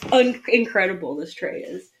how incredible this tray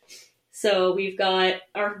is. So we've got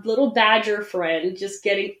our little badger friend just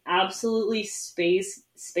getting absolutely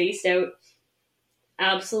spaced out,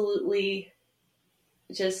 absolutely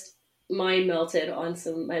just mind melted on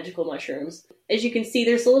some magical mushrooms. As you can see,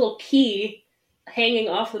 there's a little key hanging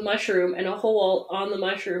off the mushroom and a hole on the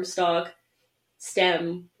mushroom stalk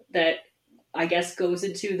stem that I guess goes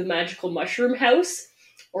into the magical mushroom house.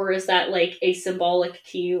 Or is that like a symbolic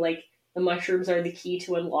key, like the mushrooms are the key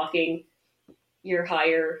to unlocking your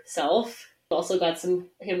higher self? Also got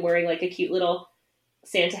him wearing like a cute little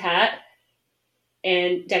Santa hat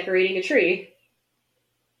and decorating a tree.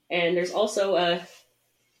 And there's also a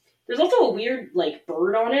weird like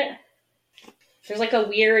bird on it. There's like a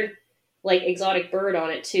weird like exotic bird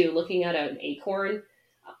on it too, looking at an acorn.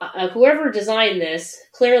 Whoever designed this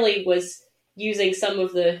clearly was using some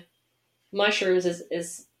of the mushrooms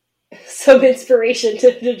as some inspiration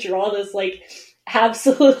to draw this like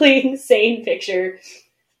absolutely insane picture.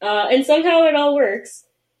 And somehow it all works.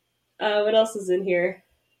 What else is in here?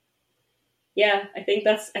 Yeah, I think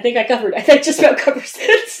I just about covers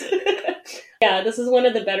it. Yeah, this is one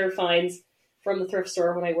of the better finds from the thrift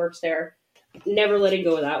store when I worked there. Never letting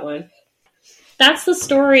go of that one. That's the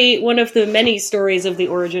story, one of the many stories of the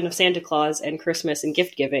origin of Santa Claus and Christmas and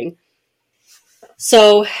gift giving.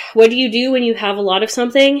 So, what do you do when you have a lot of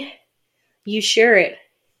something? You share it.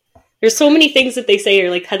 There's so many things that they say,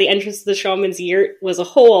 like how the entrance to the shaman's yurt was a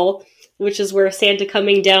hole, which is where Santa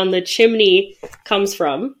coming down the chimney comes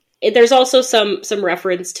from. There's also some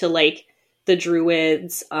reference to like the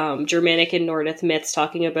Druids, Germanic and Nordic myths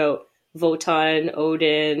talking about Wotan,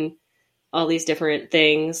 Odin, all these different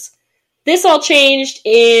things. This all changed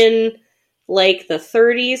in like the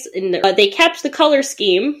 30s. They kept the color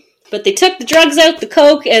scheme, but they took the drugs out, the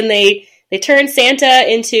coke, and they turned Santa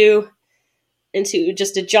into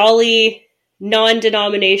just a jolly,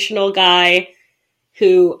 non-denominational guy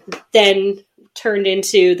who then turned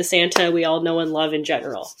into the Santa we all know and love in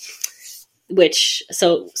general.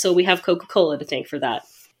 So we have Coca-Cola to thank for that.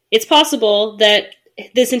 It's possible that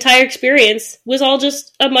this entire experience was all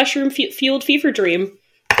just a mushroom-fueled fever dream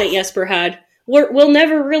that Jesper had. We'll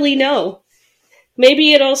never really know.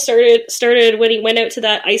 Maybe it all started when he went out to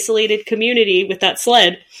that isolated community with that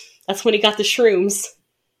sled. That's when he got the shrooms.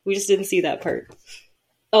 We just didn't see that part.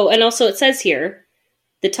 Oh, and also it says here,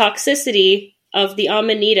 the toxicity of the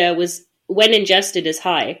amanita was, when ingested, is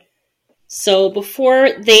high. So before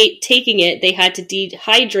taking it, they had to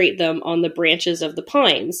dehydrate them on the branches of the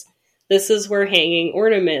pines. This is where hanging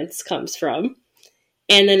ornaments comes from.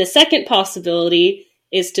 And then a second possibility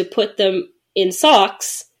is to put them in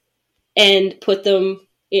socks and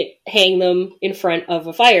hang them in front of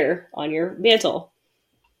a fire on your mantle,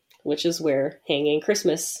 which is where hanging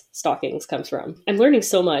Christmas stockings comes from. I'm learning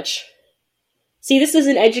so much. See, this is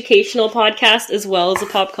an educational podcast as well as a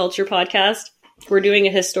pop culture podcast. We're doing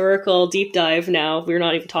a historical deep dive now. We're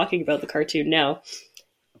not even talking about the cartoon now.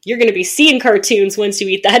 You're going to be seeing cartoons once you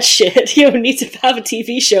eat that shit. You don't need to have a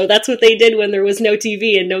TV show. That's what they did when there was no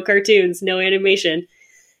TV and no cartoons, no animation.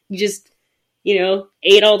 You just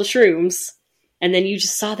ate all the shrooms, and then you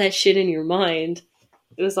just saw that shit in your mind.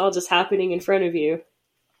 It was all just happening in front of you.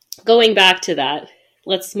 Going back to that,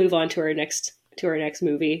 let's move on to our next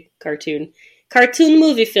movie, cartoon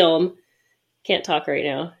movie film. Can't talk right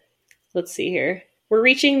now. Let's see here. We're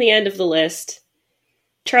reaching the end of the list.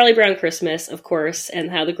 Charlie Brown Christmas, of course,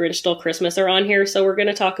 and How the Grinch Stole Christmas are on here, so we're going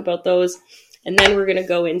to talk about those, and then we're going to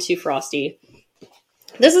go into Frosty.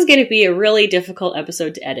 This is going to be a really difficult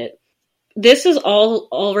episode to edit. This has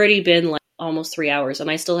already been like almost 3 hours,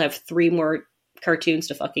 and I still have 3 more cartoons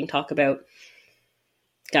to fucking talk about.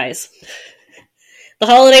 Guys, the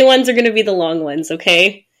holiday ones are going to be the long ones,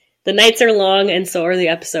 okay? The nights are long, and so are the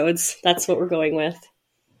episodes. That's what we're going with.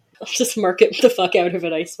 I'll just market the fuck out of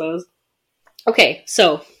it, I suppose. Okay,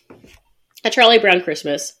 so, A Charlie Brown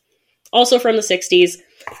Christmas, also from the 60s.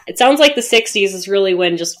 It sounds like the 60s is really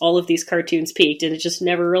when just all of these cartoons peaked, and it just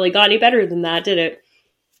never really got any better than that, did it?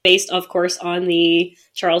 Based, of course, on the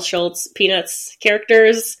Charles Schulz Peanuts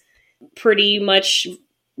characters. Pretty much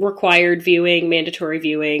required viewing, mandatory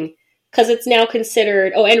viewing, because it's now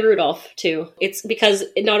considered... Oh, and Rudolph, too. It's because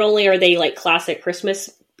not only are they, like, classic Christmas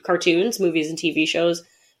cartoons, movies and TV shows,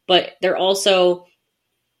 but they're also...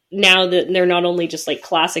 Now that they're not only just like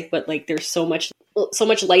classic, but like there's so much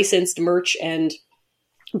licensed merch and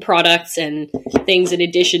products and things in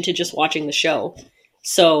addition to just watching the show.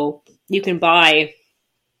 So you can buy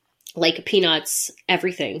like Peanuts,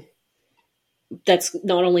 everything. That's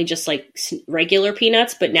not only just like regular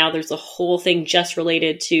Peanuts, but now there's a whole thing just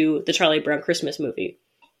related to the Charlie Brown Christmas movie.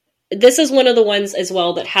 This is one of the ones as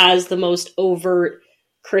well that has the most overt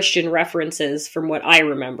Christian references from what I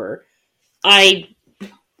remember. I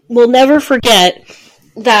will never forget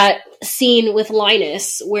that scene with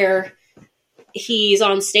Linus where he's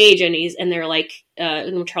on stage and they're like,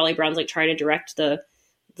 Charlie Brown's like trying to direct the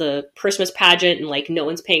Christmas pageant and like no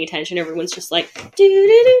one's paying attention. Everyone's just like do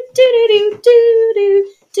do do do do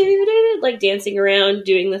do do like dancing around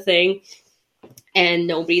doing the thing, and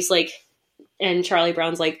nobody's like, and Charlie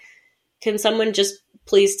Brown's like, can someone just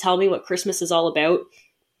please tell me what Christmas is all about?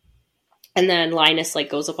 And then Linus like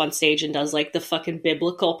goes up on stage and does like the fucking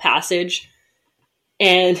biblical passage.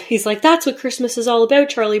 And he's like, that's what Christmas is all about,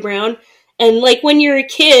 Charlie Brown. And like when you're a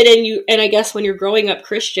kid and I guess when you're growing up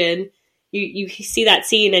Christian, you see that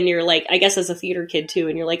scene and you're like, I guess as a theater kid too,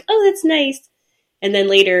 and you're like, oh, that's nice. And then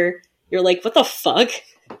later you're like, what the fuck?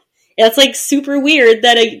 And it's like super weird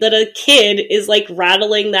that a kid is like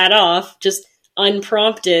rattling that off just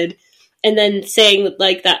unprompted. And then saying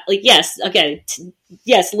like that, like, yes, again,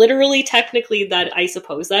 yes, literally, technically, that I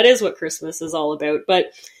suppose that is what Christmas is all about,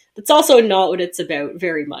 but that's also not what it's about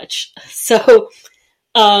very much. So,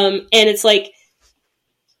 and it's like,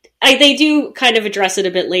 they do kind of address it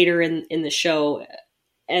a bit later in the show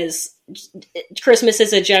as Christmas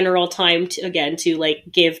is a general time to like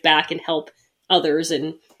give back and help others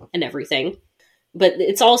and everything. But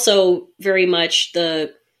it's also very much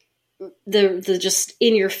the just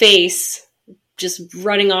in your face, just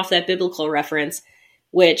running off that biblical reference,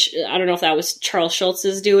 which I don't know if that was Charles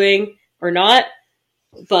Schulz's doing or not,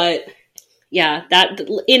 but yeah, that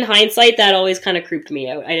in hindsight, that always kind of creeped me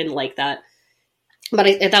out. I didn't like that, but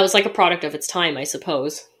that was like a product of its time, I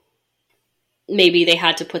suppose. Maybe they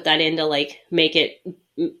had to put that in to like make it,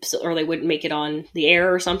 or they wouldn't make it on the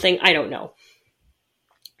air or something. I don't know.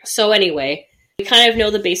 So anyway, we kind of know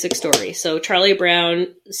the basic story. So Charlie Brown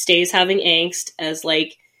stays having angst as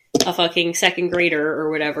like a fucking second grader or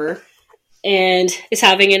whatever, and is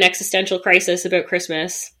having an existential crisis about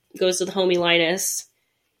Christmas. Goes to the homie Linus.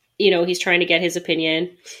 He's trying to get his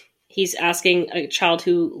opinion. He's asking a child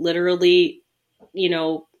who literally,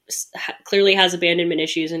 clearly has abandonment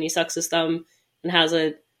issues, and he sucks his thumb and has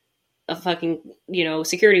a fucking,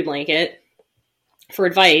 security blanket for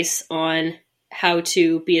advice on how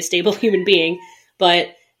to be a stable human being.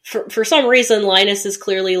 But for some reason, Linus is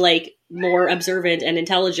clearly like more observant and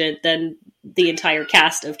intelligent than the entire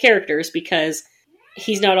cast of characters, because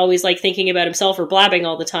he's not always like thinking about himself or blabbing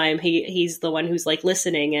all the time. He's the one who's like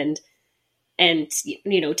listening and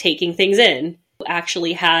taking things in.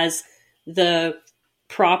 Actually has the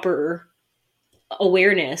proper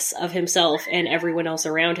awareness of himself and everyone else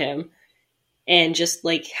around him, and just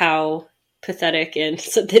like how pathetic and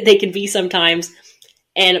so they can be sometimes.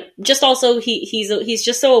 And just also he's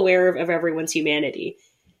just so aware of everyone's humanity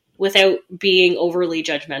without being overly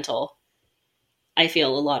judgmental, I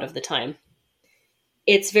feel, a lot of the time.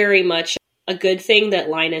 It's very much a good thing that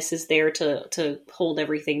Linus is there to hold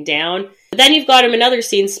everything down. But then you've got him in other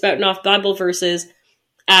scenes spouting off Bible verses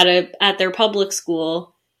at their public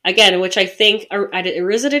school, again, which I think, or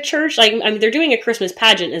is it a church? I mean, they're doing a Christmas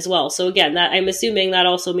pageant as well. So again, that I'm assuming that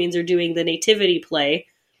also means they're doing the nativity play,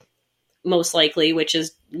 most likely, which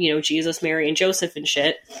is, Jesus, Mary, and Joseph and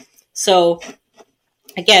shit. So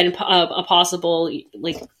again, a possible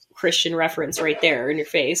like Christian reference right there in your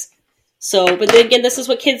face. So, but then again, this is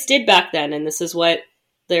what kids did back then, and this is what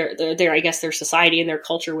their I guess their society and their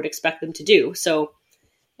culture would expect them to do. So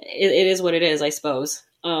it is what it is, I suppose.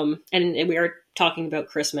 And we are talking about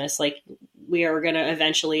Christmas, like we are going to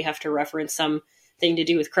eventually have to reference something to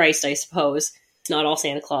do with Christ, I suppose. It's not all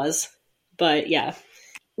Santa Claus, but yeah.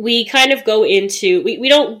 We kind of go into, we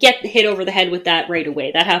don't get hit over the head with that right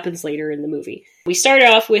away. That happens later in the movie. We start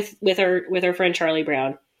off with our friend Charlie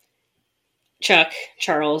Brown.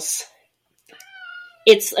 Charles.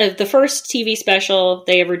 It's the first TV special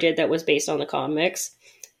they ever did that was based on the comics.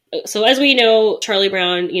 So as we know, Charlie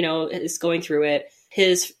Brown, is going through it.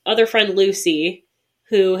 His other friend Lucy,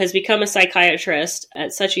 who has become a psychiatrist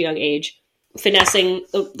at such a young age, finessing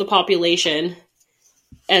the population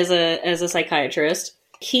as a psychiatrist.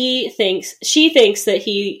 She thinks that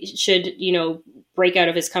he should, break out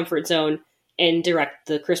of his comfort zone and direct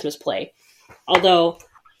the Christmas play. Although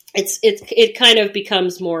it kind of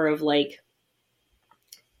becomes more of like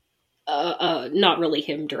not really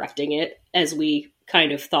him directing it, as we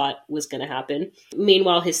kind of thought was going to happen.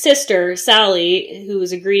 Meanwhile, his sister, Sally, who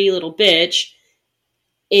is a greedy little bitch,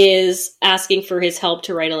 is asking for his help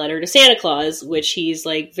to write a letter to Santa Claus, which he's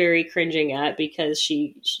like very cringing at because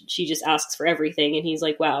she just asks for everything. And he's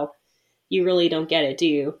like, wow, you really don't get it, do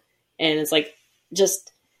you? And it's like,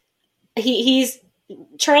 just, he's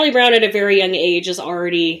Charlie Brown at a very young age is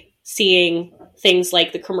already seeing things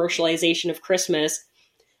like the commercialization of Christmas,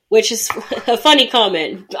 which is a funny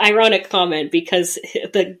comment, ironic comment, because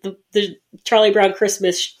the Charlie Brown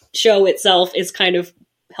Christmas show itself is kind of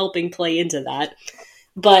helping play into that,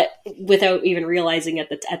 but without even realizing at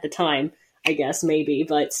the time, I guess, maybe,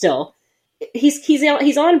 but still,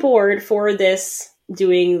 he's on board for this,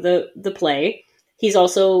 doing the play. He's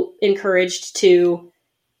also encouraged to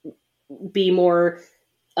be more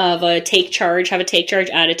of have a take charge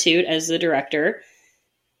attitude as the director.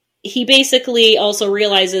 He basically also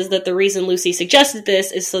realizes that the reason Lucy suggested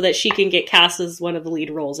this is so that she can get cast as one of the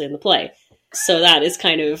lead roles in the play. So that is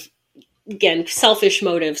kind of, again, selfish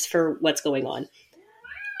motives for what's going on.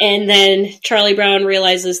 And then Charlie Brown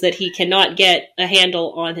realizes that he cannot get a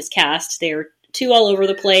handle on his cast. They're too all over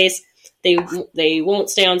the place. They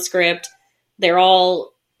won't stay on script. They're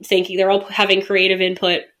all having creative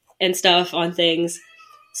input and stuff on things.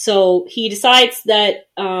 So he decides that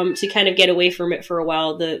to kind of get away from it for a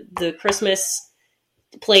while, the Christmas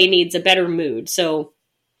play needs a better mood. So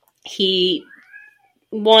he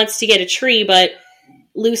wants to get a tree, but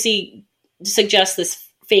Lucy suggests this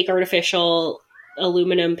fake artificial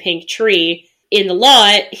aluminum pink tree. In the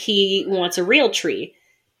lot, he wants a real tree.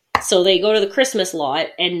 So they go to the Christmas lot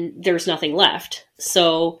and there's nothing left.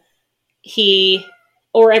 So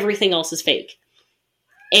everything else is fake.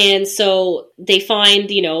 And so they find,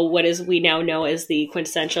 what is we now know as the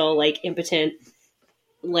quintessential, like, impotent,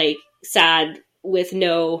 like, sad with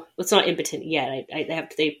no, it's not impotent yet.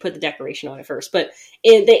 They put the decoration on it first, but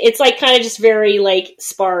it's like kind of just very like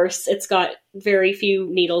sparse. It's got very few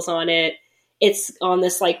needles on it. It's on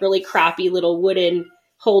this like really crappy little wooden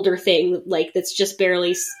holder thing, like that's just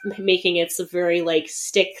barely making its very like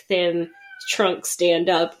stick thin trunk stand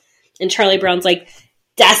up. And Charlie Brown's like,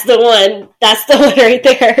 that's the one right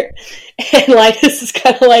there. And Linus is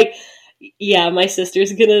kind of like, yeah, my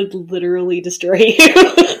sister's gonna literally destroy you.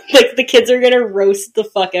 Like the kids are gonna roast the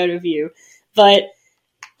fuck out of you. But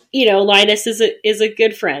Linus is a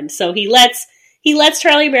good friend, so he lets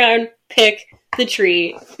Charlie Brown pick the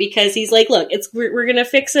tree because he's like, look, we're gonna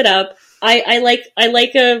fix it up. I like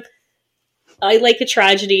a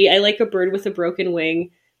tragedy. I like a bird with a broken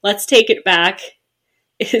wing. Let's take it back.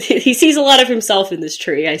 He sees a lot of himself in this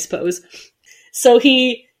tree, I suppose. So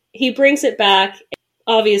he brings it back.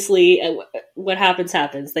 Obviously, what happens.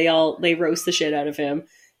 They roast the shit out of him.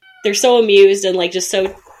 They're so amused and like just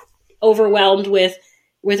so overwhelmed with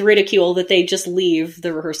ridicule that they just leave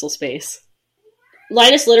the rehearsal space.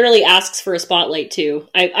 Linus literally asks for a spotlight too.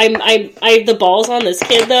 I the balls on this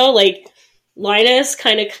kid though. Like Linus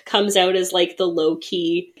kind of comes out as like the low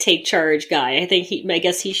key take charge guy. I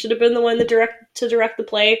guess he should have been the one to direct the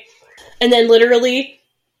play. And then literally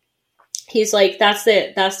he's like, that's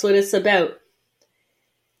it. That's what it's about.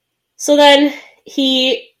 So then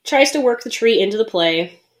he tries to work the tree into the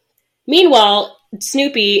play. Meanwhile,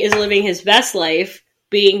 Snoopy is living his best life,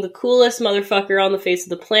 being the coolest motherfucker on the face of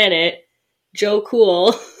the planet, Joe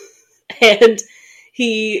Cool. And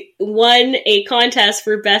he won a contest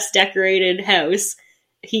for best decorated house.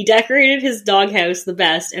 He decorated his doghouse the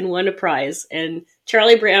best and won a prize. And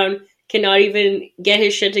Charlie Brown cannot even get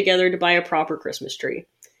his shit together to buy a proper Christmas tree.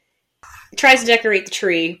 He tries to decorate the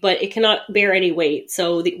tree, but it cannot bear any weight.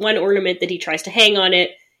 So the one ornament that he tries to hang on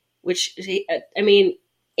it, which, I mean,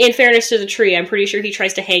 in fairness to the tree, I'm pretty sure he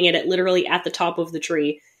tries to hang it at literally at the top of the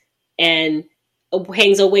tree and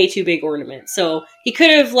hangs a way too big ornament. So he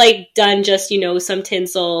could have like done just, some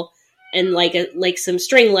tinsel and like some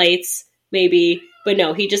string lights maybe, but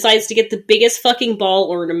no, he decides to get the biggest fucking ball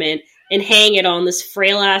ornament and hang it on this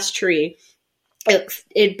frail ass tree.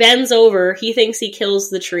 It bends over. He thinks he kills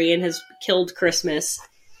the tree and has killed Christmas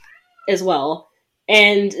as well.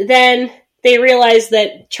 And then they realize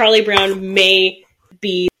that Charlie Brown may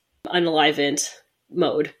be unalivened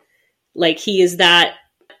mode. Like, he is that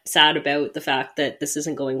sad about the fact that this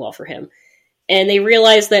isn't going well for him. And they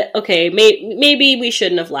realize that, okay, maybe we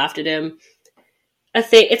shouldn't have laughed at him. I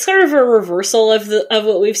think it's sort of a reversal of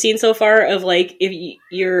what we've seen so far, of like, if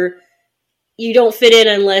you don't fit in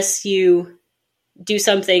unless you do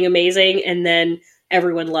something amazing and then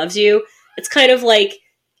everyone loves you. It's kind of like,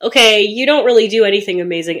 okay, you don't really do anything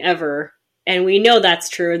amazing ever, and we know that's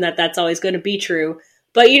true and that's always going to be true.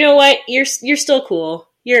 But you know what? You're still cool.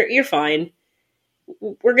 You're fine.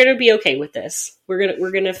 We're going to be okay with this.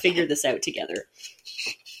 We're going to figure this out together.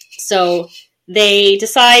 So they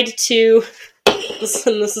decide to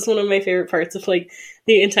this is one of my favorite parts of like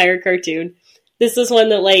the entire cartoon. This is one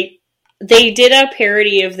that like they did a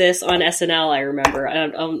parody of this on SNL, I remember.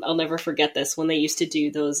 I'll never forget this, when they used to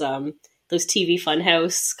do those TV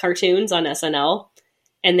Funhouse cartoons on SNL,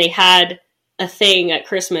 and they had a thing at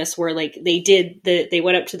Christmas where like they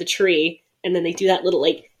went up to the tree and then they do that little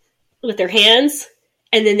like with their hands,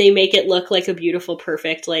 and then they make it look like a beautiful,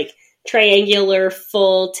 perfect, like triangular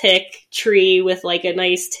full tick tree with like a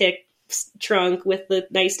nice tick trunk with the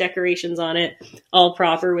nice decorations on it, all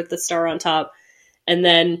proper with the star on top. And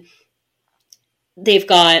then they've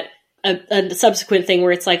got a subsequent thing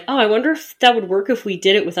where it's like, oh, I wonder if that would work if we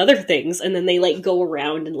did it with other things. And then they like go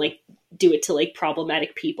around and like do it to like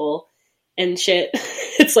problematic people and shit.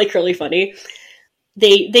 It's like really funny.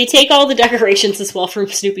 They take all the decorations as well from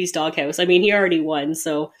Snoopy's doghouse. I mean, he already won,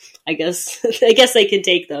 so I guess they can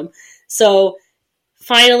take them. So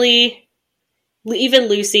finally, even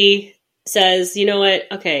Lucy says, you know what?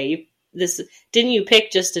 Okay, didn't you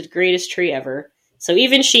pick just the greatest tree ever? So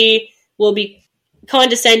even she will be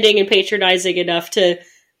condescending and patronizing enough to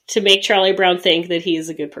make Charlie Brown think that he is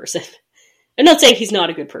a good person. I'm not saying he's not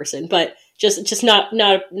a good person, but just not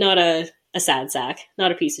a sad sack,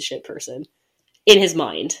 not a piece of shit person. In his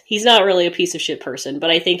mind, he's not really a piece of shit person, but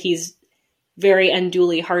I think he's very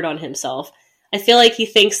unduly hard on himself. I feel like he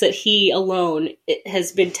thinks that he alone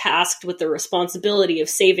has been tasked with the responsibility of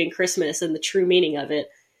saving Christmas and the true meaning of it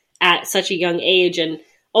at such a young age. And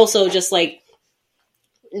also just like,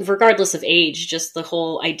 regardless of age, just the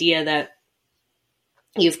whole idea that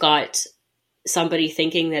you've got somebody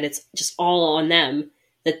thinking that it's just all on them,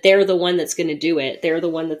 that they're the one that's going to do it. They're the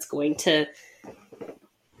one that's going to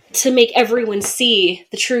make everyone see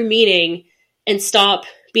the true meaning and stop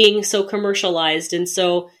being so commercialized and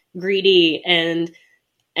so greedy and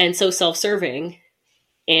so self-serving.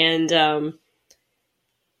 And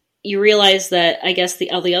you realize that, I guess,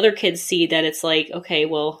 all the other kids see that it's like, okay,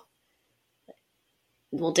 well,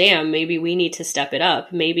 damn, maybe we need to step it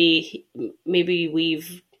up. Maybe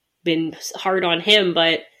we've been hard on him,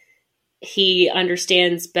 but he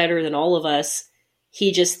understands better than all of us.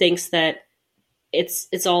 He just thinks that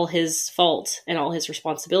it's all his fault and all his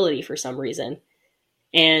responsibility for some reason.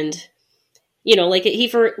 And, like he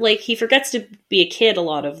forgets to be a kid a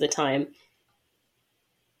lot of the time.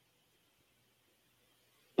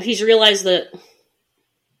 He's realized that,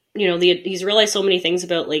 he's realized so many things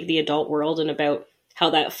about like the adult world and about how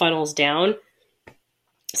that funnels down.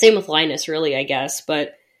 Same with Linus, really, I guess.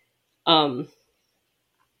 But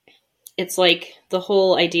it's like the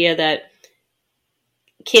whole idea that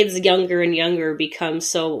kids younger and younger become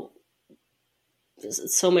so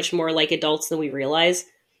much more like adults than we realize.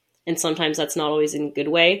 And sometimes that's not always in a good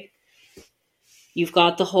way. You've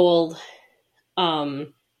got the whole,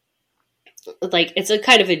 like, it's a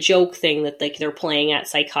kind of a joke thing that like they're playing at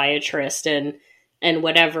psychiatrist and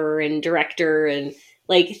whatever, and director, and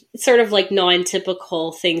like sort of like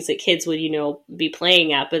non-typical things that kids would, be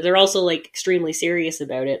playing at, but they're also like extremely serious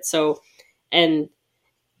about it. So, and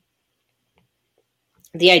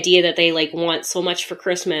the idea that they like want so much for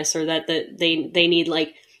Christmas, or that they need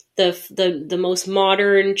like the most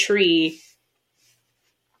modern tree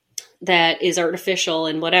that is artificial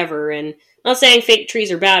and whatever. And I'm not saying fake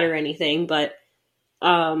trees are bad or anything, but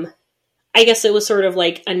I guess it was sort of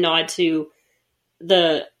like a nod to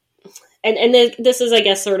the, this is, I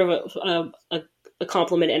guess, sort of a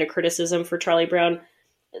compliment and a criticism for Charlie Brown.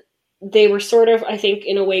 They were sort of, I think,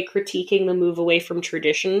 in a way critiquing the move away from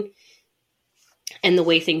tradition and the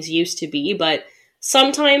way things used to be, but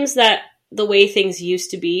sometimes that the way things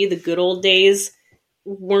used to be, the good old days,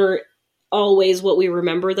 weren't always what we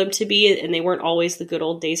remember them to be, and they weren't always the good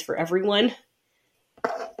old days for everyone,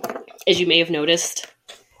 as you may have noticed.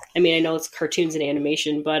 I mean, I know it's cartoons and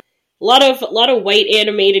animation, but a lot of white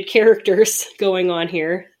animated characters going on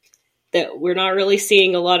here, that we're not really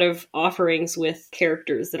seeing a lot of offerings with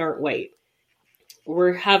characters that aren't white.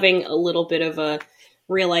 We're having a little bit of a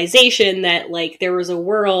realization that, like, there was a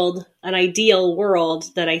world, an ideal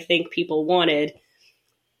world that I think people wanted,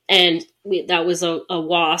 and that was a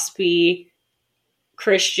waspy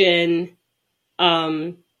Christian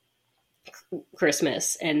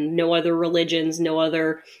Christmas, and no other religions, no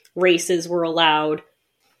other races were allowed.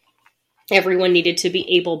 Everyone needed to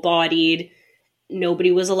be able-bodied.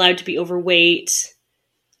 Nobody was allowed to be overweight,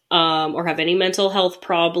 or have any mental health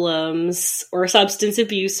problems or substance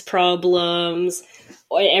abuse problems.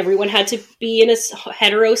 Everyone had to be in a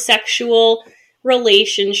heterosexual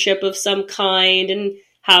relationship of some kind and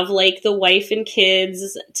have, like, the wife and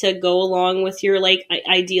kids to go along with your, like,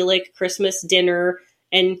 idyllic Christmas dinner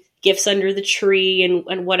and gifts under the tree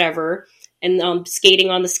and whatever. And skating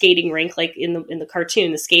on the skating rink, like in the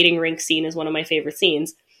cartoon, the skating rink scene is one of my favorite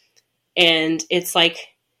scenes. And it's like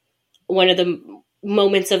one of the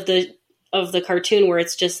moments of the cartoon where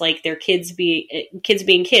it's just like their kids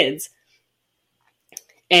being kids.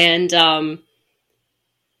 And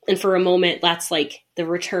for a moment, that's like the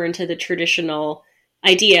return to the traditional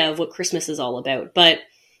idea of what Christmas is all about. But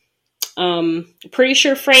pretty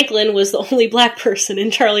sure Franklin was the only black person in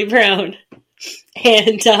Charlie Brown,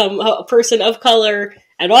 and a person of color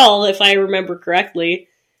at all, if I remember correctly.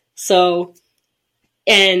 So,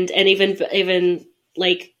 and even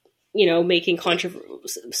like, you know, making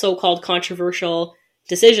so-called controversial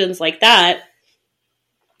decisions like that.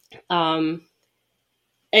 And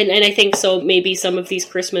I think so maybe some of these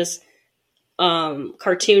Christmas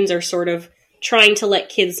cartoons are sort of trying to let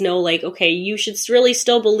kids know, like, okay, you should really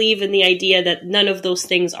still believe in the idea that none of those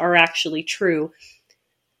things are actually true.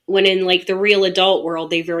 When in, like, the real adult world,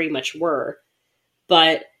 they very much were.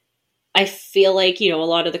 But I feel like, you know, a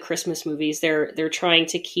lot of the Christmas movies, they're trying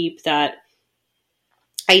to keep that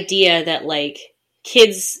idea that, like,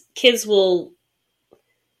 kids will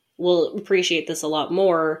appreciate this a lot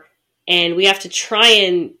more, and we have to try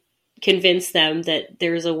and convince them that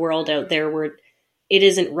there's a world out there where it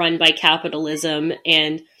isn't run by capitalism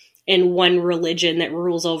and one religion that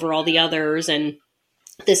rules over all the others, and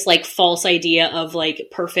this, like, false idea of, like,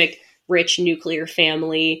 perfect rich nuclear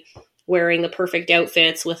family wearing the perfect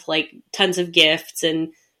outfits with, like, tons of gifts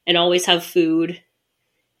and always have food,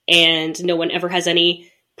 and no one ever has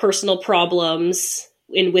any personal problems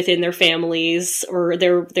within their families or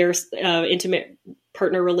their intimate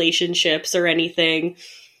partner relationships or anything.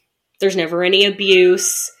 There's never any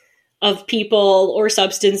abuse of people or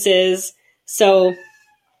substances. So,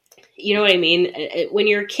 you know what I mean? When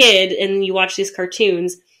you're a kid and you watch these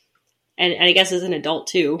cartoons, and I guess as an adult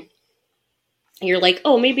too, you're like,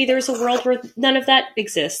 oh, maybe there's a world where none of that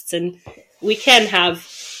exists, and we can have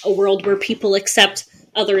a world where people accept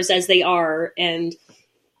others as they are, and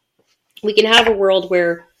we can have a world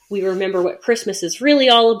where we remember what Christmas is really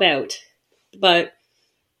all about. But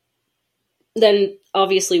then,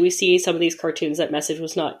 obviously, we see some of these cartoons, that message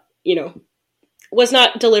was not, you know, was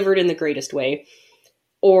not delivered in the greatest way.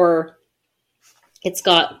 Or it's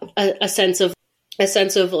got a sense of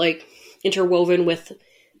like interwoven with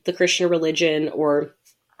the Christian religion, or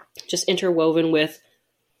just interwoven with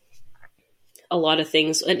a lot of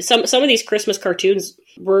things. And some of these Christmas cartoons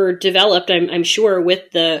were developed, I'm sure,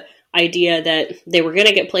 with the idea that they were going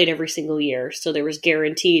to get played every single year. So there was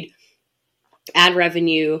guaranteed ad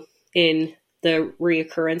revenue in the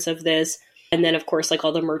reoccurrence of this. And then, of course, like,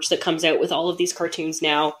 all the merch that comes out with all of these cartoons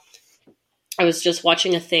now. I was just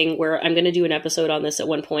watching a thing where I'm going to do an episode on this at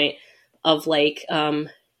one point of, like,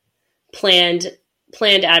 planned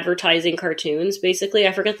advertising cartoons, basically.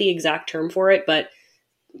 I forget the exact term for it, but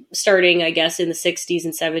starting, I guess, in the 60s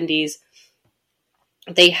and 70s,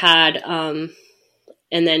 they had, and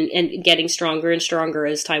getting stronger and stronger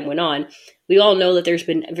as time went on. We all know that there's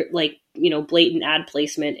been, like, you know, blatant ad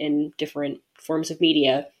placement in different forms of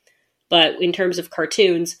media. But in terms of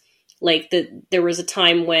cartoons, like, there was a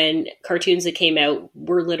time when cartoons that came out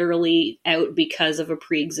were literally out because of a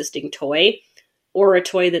pre-existing toy, or a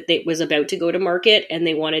toy that was about to go to market, and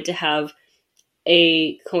they wanted to have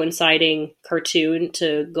a coinciding cartoon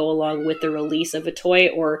to go along with the release of a toy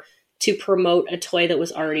or to promote a toy that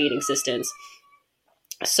was already in existence.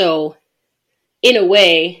 So, in a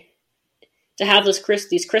way, to have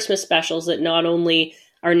these Christmas specials that not only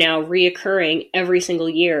are now reoccurring every single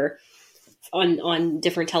year on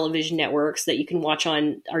different television networks that you can watch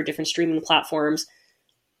on our different streaming platforms,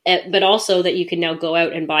 but also that you can now go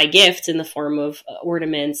out and buy gifts in the form of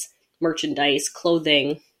ornaments, merchandise,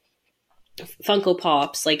 clothing, Funko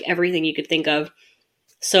Pops, like everything you could think of.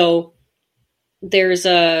 So there's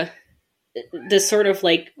this sort of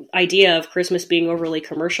like idea of Christmas being overly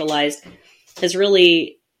commercialized is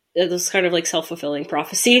really this kind of like self-fulfilling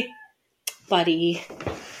prophecy. Buddy.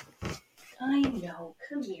 I know.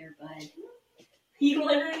 Come here, bud. You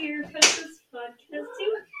want to hear Christmas podcast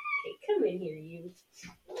too? Okay, come in here, you.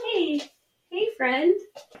 Hey, friend.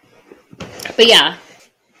 But yeah,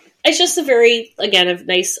 it's just a very, again, a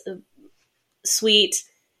nice, sweet,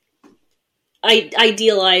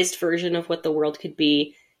 idealized version of what the world could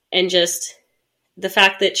be. And just the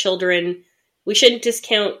fact that we shouldn't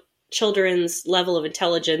discount children's level of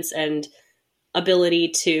intelligence and ability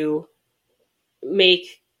to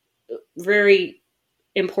make very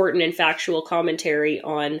important and factual commentary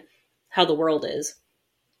on how the world is.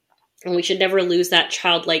 And we should never lose that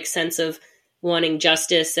childlike sense of wanting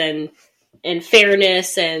justice and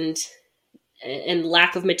fairness and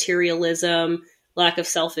lack of materialism, lack of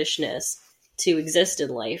selfishness to exist in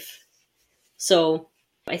life. So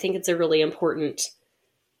I think it's a really important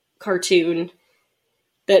cartoon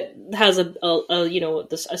that has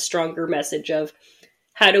a stronger message of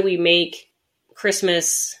how do we make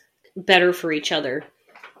Christmas better for each other.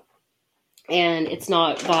 And it's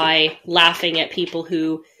not by laughing at people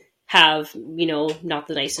who have, not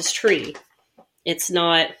the nicest tree. It's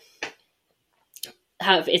not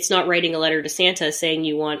writing a letter to Santa saying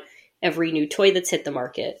you want every new toy that's hit the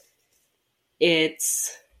market.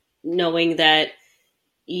 It's knowing that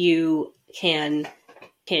you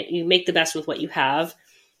you make the best with what you have.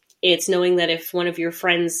 It's knowing that if one of your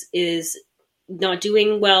friends is not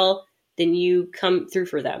doing well, then you come through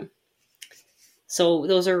for them. So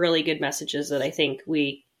those are really good messages that I think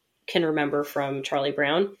we can remember from Charlie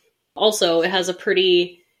Brown. Also, it has a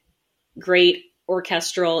pretty great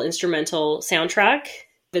orchestral instrumental soundtrack,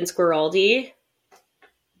 Vince Guaraldi.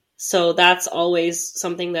 So that's always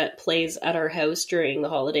something that plays at our house during the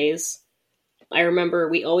holidays. I remember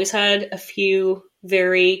we always had a few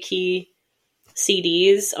very key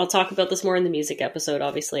CDs. I'll talk about this more in the music episode.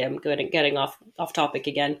 Obviously, I'm good at getting off topic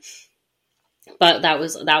again. But that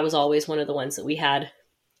was always one of the ones that we had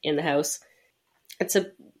in the house. It's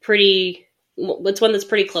one that's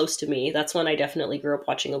pretty close to me. That's one I definitely grew up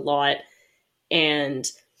watching a lot and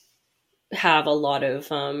have a lot of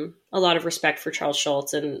respect for Charles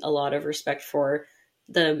Schulz and a lot of respect for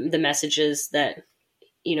the messages that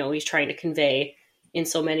he's trying to convey in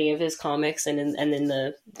so many of his comics and in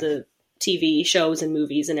the TV shows and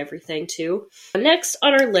movies and everything too. Next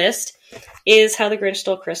on our list is How the Grinch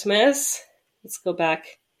Stole Christmas. Let's go back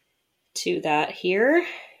to that here.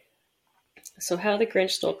 So How the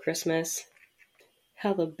Grinch Stole Christmas.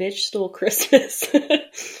 How the Bitch Stole Christmas.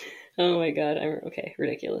 Oh my god. Okay,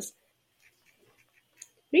 ridiculous.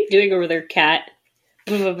 What are you doing over there, cat?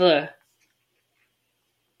 Blah, blah, blah.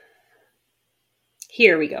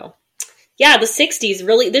 Here we go. Yeah, the 60s,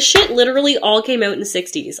 really. This shit literally all came out in the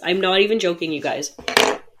 60s. I'm not even joking, you guys.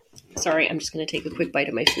 Sorry, I'm just going to take a quick bite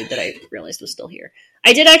of my food that I realized was still here.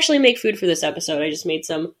 I did actually make food for this episode. I just made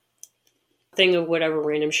some thing of whatever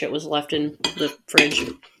random shit was left in the fridge.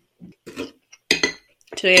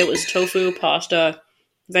 Today it was tofu, pasta,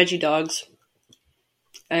 veggie dogs,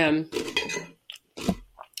 some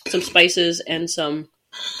spices, and some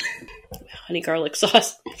honey garlic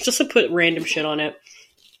sauce. Just to put random shit on it.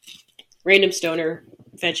 Random stoner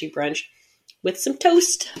veggie brunch with some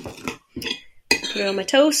toast. Put it on my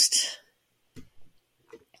toast.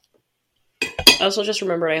 I also just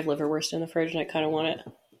remembered I have liverwurst in the fridge and I kind of want it.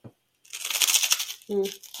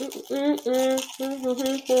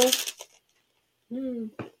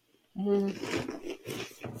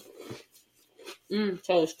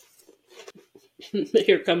 Toast.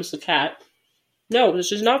 Here comes the cat. No,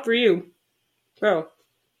 this is not for you. Bro.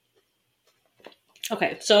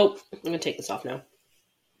 Okay, so I'm going to take this off now.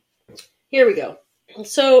 Here we go.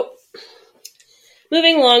 So,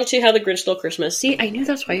 moving along to How the Grinch Stole Christmas. See, I knew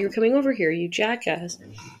that's why you were coming over here, you jackass.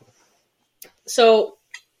 So,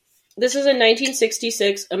 this is a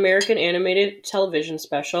 1966 American animated television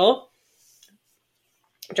special,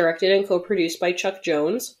 directed and co-produced by Chuck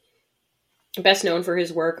Jones, best known for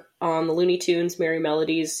his work on the Looney Tunes Merry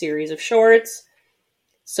Melodies series of shorts,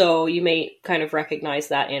 So you may kind of recognize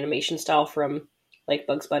that animation style from like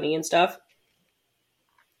Bugs Bunny and stuff.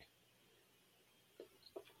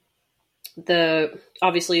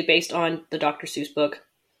 Obviously based on the Dr. Seuss book.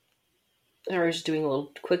 I was just doing a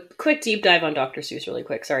little quick deep dive on Dr. Seuss really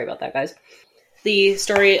quick. Sorry about that, guys. The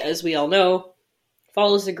story, as we all know,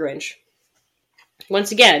 follows the Grinch.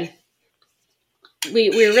 Once again,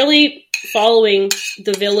 we're really following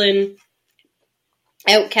the villain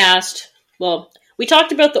outcast. Well, we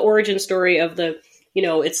talked about the origin story of the,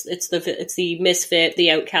 it's the misfit,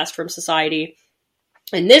 the outcast from society.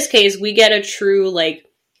 In this case, we get a true like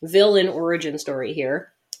villain origin story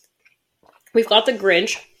here. We've got the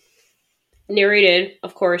Grinch, narrated,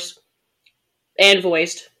 of course, and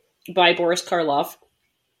voiced by Boris Karloff.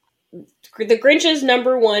 The Grinch's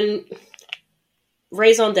number one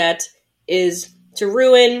raison d'etre is to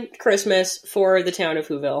ruin Christmas for the town of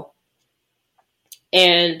Whoville.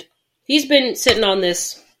 And he's been sitting on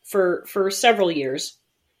this for several years.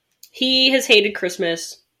 He has hated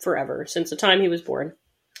Christmas forever, since the time he was born.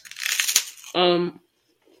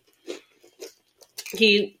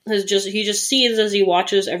 He just sees as he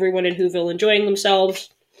watches everyone in Whoville enjoying themselves,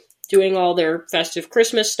 doing all their festive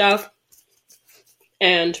Christmas stuff,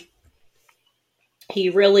 and he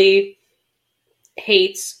really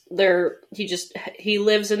hates he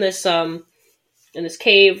lives in this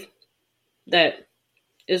cave that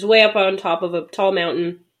is way up on top of a tall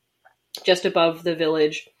mountain just above the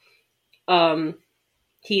village.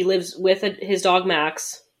 He lives with his dog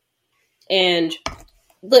Max and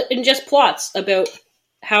just plots about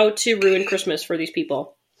how to ruin Christmas for these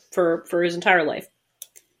people for his entire life.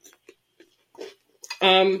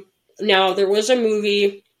 Now, there was a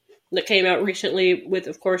movie that came out recently with,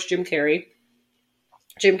 of course, Jim Carrey.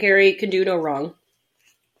 Jim Carrey can do no wrong.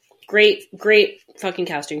 Great fucking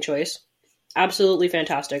casting choice. Absolutely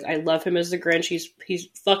fantastic. I love him as the Grinch. He's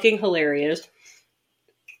fucking hilarious.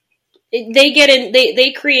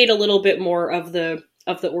 They create a little bit more of the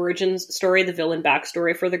origins story, the villain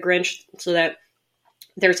backstory for the Grinch, so that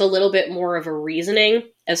there's a little bit more of a reasoning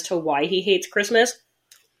as to why he hates Christmas,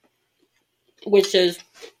 which is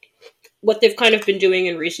what they've kind of been doing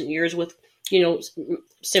in recent years with,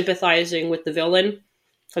 sympathizing with the villain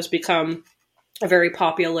has become a very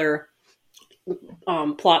popular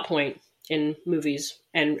plot point in movies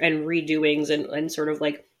and redoings and sort of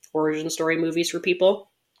like origin story movies for people.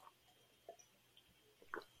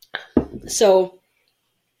 So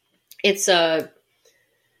it's a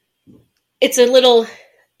little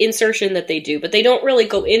insertion that they do, but they don't really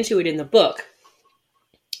go into it in the book.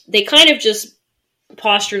 They kind of just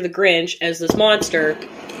posture the Grinch as this monster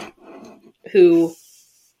who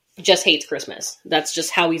just hates Christmas. That's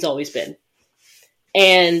just how he's always been.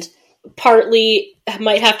 And partly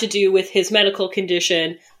might have to do with his medical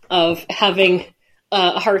condition of having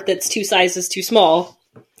a heart that's 2 sizes too small.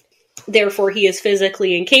 Therefore, he is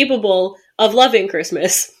physically incapable of loving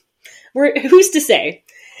Christmas. Who's to say?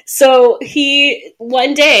 So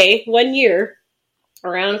one year,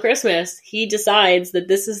 around Christmas, he decides that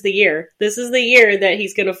this is the year. This is the year that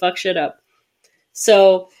he's going to fuck shit up.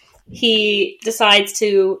 So he decides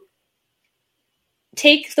to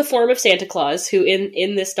take the form of Santa Claus, who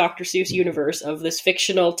in this Dr. Seuss universe of this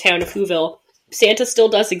fictional town of Whoville, Santa still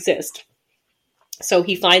does exist. So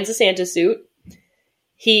he finds a Santa suit.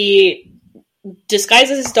 He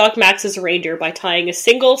disguises his dog Max as a reindeer by tying a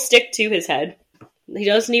single stick to his head. He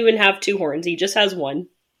doesn't even have 2 horns. He just has 1.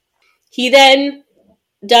 He then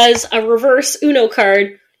does a reverse Uno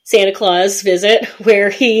card Santa Claus visit where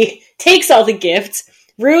he takes all the gifts,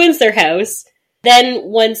 ruins their house. Then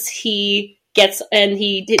once he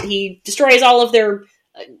destroys all of their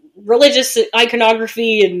religious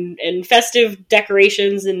iconography and festive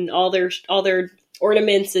decorations and all their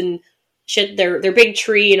ornaments and shit, their big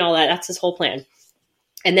tree and all that. That's his whole plan.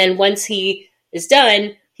 And then once he is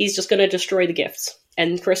done, he's just going to destroy the gifts,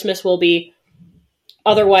 and Christmas will be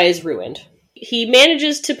otherwise ruined. He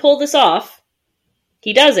manages to pull this off.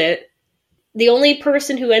 He does it. The only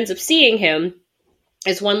person who ends up seeing him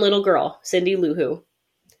is one little girl, Cindy Lou Who.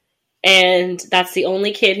 And that's the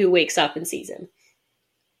only kid who wakes up and sees him.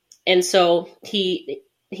 And so he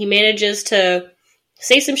manages to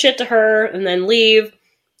say some shit to her and then leave.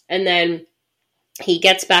 And then he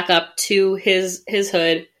gets back up to his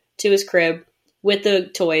hood, to his crib with the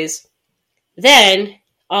toys. Then,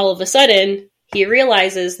 all of a sudden, he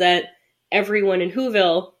realizes that everyone in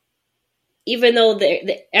Whoville, even though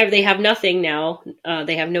they have nothing now,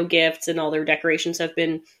 they have no gifts and all their decorations have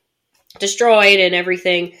been destroyed and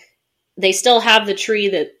everything, they still have the tree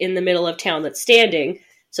that in the middle of town that's standing.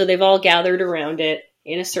 So they've all gathered around it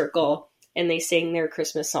in a circle and they sing their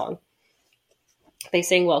Christmas song. They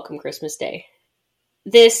sing Welcome Christmas Day.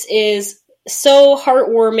 This is so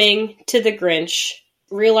heartwarming to the Grinch.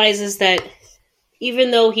 Realizes that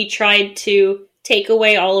even though he tried to take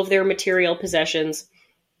away all of their material possessions,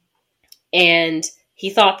 and he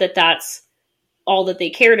thought that that's all that they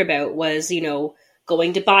cared about was,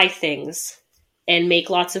 going to buy things and make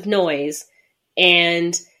lots of noise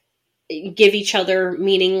and give each other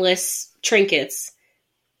meaningless trinkets.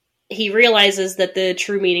 He realizes that the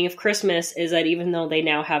true meaning of Christmas is that even though they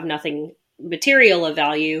now have nothing material of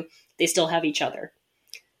value, they still have each other.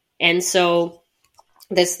 And so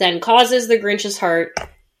this then causes the Grinch's heart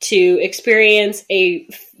to experience a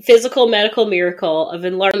physical medical miracle of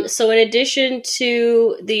enlargement. So in addition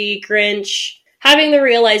to the Grinch having the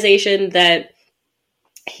realization that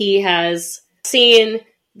he has seen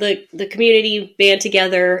the community band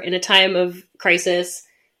together in a time of crisis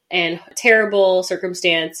and terrible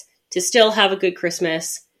circumstance to still have a good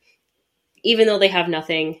Christmas, even though they have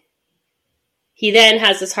nothing, he then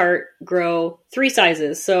has his heart grow 3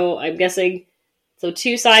 sizes. So I'm guessing,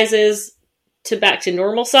 2 sizes to back to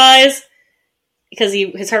normal size, because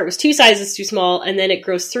his heart was 2 sizes too small, and then it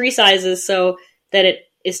grows 3 sizes so that it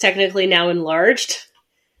is technically now enlarged.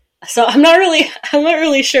 So I'm not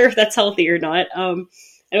really sure if that's healthy or not.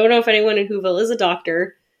 I don't know if anyone in Whoville is a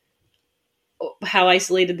doctor, how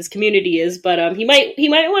isolated this community is, but he might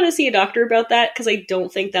want to see a doctor about that, because I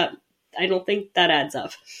don't think that adds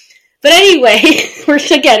up. But anyway, we're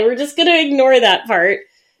just gonna ignore that part.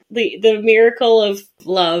 The miracle of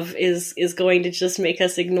love is going to just make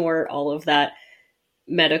us ignore all of that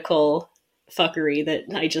medical fuckery that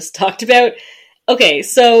I just talked about. Okay,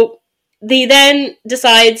 so he then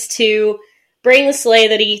decides to bring the sleigh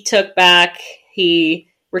that he took back. He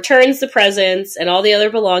returns the presents and all the other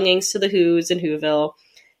belongings to the Who's in Whoville,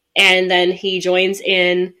 and then he joins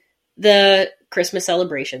in the Christmas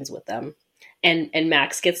celebrations with them. And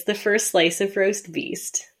Max gets the first slice of roast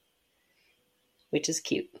beast, which is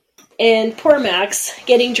cute. And poor Max,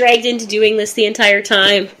 getting dragged into doing this the entire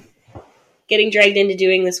time. Getting dragged into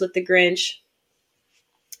doing this with the Grinch.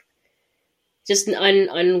 Just an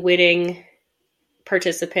unwitting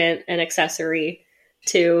participant and accessory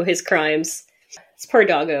to his crimes. It's poor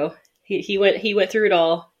doggo. He went through it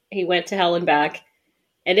all. He went to hell and back.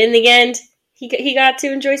 And in the end, he got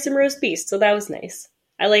to enjoy some roast beast, so that was nice.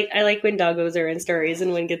 I like when doggos are in stories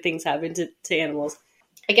and when good things happen to animals.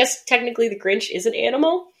 I guess technically the Grinch is an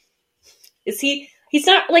animal. Is he? He's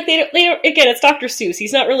not like they don't. Again, it's Dr. Seuss.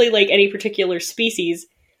 He's not really like any particular species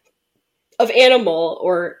of animal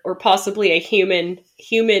or possibly a human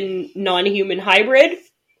non-human hybrid,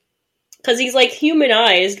 because he's like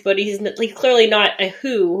humanized, but he's like clearly not a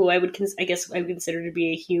who I would consider to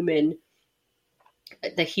be a human,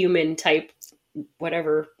 the human type,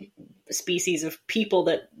 whatever species of people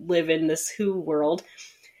that live in this who world.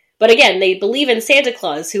 But again, they believe in Santa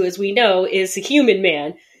Claus, who, as we know, is a human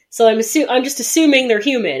man. So I'm just assuming they're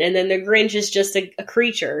human, and then the Grinch is just a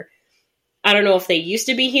creature. I don't know if they used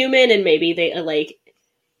to be human, and maybe they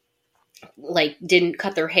like didn't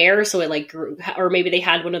cut their hair, so it like grew, or maybe they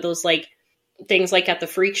had one of those like things like at the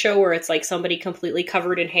freak show where it's like somebody completely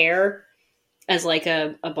covered in hair as like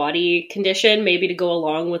a body condition, maybe to go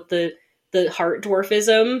along with the heart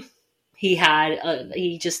dwarfism.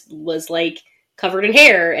 He just was like covered in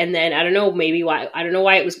hair, and then I don't know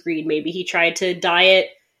why it was green. Maybe he tried to dye it.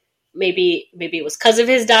 Maybe it was because of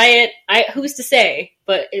his diet. Who's to say?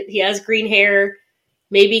 But he has green hair.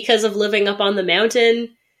 Maybe because of living up on the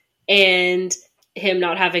mountain and him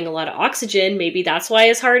not having a lot of oxygen. Maybe that's why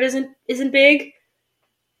his heart isn't big.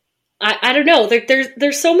 I don't know.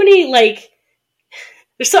 There's so many like.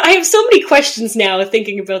 I have so many questions now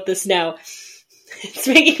thinking about this now. It's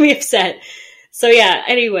making me upset. So yeah,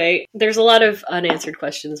 anyway, there's a lot of unanswered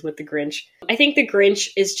questions with the Grinch. I think the Grinch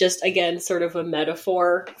is just, again, sort of a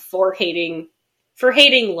metaphor for hating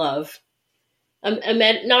love.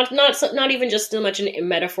 Not even just so much a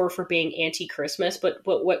metaphor for being anti-Christmas, but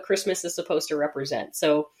what Christmas is supposed to represent.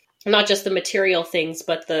 So not just the material things,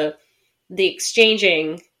 but the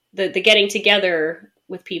exchanging, the getting together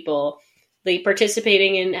with people, the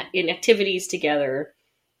participating in activities together,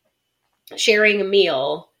 sharing a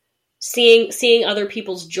meal, seeing other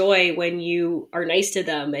people's joy when you are nice to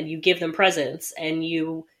them and you give them presents and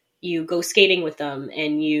you go skating with them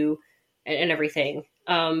and everything.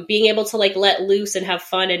 Being able to like let loose and have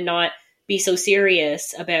fun and not be so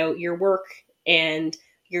serious about your work and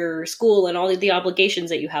your school and all of the obligations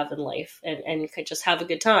that you have in life, and just have a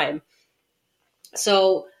good time.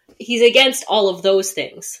 So he's against all of those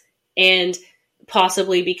things, and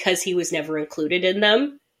possibly because he was never included in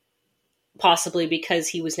them, possibly because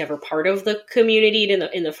he was never part of the community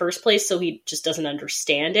in the first place, so he just doesn't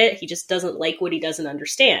understand it. He just doesn't like what he doesn't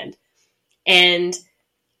understand. And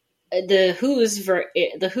the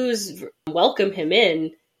Who's welcome him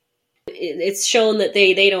in. It's shown that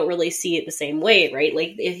they don't really see it the same way, right?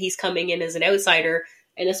 Like, if he's coming in as an outsider,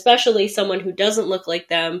 and especially someone who doesn't look like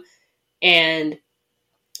them, and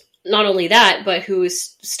not only that, but who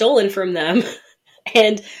is stolen from them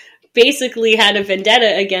and basically had a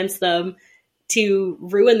vendetta against them to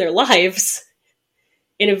ruin their lives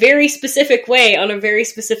in a very specific way on a very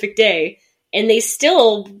specific day. And they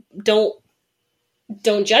still don't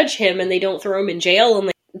judge him, and they don't throw him in jail,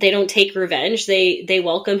 and they don't take revenge. They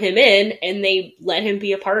welcome him in, and they let him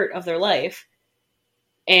be a part of their life.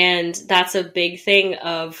 And that's a big thing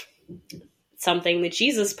of something that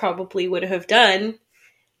Jesus probably would have done,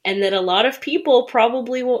 and that a lot of people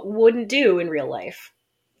probably wouldn't do in real life.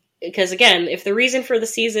 Because again, if the reason for the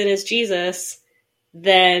season is Jesus,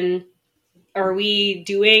 then are we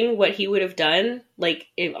doing what he would have done? Like,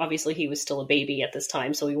 obviously he was still a baby at this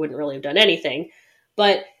time, so he wouldn't really have done anything.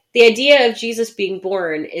 But the idea of Jesus being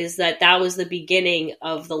born is that was the beginning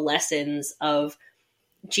of the lessons of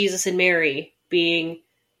Jesus and Mary being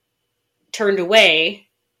turned away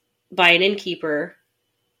by an innkeeper,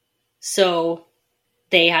 so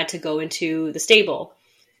they had to go into the stable.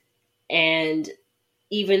 And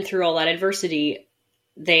even through all that adversity,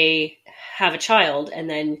 they have a child, and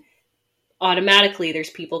then automatically there's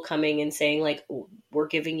people coming and saying, like, we're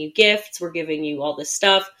giving you gifts, we're giving you all this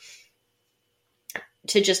stuff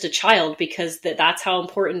to just a child, because that's how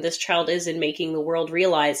important this child is in making the world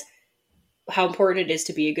realize how important it is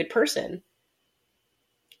to be a good person,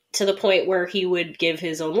 to the point where he would give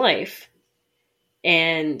his own life.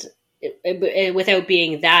 And without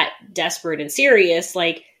being that desperate and serious,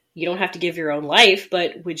 like, you don't have to give your own life,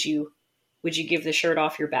 but would you give the shirt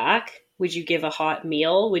off your back? Would you give a hot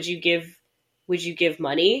meal? Would you give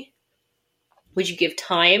money? Would you give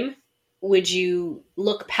time? Would you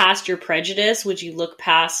look past your prejudice? Would you look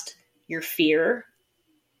past your fear?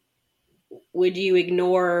 Would you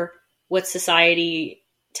ignore what society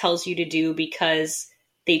tells you to do because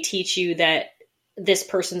they teach you that this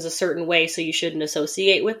person's a certain way, so you shouldn't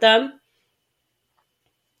associate with them?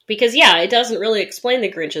 Because, yeah, it doesn't really explain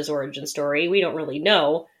the Grinch's origin story. We don't really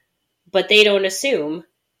know, but they don't assume,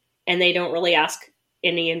 and they don't really ask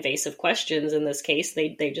any invasive questions in this case.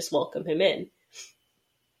 They just welcome him in.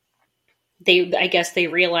 I guess they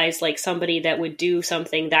realize, like, somebody that would do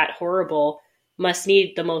something that horrible must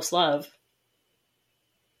need the most love.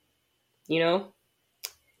 You know?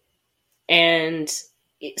 And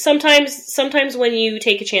sometimes when you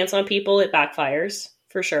take a chance on people, it backfires,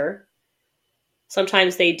 for sure.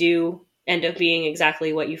 Sometimes they do end up being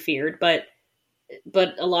exactly what you feared, but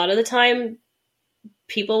a lot of the time,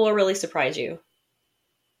 people will really surprise you.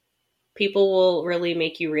 People will really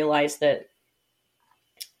make you realize that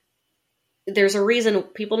there's a reason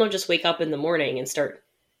people don't just wake up in the morning and start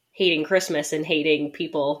hating Christmas and hating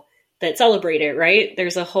people that celebrate it, right?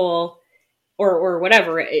 There's a whole, or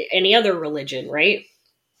whatever, any other religion, right?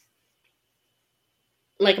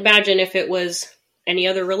 Like, imagine if it was any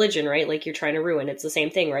other religion, right? Like, you're trying to ruin. It's the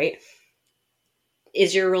same thing, right?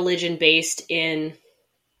 Is your religion based in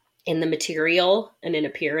the material and in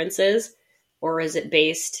appearances, or is it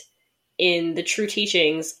based in the true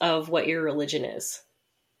teachings of what your religion is?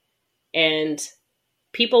 And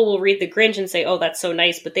people will read The Grinch and say, oh, that's so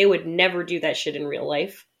nice, but they would never do that shit in real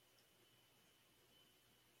life.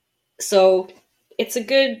 So it's a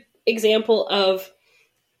good example of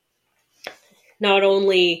not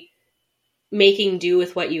only making do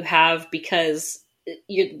with what you have, because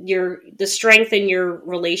the strength in your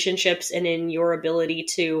relationships and in your ability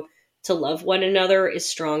to love one another is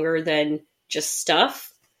stronger than just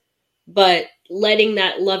stuff, but letting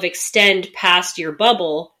that love extend past your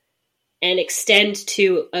bubble and extend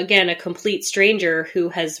to, again, a complete stranger who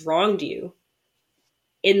has wronged you,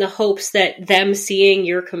 in the hopes that them seeing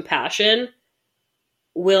your compassion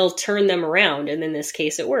will turn them around. And in this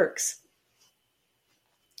case, it works.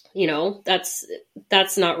 You know, that's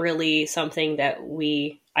not really something that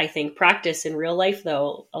we, I think, practice in real life,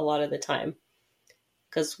 though, a lot of the time.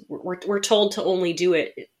 Because we're told to only do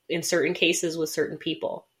it in certain cases with certain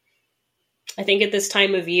people. I think at this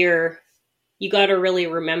time of year, you got to really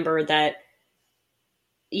remember that,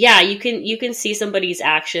 yeah, you can see somebody's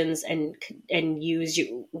actions and use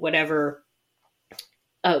whatever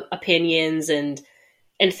opinions and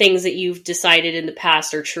things that you've decided in the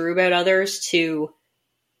past are true about others to,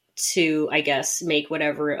 I guess, make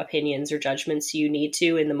whatever opinions or judgments you need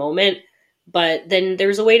to in the moment. But then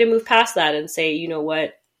there's a way to move past that and say, you know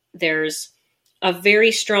what, there's a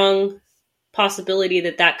very strong possibility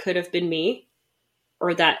that that could have been me,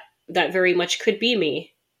 or that very much could be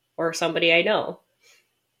me or somebody I know.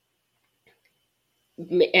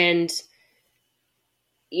 And,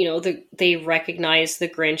 you know, they recognize the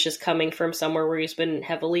Grinch is coming from somewhere where he's been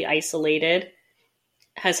heavily isolated,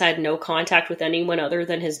 has had no contact with anyone other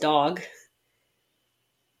than his dog,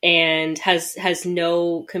 and has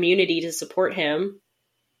no community to support him.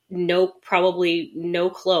 Probably no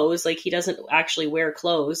clothes. Like, he doesn't actually wear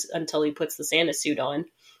clothes until he puts the Santa suit on.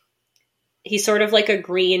 He's sort of like a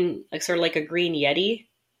green Yeti.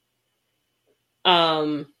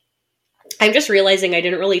 I'm just realizing I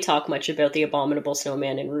didn't really talk much about the Abominable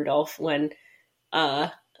Snowman and Rudolph when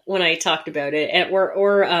I talked about it,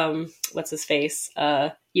 or what's his face,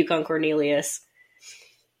 Yukon Cornelius,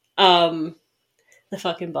 the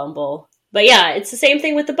fucking Bumble. But yeah, it's the same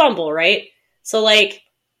thing with the Bumble, right? So like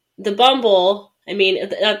the Bumble, I mean,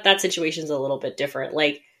 that situation's a little bit different.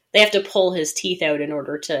 Like, they have to pull his teeth out in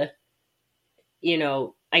order to, you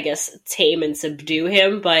know, I guess tame and subdue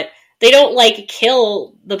him, but they don't like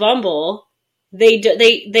kill the Bumble. They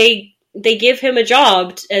give him a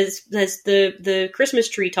job as the Christmas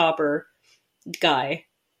tree topper guy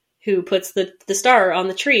who puts the star on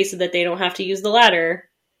the tree so that they don't have to use the ladder.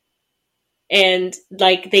 And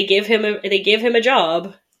like, they give him a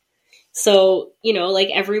job. So, you know, like,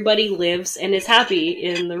 everybody lives and is happy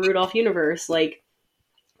in the Rudolph universe. Like,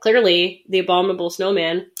 clearly the Abominable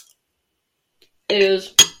Snowman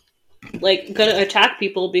is like gonna attack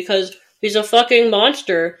people because he's a fucking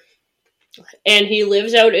monster. And he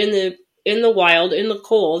lives out in the wild, in the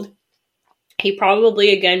cold. He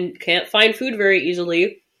probably, again, can't find food very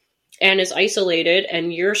easily and is isolated,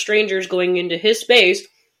 and you're strangers going into his space.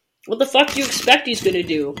 What the fuck do you expect he's gonna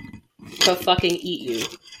do? To fucking eat you.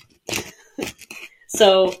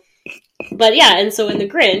 So, but yeah, and so in the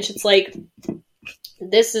Grinch, it's like,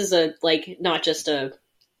 this is a, like, not just an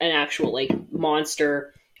actual, like,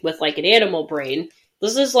 monster with, like, an animal brain.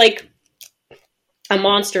 This is, like, a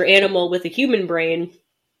monster animal with a human brain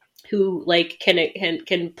who, like,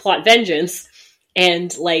 can plot vengeance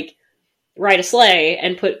and, like, ride a sleigh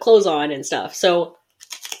and put clothes on and stuff. So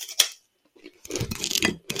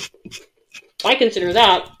I consider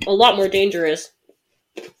that a lot more dangerous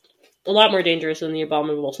than the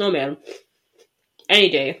Abominable Snowman any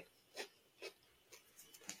day.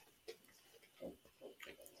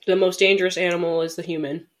 The most dangerous animal is the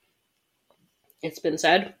human. It's been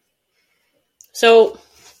said. So,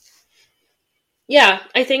 yeah,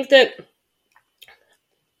 I think that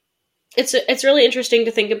it's really interesting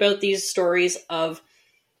to think about these stories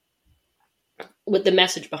with the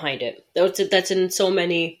message behind it. That's in so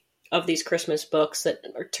many of these Christmas books that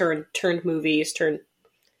are turned movies, turned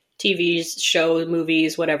TVs, shows,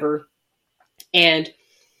 movies, whatever. And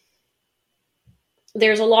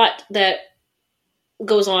there's a lot that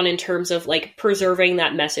goes on in terms of, like, preserving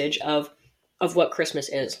that message of what Christmas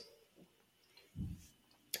is.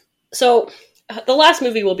 So, the last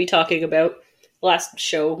movie we'll be talking about, last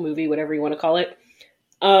show, movie, whatever you want to call it,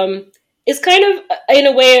 is kind of, in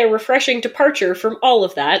a way, a refreshing departure from all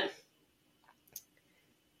of that.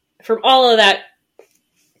 From all of that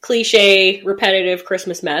cliche, repetitive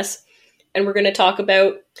Christmas mess. And we're going to talk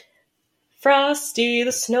about Frosty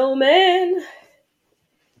the Snowman.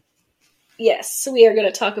 Yes, we are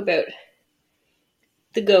going to talk about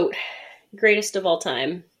the GOAT, greatest of all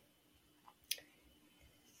time,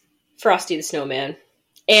 Frosty the Snowman.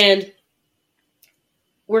 And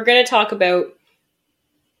we're going to talk about,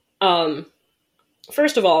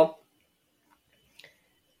 first of all,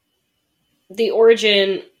 the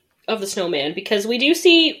origin of the snowman, because we do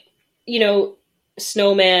see, you know,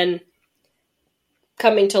 snowman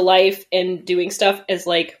coming to life and doing stuff as,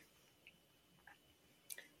 like,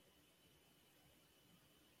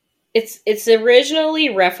 it's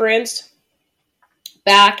originally referenced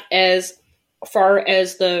back as far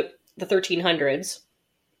as the 1300s,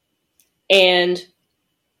 and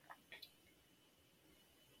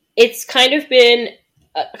it's kind of been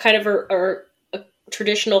a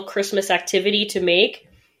traditional Christmas activity to make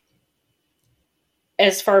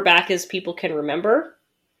as far back as people can remember.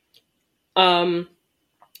 So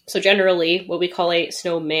generally, what we call a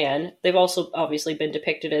snowman, they've also obviously been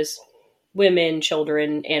depicted as women,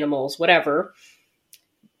 children, animals, whatever.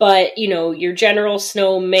 But, you know, your general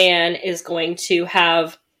snowman is going to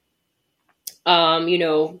have, you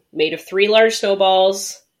know, made of 3 large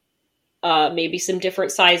snowballs, maybe some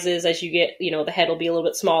different sizes as you get, you know, the head will be a little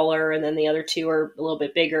bit smaller, and then the other 2 are a little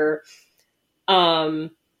bit bigger. Then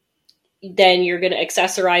you're going to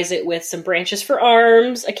accessorize it with some branches for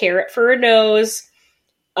arms, a carrot for a nose,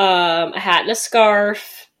 a hat and a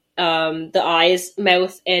scarf, The eyes,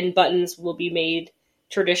 mouth, and buttons will be made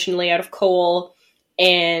traditionally out of coal,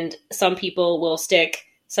 and some people will stick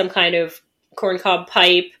some kind of corncob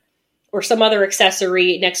pipe or some other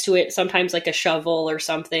accessory next to it, sometimes like a shovel or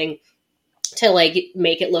something, to like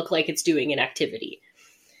make it look like it's doing an activity.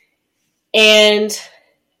 And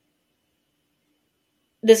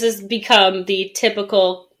this has become the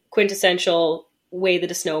typical quintessential way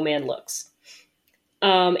that a snowman looks.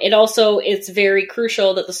 It's very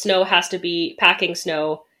crucial that the snow has to be packing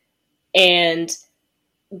snow and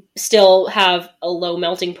still have a low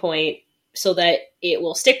melting point so that it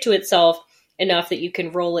will stick to itself enough that you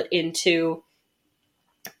can roll it into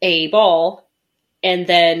a ball and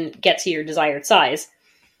then get to your desired size.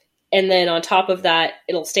 And then on top of that,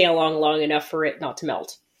 it'll stay along long enough for it not to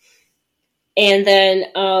melt. And then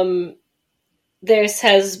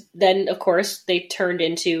of course, they turned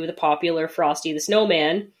into the popular Frosty the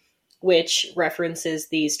Snowman, which references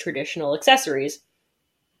these traditional accessories.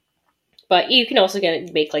 But you can also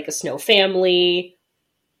make like a snow family,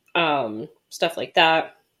 stuff like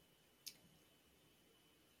that.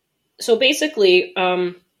 So basically,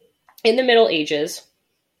 in the Middle Ages,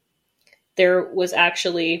 there was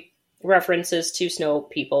actually references to snow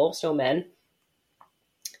people, snowmen.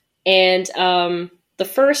 And the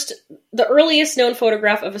earliest known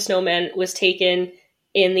photograph of a snowman was taken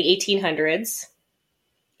in the 1800s.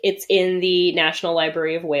 It's in the National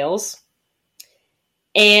Library of Wales.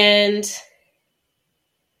 And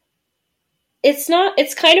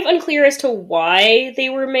it's kind of unclear as to why they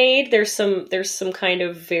were made. There's some kind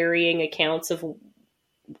of varying accounts of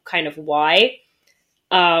kind of why.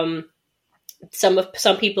 Some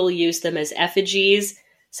people use them as effigies.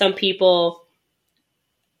 Some people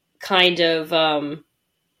kind of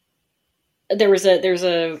there's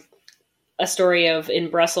a story of in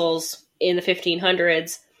Brussels in the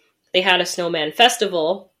 1500s, they had a snowman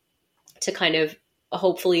festival to kind of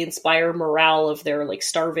hopefully inspire morale of their like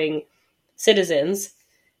starving citizens,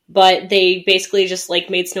 but they basically just like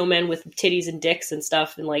made snowmen with titties and dicks and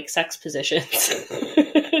stuff in like sex positions.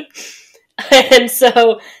 And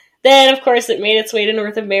so then of course it made its way to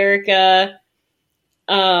North America.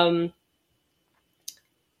 And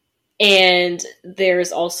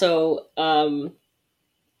there's also a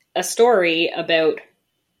story about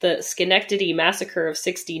the Schenectady Massacre of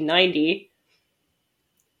 1690.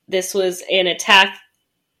 This was an attack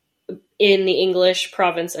in the English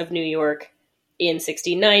province of New York in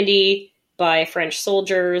 1690 by French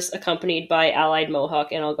soldiers accompanied by Allied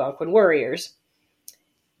Mohawk and Algonquin warriors.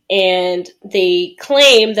 And they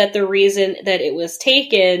claim that the reason that it was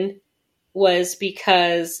taken was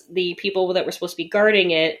because the people that were supposed to be guarding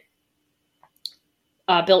it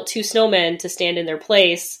built 2 snowmen to stand in their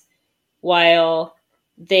place while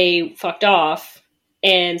they fucked off,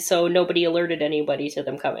 and so nobody alerted anybody to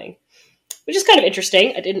them coming, which is kind of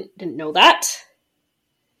interesting. I didn't know that.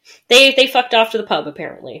 They fucked off to the pub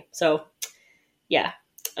apparently. So yeah,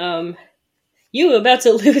 you about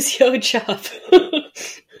to lose your job.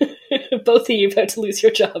 Both of you about to lose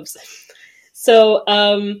your jobs. So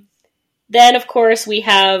then of course we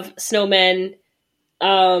have snowmen.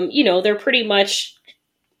 They're pretty much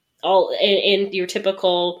all in your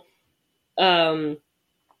typical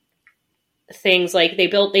things. Like they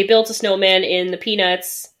built a snowman in the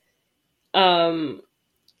Peanuts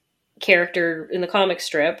character in the comic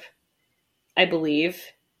strip, I believe.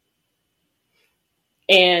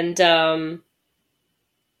 And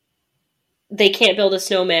they can't build a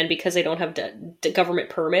snowman because they don't have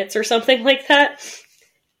government permits or something like that.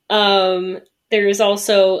 There's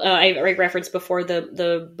also, I referenced before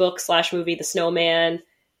the book / movie, The Snowman.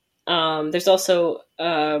 There's also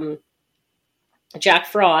Jack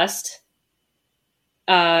Frost,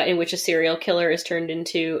 in which a serial killer is turned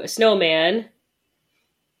into a snowman.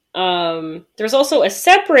 There's also a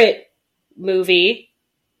separate movie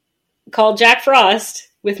called Jack Frost,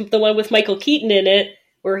 with the one with Michael Keaton in it,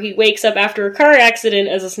 where he wakes up after a car accident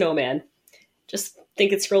as a snowman. Just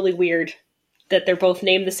think it's really weird that they're both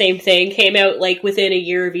named the same thing, came out like within a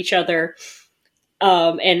year of each other,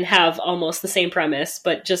 and have almost the same premise,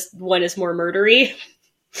 but just one is more murdery.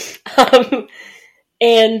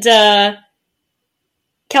 And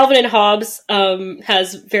Calvin and Hobbes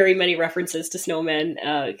has very many references to snowmen.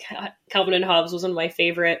 Calvin and Hobbes was one of my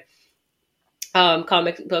favorite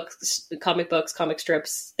comic books, comic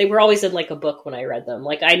strips. They were always in like a book when I read them.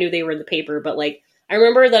 Like I knew they were in the paper, but like I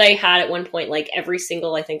remember that I had at one point like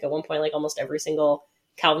almost every single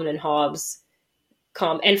Calvin and Hobbes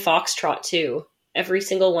and Foxtrot too. Every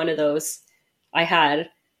single one of those I had.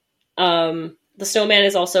 The Snowman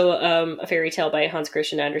is also a fairy tale by Hans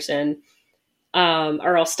Christian Andersen.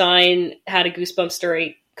 R.L. Stine had a Goosebumps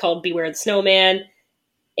story called Beware the Snowman.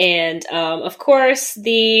 And, of course,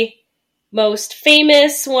 the most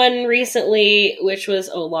famous one recently, which was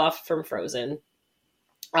Olaf from Frozen.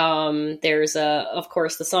 There's, of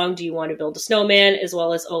course, the song Do You Want to Build a Snowman, as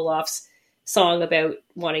well as Olaf's song about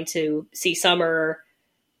wanting to see summer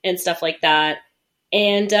and stuff like that.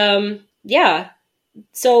 And, yeah,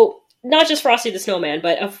 so not just Frosty the Snowman,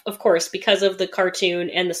 but of course, because of the cartoon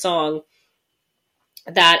and the song,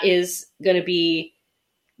 that is going to be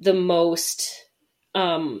the most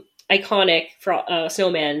iconic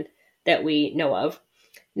snowman that we know of.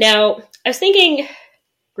 Now, I was thinking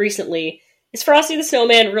recently, is Frosty the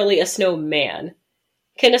Snowman really a snowman?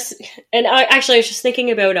 I was just thinking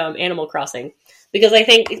about Animal Crossing, because I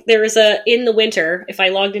think there is in the winter, if I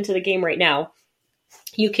logged into the game right now,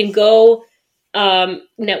 you can go,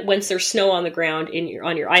 once there's snow on the ground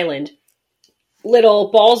on your island, little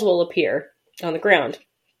balls will appear on the ground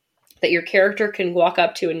that your character can walk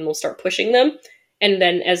up to and will start pushing them. And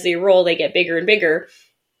then as they roll, they get bigger and bigger.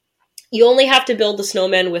 You only have to build the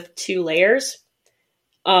snowman with 2 layers.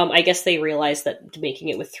 I guess they realized that making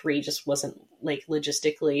it with 3 just wasn't like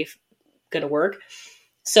logistically going to work.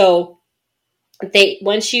 So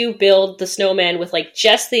once you build the snowman with like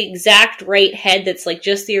just the exact right head, that's like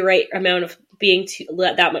just the right amount of being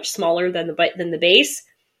that much smaller than the base,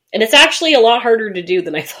 and it's actually a lot harder to do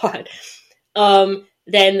than I thought.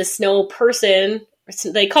 Then the snow person,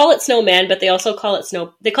 they call it snowman, but they also call it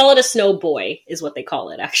they call it a snow boy, is what they call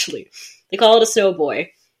it, actually. They call it a snow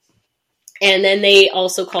boy. And then they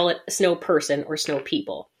also call it a snow person or snow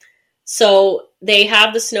people. So they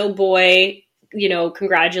have the snow boy,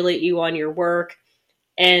 congratulate you on your work.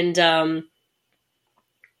 And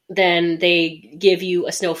then they give you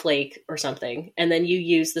a snowflake or something. And then you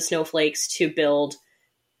use the snowflakes to build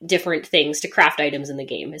different things, to craft items in the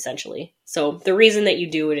game, essentially. So the reason that you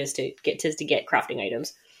do it is to get crafting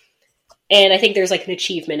items. And I think there's like an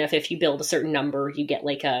achievement if you build a certain number, you get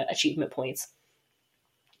like achievement points.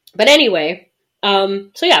 But anyway, so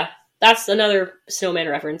yeah, that's another snowman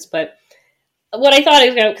reference. But what I thought,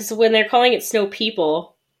 because when they're calling it snow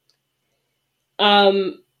people, are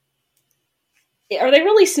they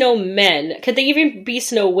really snowmen? Could they even be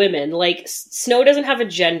snow women? Like, snow doesn't have a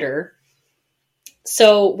gender.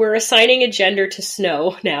 So we're assigning a gender to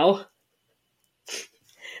snow now.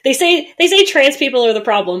 They say trans people are the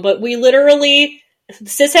problem, but we literally,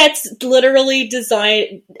 cishets literally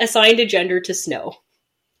assigned a gender to snow,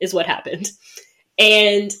 is what happened.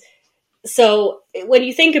 And so when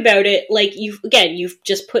you think about it, like you've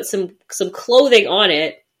just put some clothing on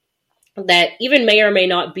it that even may or may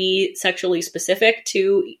not be sexually specific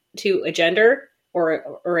to a gender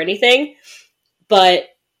or anything, but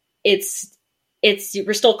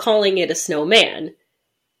we're still calling it a snowman.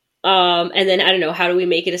 And then I don't know, how do we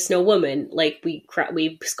make it a snow woman? Like we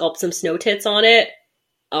sculpt some snow tits on it,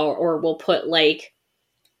 or we'll put like,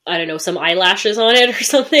 I don't know, some eyelashes on it or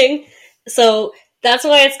something. So that's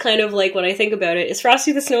why it's kind of like, when I think about it, is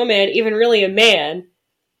Frosty the Snowman even really a man?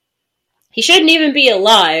 He shouldn't even be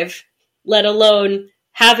alive, let alone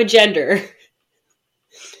have a gender.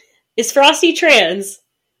 Is Frosty trans?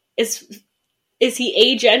 Is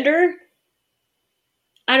he agender?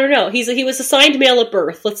 I don't know. He was assigned male at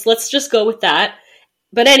birth. Let's just go with that.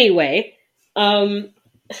 But anyway,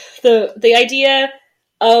 the idea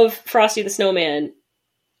of Frosty the Snowman,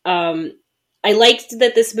 I liked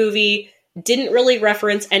that this movie didn't really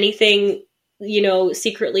reference anything,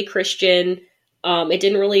 secretly Christian. It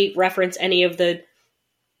didn't really reference any of the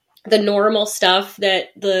normal stuff that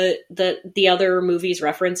the other movies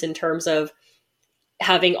reference in terms of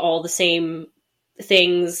having all the same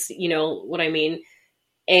things, what I mean.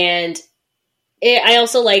 And I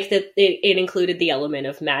also like that it included the element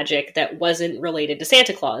of magic that wasn't related to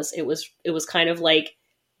Santa Claus. It was kind of like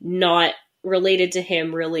not related to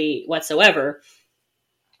him really whatsoever.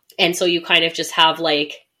 And so you kind of just have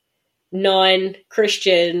like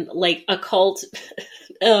non-Christian, like occult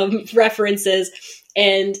references,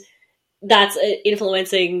 and that's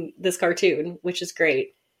influencing this cartoon, which is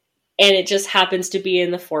great. And it just happens to be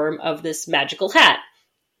in the form of this magical hat.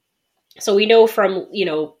 So we know from,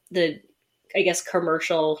 the, I guess,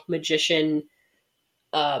 commercial magician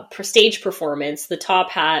stage performance, the top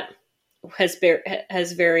hat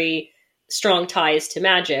has very strong ties to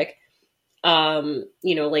magic.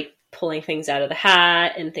 Like pulling things out of the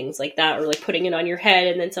hat and things like that, or like putting it on your head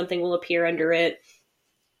and then something will appear under it.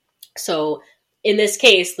 So in this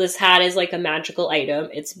case, this hat is like a magical item.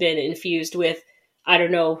 It's been infused with, I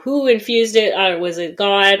don't know who infused it. Was it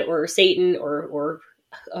God or Satan or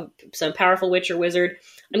some powerful witch or wizard?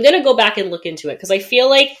 I'm going to go back and look into it, because I feel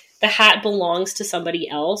like the hat belongs to somebody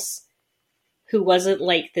else who wasn't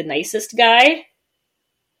like the nicest guy.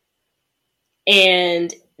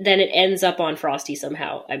 And then it ends up on Frosty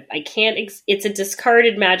somehow. I can't, it's a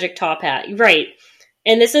discarded magic top hat. Right.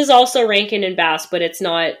 And this is also Rankin and Bass, but it's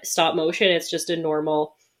not stop motion. It's just a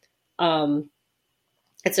normal,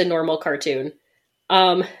 it's a normal cartoon.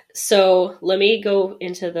 So let me go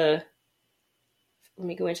into the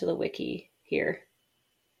wiki here.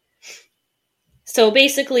 So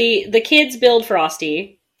basically the kids build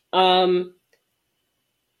Frosty,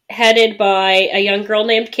 headed by a young girl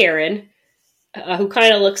named Karen, who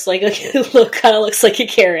kind of looks like a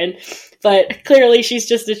Karen, but clearly she's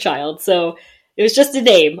just a child. So it was just a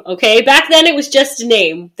name, okay? Back then it was just a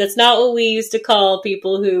name. That's not what we used to call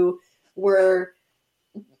people who were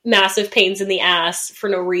massive pains in the ass for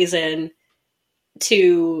no reason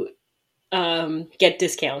to get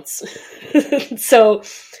discounts. So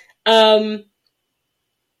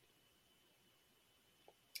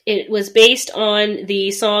it was based on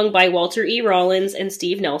the song by Walter E. Rollins and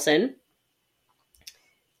Steve Nelson.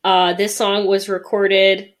 This song was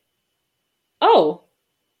recorded... Oh.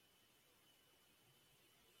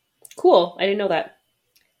 Cool. I didn't know that.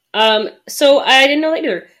 So I didn't know that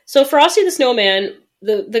either. So Frosty the Snowman,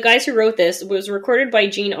 the guys who wrote this, was recorded by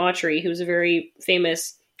Gene Autry, who's a very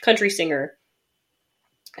famous country singer,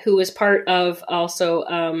 who was part of also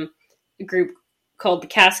a group called the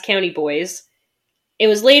Cass County Boys. It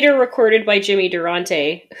was later recorded by Jimmy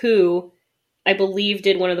Durante, who I believe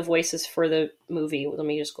did one of the voices for the movie. Let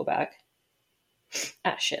me just go back.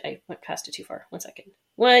 Ah, shit, I went past it too far. 1 second.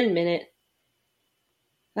 1 minute.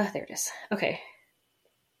 Ah, there it is. Okay.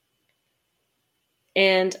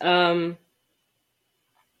 And,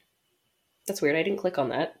 that's weird. I didn't click on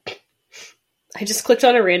that. I just clicked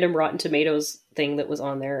on a random Rotten Tomatoes thing that was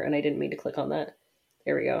on there, and I didn't mean to click on that.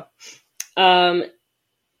 There we go.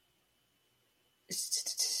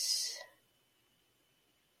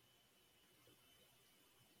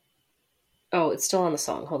 Oh, it's still on the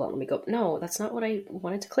song. Hold on, let me go. No, that's not what I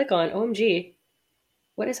wanted to click on. OMG.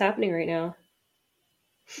 What is happening right now?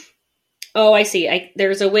 Oh, I see.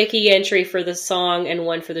 There's a wiki entry for the song and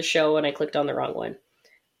one for the show, and I clicked on the wrong one.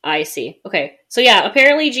 I see. Okay. So yeah,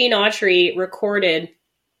 apparently Gene Autry recorded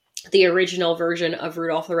the original version of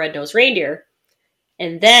Rudolph the Red-Nosed Reindeer.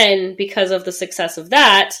 And then, because of the success of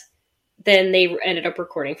that, then they ended up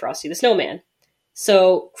recording Frosty the Snowman.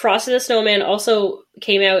 So Frosty the Snowman also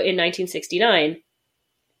came out in 1969.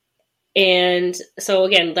 And so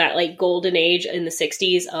again, that like golden age in the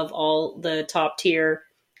 60s of all the top tier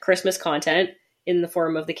Christmas content in the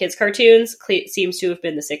form of the kids' cartoons seems to have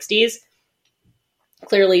been the 60s.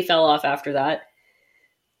 Clearly fell off after that.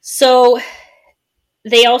 So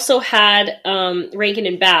they also had Rankin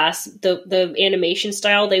and Bass, the animation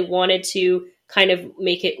style. They wanted to kind of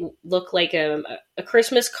make it look like a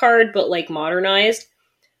Christmas card, but like modernized.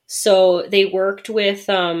 So they worked with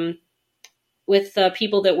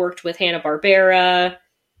people that worked with Hanna-Barbera.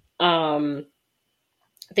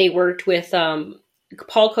 They worked with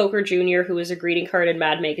Paul Coker Jr., who was a greeting card and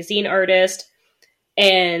Mad Magazine artist.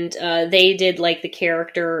 And they did like the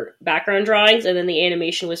character background drawings, and then the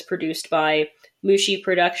animation was produced by Mushi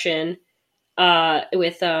Production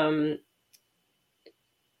with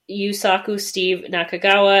Yusaku Steve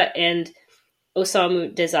Nakagawa and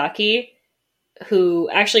Osamu Dezaki, who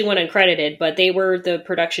actually went uncredited, but they were the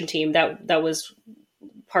production team that was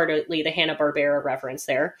partly the Hanna-Barbera reference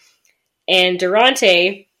there. And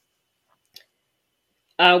Durante,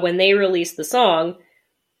 when they released the song,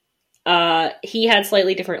 he had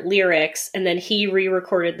slightly different lyrics, and then he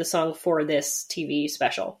re-recorded the song for this TV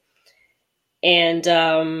special.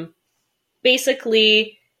 And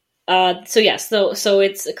basically, so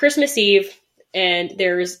it's Christmas Eve, and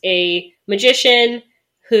there's a magician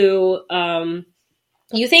who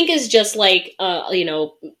you think is just like,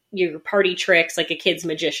 your party tricks, like a kid's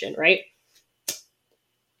magician, right?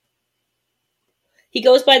 He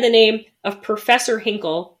goes by the name of Professor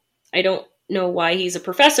Hinkle. I don't know why he's a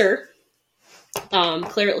professor.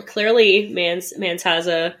 Clearly, Mans has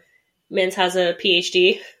a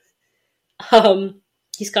PhD.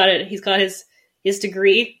 He's got his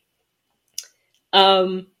degree.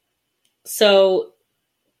 So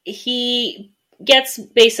he gets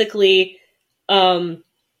basically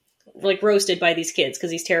like roasted by these kids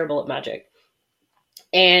because he's terrible at magic.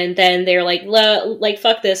 And then they're like,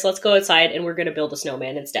 fuck this, let's go outside and we're going to build a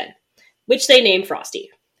snowman instead, which they name Frosty.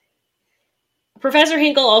 Professor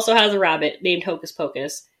Hinkle also has a rabbit named Hocus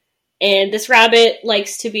Pocus, and this rabbit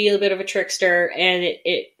likes to be a bit of a trickster, and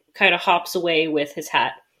it kind of hops away with his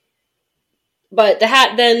hat. But the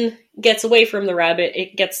hat then gets away from the rabbit,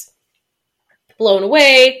 it gets blown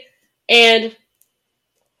away, and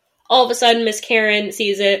All of a sudden, Miss Karen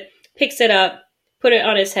sees it, picks it up, put it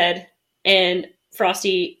on his head, and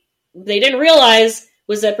Frosty, they didn't realize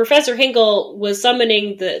was that Professor Hinkle was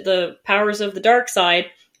summoning the powers of the dark side.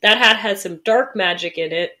 That hat had some dark magic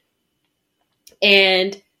in it,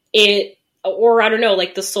 and it, or I don't know,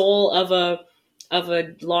 like the soul of a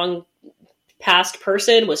long past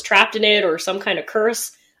person was trapped in it, or some kind of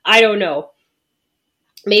curse. I don't know.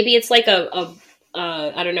 Maybe it's like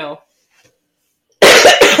I don't know.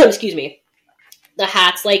 Excuse me. The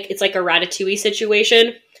hat's like, it's like a Ratatouille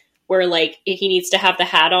situation where like he needs to have the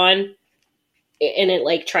hat on and it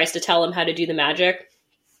like tries to tell him how to do the magic.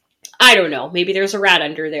 I don't know. Maybe there's a rat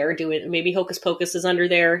under there maybe Hocus Pocus is under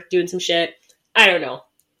there doing some shit. I don't know.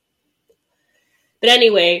 But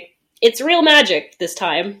anyway, it's real magic this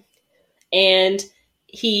time. And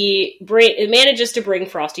it manages to bring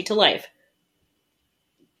Frosty to life.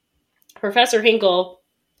 Professor Hinkle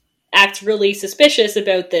acts really suspicious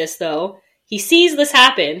about this, though. He sees this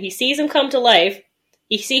happen. He sees him come to life.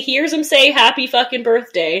 He hears him say happy fucking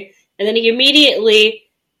birthday, and then he immediately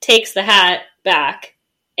takes the hat back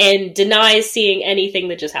and denies seeing anything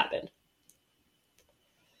that just happened.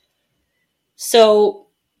 So,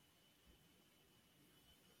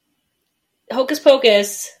 Hocus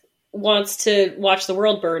Pocus wants to watch the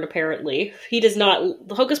world burn, apparently.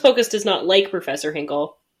 Hocus Pocus does not like Professor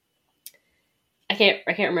Hinkle. I can't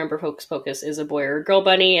remember if Hocus Pocus is a boy or a girl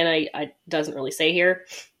bunny, and I doesn't really say here.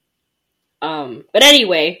 But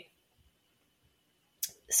anyway,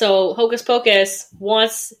 so Hocus Pocus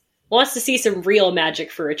wants to see some real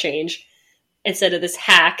magic for a change, instead of this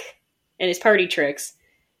hack and his party tricks.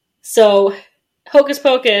 So Hocus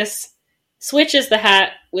Pocus switches the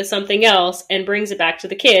hat with something else and brings it back to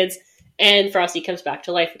the kids, and Frosty comes back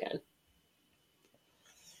to life again.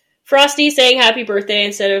 Frosty saying happy birthday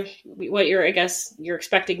instead of what you're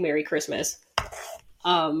expecting Merry Christmas.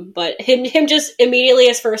 But him just immediately,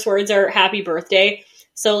 his first words are happy birthday.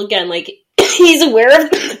 So again, like, he's aware of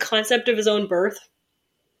the concept of his own birth,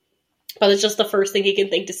 but it's just the first thing he can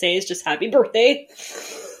think to say is just happy birthday.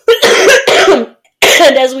 And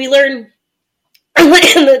as we learn and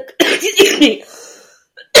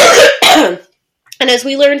as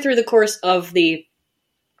we learn through the course of the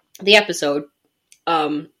episode,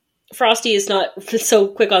 Frosty is not so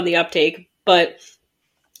quick on the uptake, but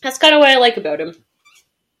that's kind of what I like about him.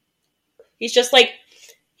 He's just like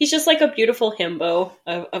a beautiful himbo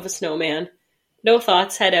of a snowman. No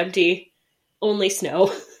thoughts, head empty, only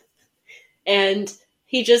snow. And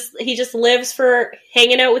he just lives for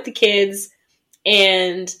hanging out with the kids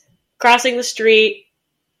and crossing the street.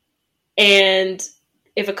 And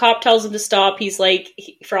if a cop tells him to stop, he's like,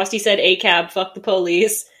 Frosty said, "A cab, fuck the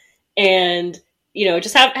police." And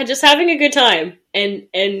just having a good time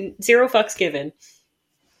and zero fucks given.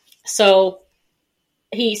 So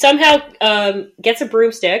he somehow gets a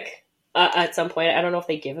broomstick at some point. I don't know if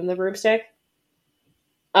they give him the broomstick.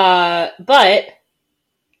 But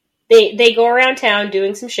they go around town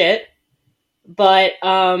doing some shit. But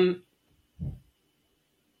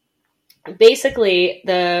basically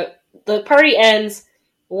the party ends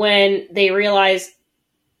when they realize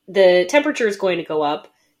the temperature is going to go up.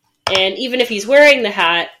 And even if he's wearing the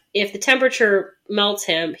hat, if the temperature melts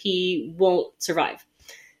him, he won't survive.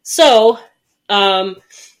 So, I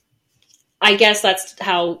guess that's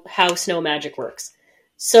how snow magic works.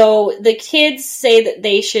 So the kids say that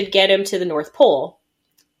they should get him to the North Pole.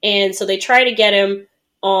 And so they try to get him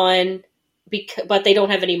on, but they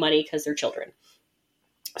don't have any money because they're children.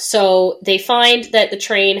 So they find that the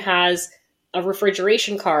train has a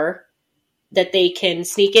refrigeration car that they can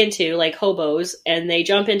sneak into, like hobos, and they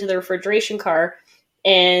jump into the refrigeration car,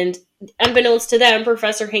 and unbeknownst to them,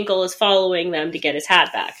 Professor Hinkle is following them to get his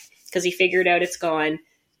hat back, because he figured out it's gone,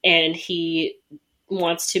 and he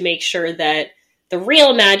wants to make sure that the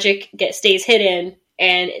real magic stays hidden,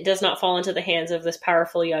 and it does not fall into the hands of this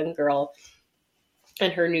powerful young girl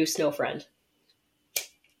and her new snow friend.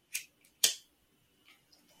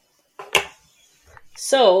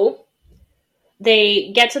 So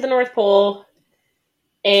they get to the North Pole,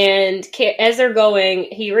 and as they're going,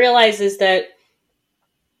 he realizes that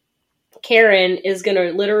Karen is gonna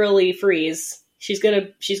literally freeze. She's gonna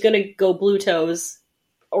go blue toes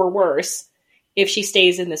or worse if she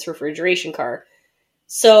stays in this refrigeration car.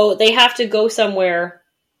 So they have to go somewhere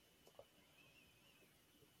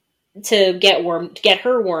to get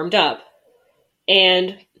her warmed up,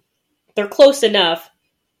 and they're close enough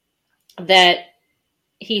that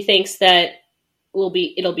he thinks that it'll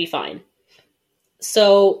be fine.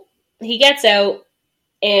 So he gets out,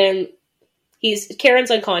 and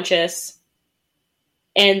Karen's unconscious,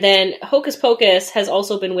 And then Hocus Pocus has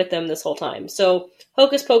also been with them this whole time. So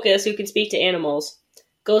Hocus Pocus, who can speak to animals,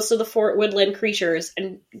 goes to the Fort Woodland creatures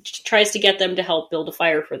and tries to get them to help build a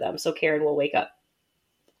fire for them so Karen will wake up.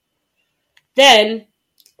 Then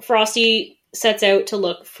Frosty sets out to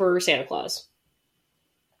look for Santa Claus.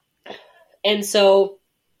 And so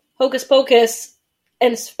Hocus Pocus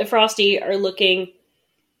and Frosty are looking,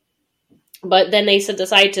 but then they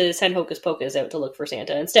decide to send Hocus Pocus out to look for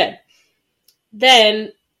Santa instead.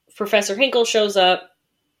 Then Professor Hinkle shows up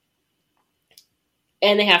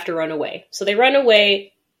and they have to run away. So they run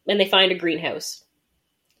away and they find a greenhouse.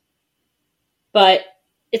 But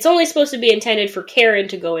it's only supposed to be intended for Karen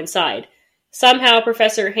to go inside. Somehow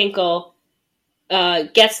Professor Hinkle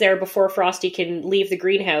gets there before Frosty can leave the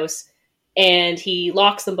greenhouse, and he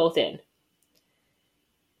locks them both in.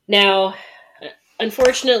 Now,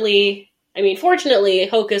 fortunately,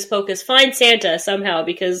 Hocus Pocus finds Santa somehow,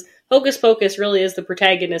 because Hocus Pocus really is the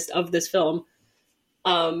protagonist of this film.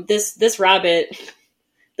 This rabbit's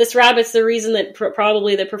the reason that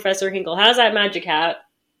probably that Professor Hinkle has that magic hat.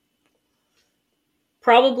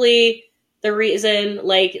 Probably the reason,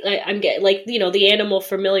 the animal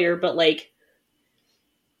familiar, but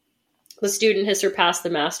the student has surpassed the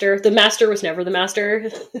master. The master was never the master.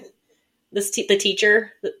 The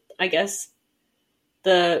teacher, I guess.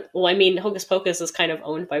 Hocus Pocus is kind of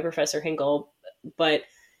owned by Professor Hinkle, but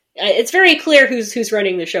it's very clear who's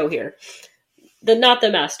running the show here. Not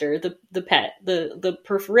the master, the pet, the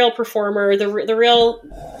real performer, the real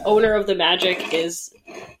owner of the magic is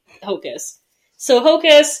Hocus. So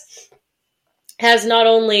Hocus has not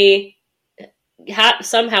only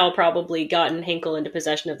somehow probably gotten Hinkle into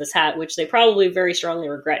possession of this hat, which they probably very strongly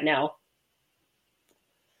regret now,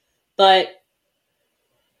 but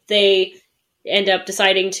they end up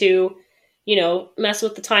deciding to, mess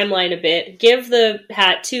with the timeline a bit, give the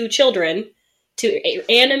hat to children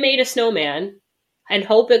to animate a snowman and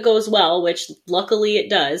hope it goes well, which luckily it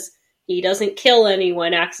does. He doesn't kill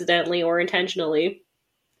anyone accidentally or intentionally,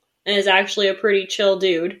 and is actually a pretty chill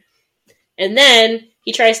dude. And then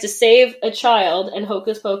he tries to save a child, and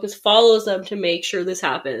Hocus Pocus follows them to make sure this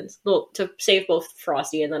happens. Well, to save both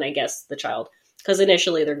Frosty and then I guess the child, because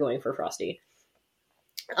initially they're going for Frosty.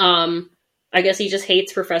 I guess he just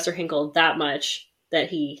hates Professor Hinkle that much that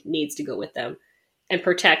he needs to go with them and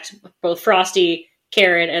protect both Frosty,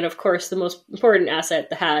 Karen, and of course the most important asset,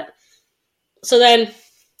 the hat. So then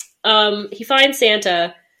he finds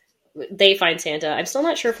Santa. They find Santa. I'm still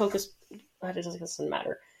not sure if Hocus... It doesn't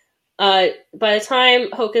matter. By the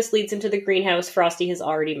time Hocus leads him to the greenhouse, Frosty has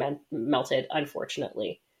already melted,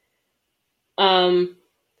 unfortunately. But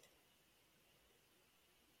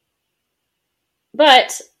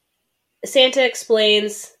Santa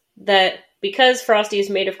explains that because Frosty is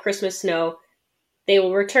made of Christmas snow, they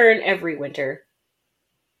will return every winter.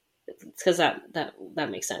 Because that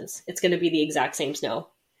makes sense. It's going to be the exact same snow.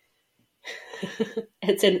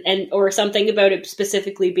 Or something about it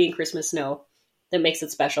specifically being Christmas snow that makes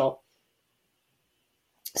it special.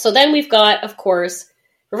 So then we've got, of course,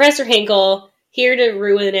 Professor Hinkle here to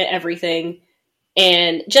ruin everything.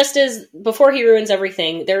 And just as before he ruins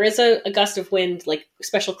everything, there is a gust of wind, like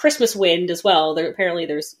special Christmas wind as well. Apparently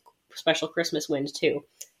there's special Christmas wind too.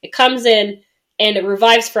 It comes in and it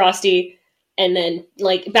revives Frosty, and then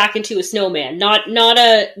back into a snowman. Not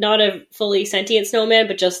a fully sentient snowman,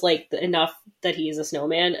 but just enough that he is a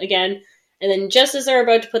snowman again. And then just as they're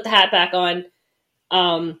about to put the hat back on,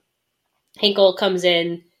 Hinkle comes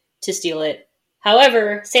in to steal it.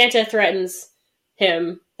 However, Santa threatens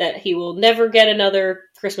him that he will never get another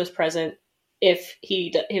Christmas present if he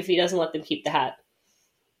doesn't let them keep the hat.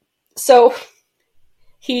 So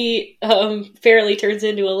he fairly turns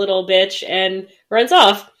into a little bitch and runs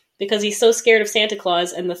off because he's so scared of Santa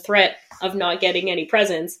Claus and the threat of not getting any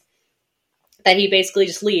presents that he basically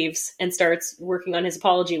just leaves and starts working on his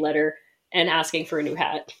apology letter and asking for a new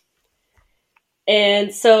hat.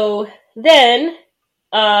 And so then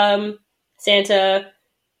Santa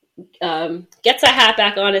gets a hat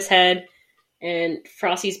back on his head, and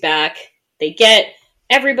Frosty's back. They get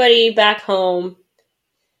everybody back home.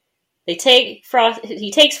 He takes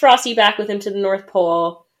Frosty back with him to the North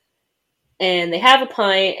Pole, and they have a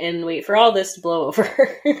pint and wait for all this to blow over.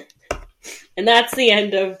 And that's the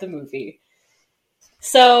end of the movie.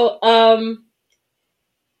 So,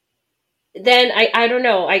 then I don't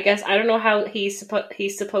know. I guess I don't know how he's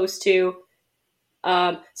supposed to.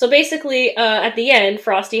 So basically, at the end,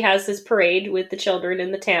 Frosty has this parade with the children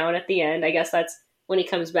in the town. At the end, I guess that's when he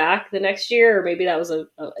comes back the next year, or maybe that was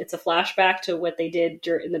it's a flashback to what they did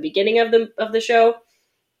in the beginning of the show.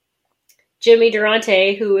 Jimmy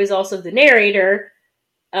Durante, who is also the narrator,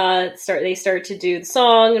 They start to do the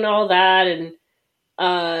song and all that,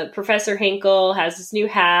 and Professor Hinkle has this new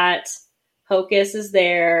hat. Hocus is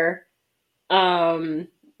there. Then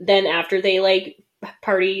after they like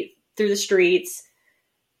party through the streets,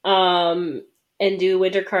 and do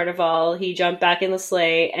Winter Carnival, he jumped back in the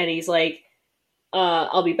sleigh and he's like,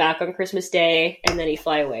 I'll be back on Christmas Day, and then he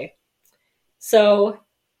fly away. So,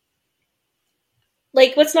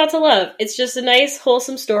 like, what's not to love? It's just a nice,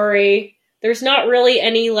 wholesome story. There's not really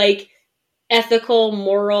any, like, ethical,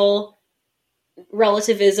 moral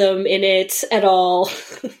relativism in it at all.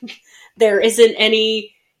 There isn't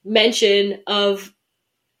any mention of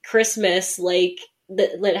Christmas, like,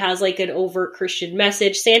 that has, like, an overt Christian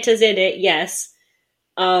message. Santa's in it, yes.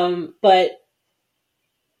 But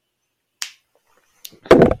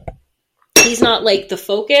he's not, like, the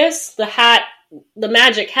focus. The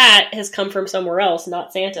magic hat has come from somewhere else,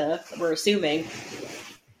 not Santa, we're assuming.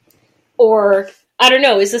 Or, I don't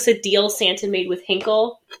know, is this a deal Santa made with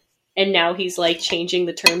Hinkle? And now he's, like, changing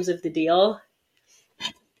the terms of the deal?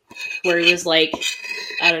 Where he was like,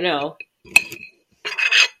 I don't know.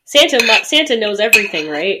 Santa knows everything,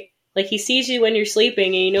 right? Like, he sees you when you're sleeping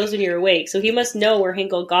and he knows when you're awake, so he must know where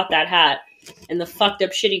Hinkle got that hat and the fucked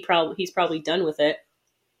up shit he's probably done with it.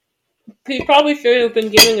 He probably shouldn't have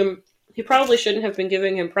been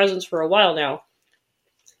giving him presents for a while now.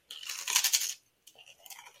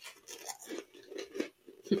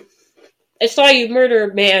 I saw you murder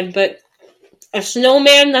a man, but a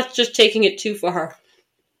snowman, that's just taking it too far.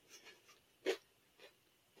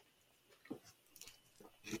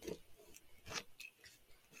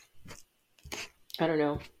 I don't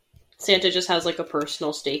know. Santa just has like a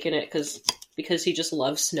personal stake in it because he just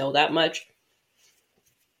loves snow that much.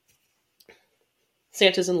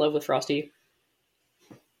 Santa's in love with Frosty.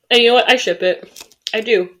 And you know what? I ship it. I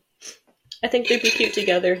do. I think they'd be cute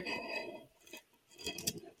together.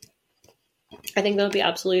 I think that would be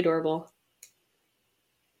absolutely adorable.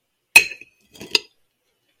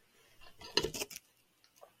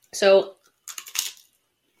 So,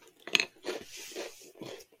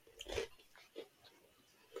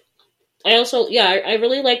 I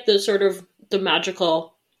really like the sort of the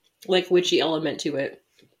magical, like, witchy element to it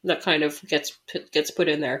that kind of gets put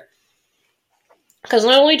in there. Because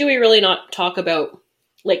not only do we really not talk about,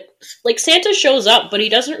 like Santa shows up, but he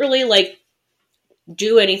doesn't really, like,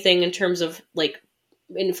 do anything in terms of, like,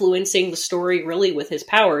 influencing the story really with his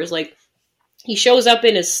powers. Like, he shows up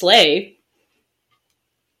in his sleigh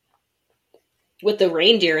with the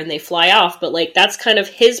reindeer and they fly off, but, like, that's kind of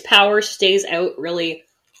his power stays out really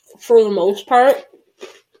for the most part.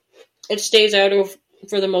 It stays out of,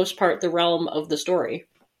 for the most part, the realm of the story.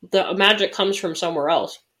 The magic comes from somewhere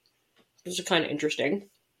else. Which is kind of interesting.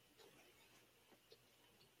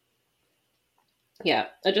 Yeah,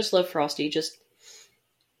 I just love Frosty. Just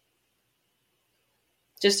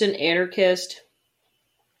an anarchist.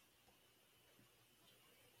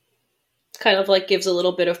 Kind of like gives a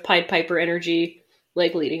little bit of Pied Piper energy,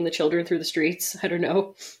 like leading the children through the streets. I don't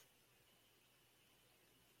know.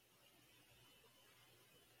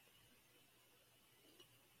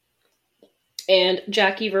 And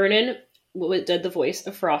Jackie Vernon did the voice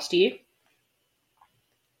of Frosty.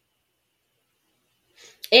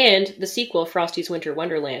 And the sequel, Frosty's Winter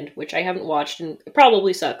Wonderland, which I haven't watched and it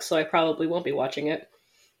probably sucks, so I probably won't be watching it.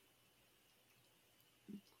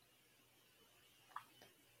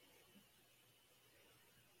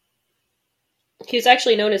 He's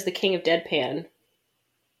actually known as the King of Deadpan.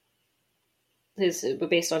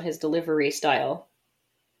 Based on his delivery style,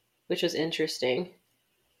 which was interesting.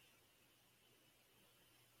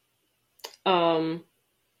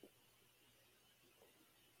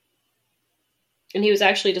 And he was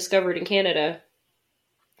actually discovered in Canada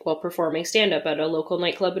while performing stand-up at a local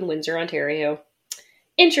nightclub in Windsor, Ontario.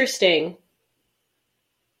 Interesting.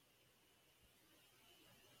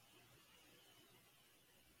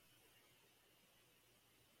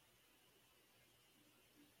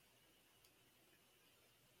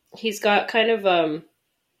 He's got kind of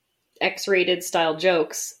X-rated style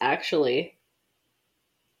jokes, actually.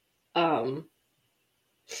 And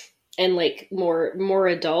like more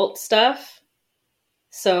adult stuff.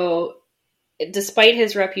 So, despite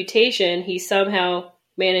his reputation, he somehow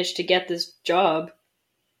managed to get this job.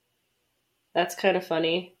 That's kind of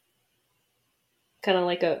funny. Kind of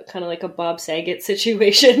like a Bob Saget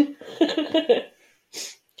situation.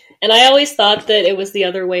 And I always thought that it was the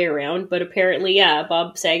other way around, but apparently, yeah,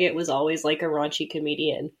 Bob Saget was always like a raunchy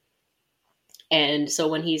comedian. And so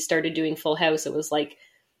when he started doing Full House, it was like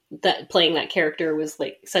that playing that character was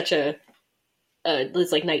like such it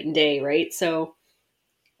was like night and day, right? So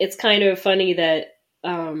it's kind of funny that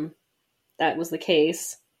that was the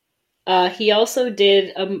case. He also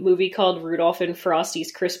did a movie called Rudolph and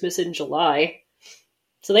Frosty's Christmas in July.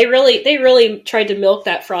 So they really tried to milk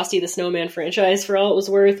that Frosty the Snowman franchise for all it was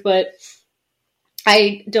worth, but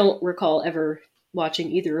I don't recall ever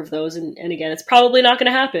watching either of those, and again, it's probably not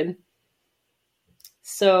going to happen.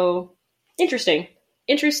 So, interesting.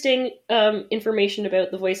 Interesting information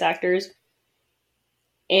about the voice actors.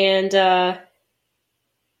 And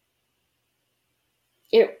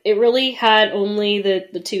it really had only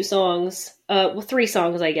the two songs, well, three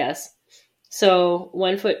songs, I guess. So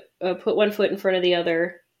put one foot in front of the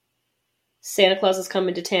other. Santa Claus is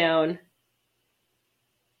coming to town.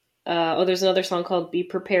 There's another song called "Be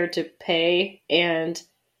Prepared to Pay," and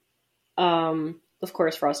of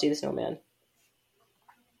course, Frosty the Snowman.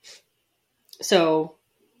 So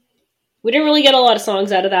we didn't really get a lot of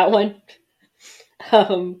songs out of that one,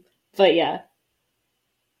 but yeah.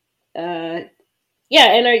 Yeah,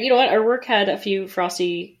 and you know what? Our work had a few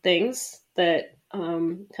Frosty things that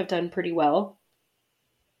have done pretty well.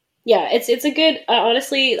 Yeah, it's a good.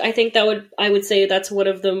 Honestly, I think I would say that's one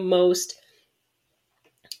of the most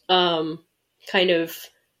kind of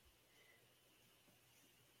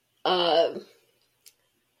I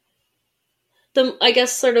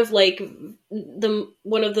guess sort of like the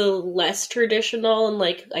one of the less traditional and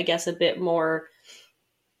like I guess a bit more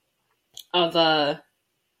of a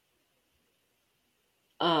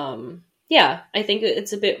yeah, I think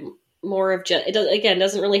it's a bit more of just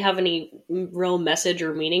doesn't really have any real message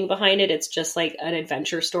or meaning behind it. It's just like an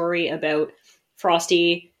adventure story about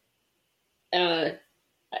Frosty. I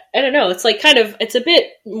don't know. It's like it's a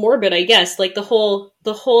bit morbid, I guess. Like the whole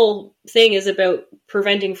thing is about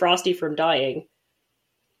preventing Frosty from dying.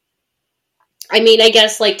 I mean, I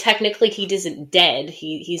guess like technically he isn't dead.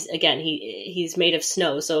 He's made of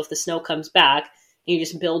snow. So if the snow comes back, you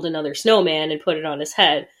just build another snowman and put it on his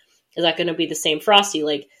head. Is that going to be the same Frosty?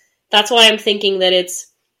 Like that's why I'm thinking that it's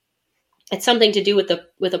something to do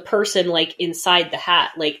with a person like inside the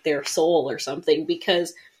hat, like their soul or something.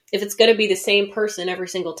 Because if it's going to be the same person every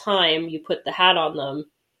single time you put the hat on them,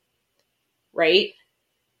 right?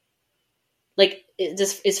 Like,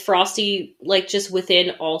 is Frosty like just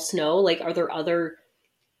within all snow? Like, are there other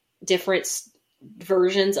different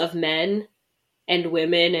versions of men and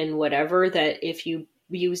women and whatever that if you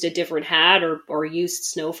used a different hat or used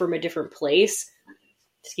snow from a different place,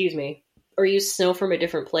 or used snow from a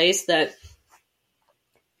different place that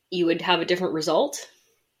you would have a different result?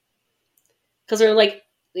 Because they're like,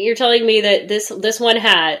 you're telling me that this one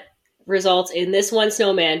hat results in this one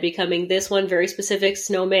snowman becoming this one very specific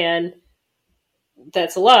snowman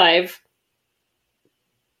that's alive.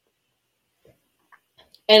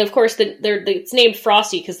 And of course, it's named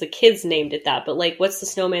Frosty because the kids named it that. But like, what's the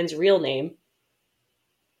snowman's real name?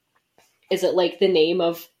 Is it like the name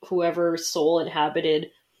of whoever soul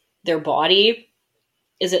inhabited their body?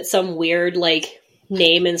 Is it some weird like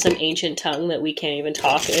name in some ancient tongue that we can't even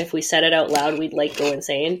talk? If we said it out loud, we'd like go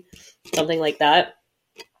insane. Something like that.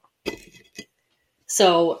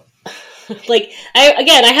 So, like,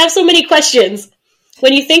 I have so many questions.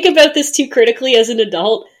 When you think about this too critically as an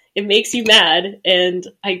adult, it makes you mad, and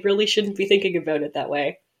I really shouldn't be thinking about it that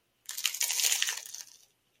way.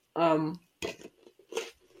 I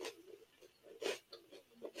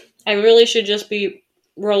really should just be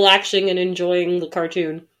relaxing and enjoying the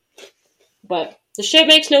cartoon. But the shit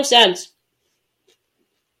makes no sense.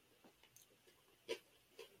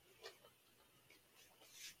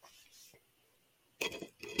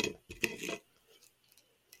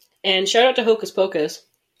 And shout out to Hocus Pocus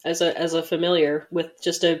as a familiar with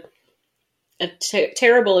just a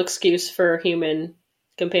terrible excuse for a human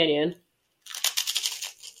companion.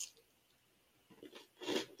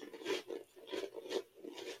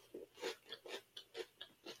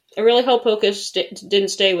 I really hope Hocus didn't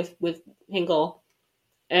stay with Hinkle.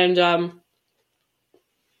 And I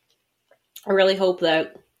really hope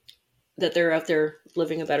that they're out there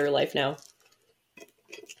living a better life now.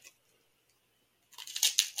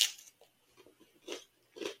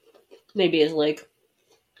 Maybe as like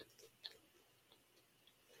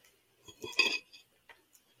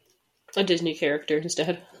a Disney character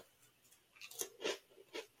instead.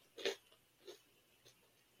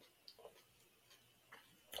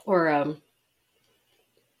 Or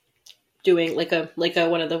doing like a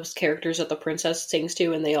one of those characters that the princess sings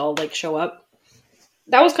to and they all like show up.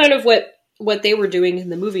 That was kind of what they were doing in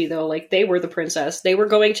the movie though. Like they were the princess. They were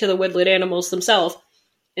going to the woodland animals themselves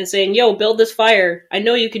and saying, "Yo, build this fire. I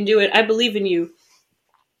know you can do it. I believe in you."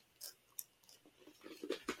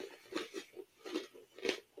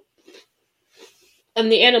 And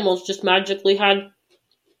the animals just magically had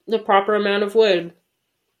the proper amount of wood.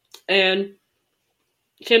 And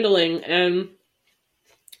kindling and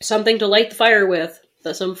something to light the fire with,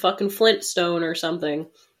 some fucking flintstone or something,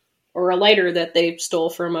 or a lighter that they stole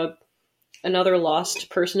from another lost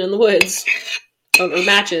person in the woods, or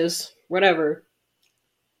matches, whatever.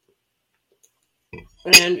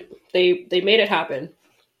 And they made it happen.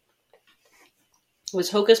 Was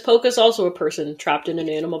Hocus Pocus also a person trapped in an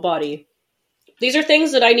animal body? These are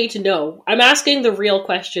things that I need to know. I'm asking the real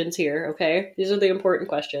questions here, okay? These are the important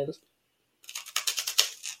questions.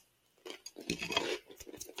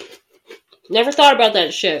 Never thought about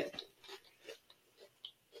that shit.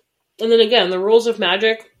 And then again, the rules of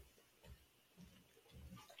magic.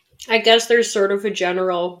 I guess there's sort of a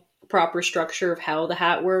general proper structure of how the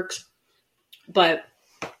hat works. But,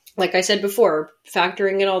 like I said before,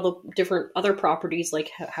 factoring in all the different other properties,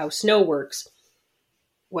 like how snow works,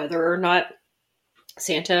 whether or not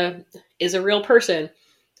Santa is a real person.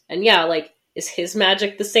 And yeah, like, is his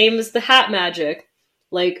magic the same as the hat magic?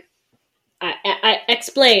 Like, I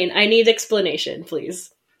explain. I need explanation, please.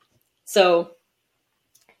 So,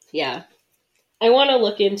 yeah. I want to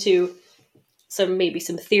look into maybe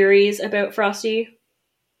some theories about Frosty.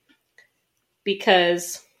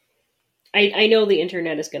 Because I know the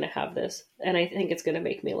internet is going to have this. And I think it's going to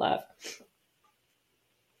make me laugh.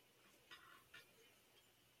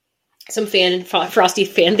 Some Frosty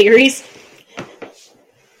fan theories.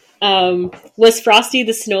 Was Frosty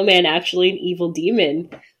the Snowman actually an evil demon?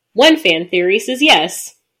 One fan theory says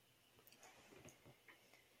yes.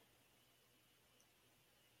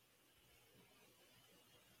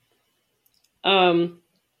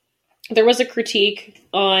 There was a critique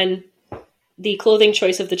on the clothing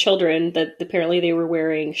choice of the children, that apparently they were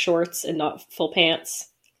wearing shorts and not full pants.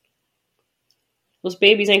 Those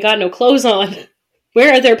babies ain't got no clothes on.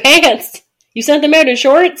 Where are their pants? You sent them out in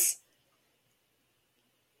shorts?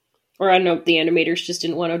 Or I don't know, the animators just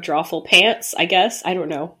didn't want to draw full pants, I guess. I don't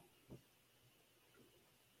know.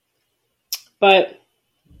 But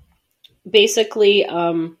basically,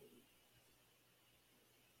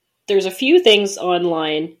 there's a few things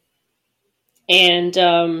online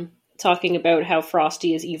and talking about how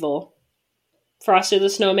Frosty is evil. Frosty the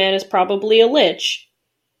Snowman is probably a lich.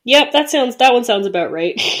 Yep, that one sounds about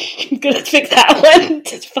right. I'm gonna pick that one.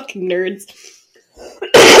 Just fucking nerds.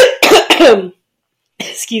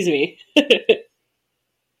 Excuse me.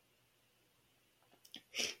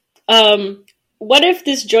 What if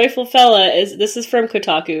this joyful fella this is from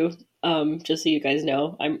Kotaku, just so you guys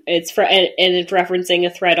know. It's referencing a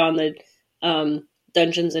thread on the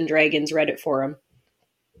Dungeons and Dragons Reddit forum.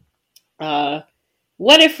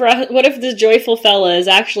 What if this joyful fella is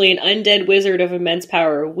actually an undead wizard of immense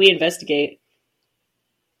power? We investigate.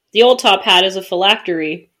 The old top hat is a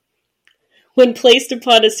phylactery. When placed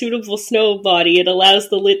upon a suitable snow body, it allows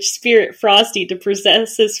the lich spirit Frosty to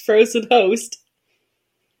possess his frozen host.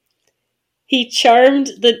 He charmed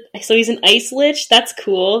so he's an ice lich? That's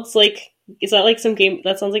cool. It's like, is that like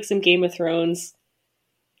that sounds like some Game of Thrones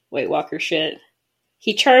White Walker shit.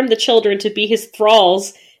 He charmed the children to be his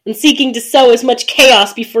thralls, and seeking to sow as much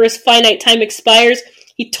chaos before his finite time expires,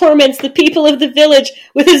 he torments the people of the village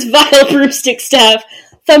with his vile broomstick staff.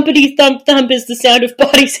 Thumpity thump thump is the sound of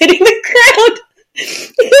bodies hitting the ground.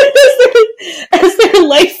 as their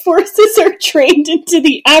life forces are drained into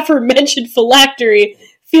the aforementioned phylactery,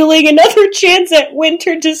 feeling another chance at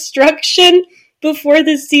winter destruction before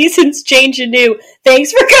the seasons change anew.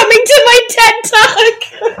 Thanks for coming to my TED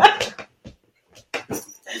Talk!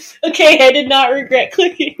 Okay, I did not regret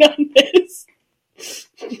clicking on this.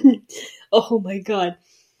 Oh my god.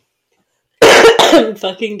 I'm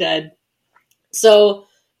fucking dead. So,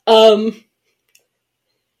 while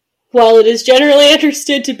it is generally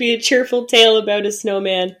understood to be a cheerful tale about a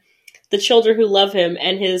snowman, the children who love him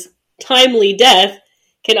and his timely death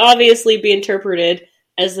can obviously be interpreted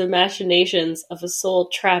as the machinations of a soul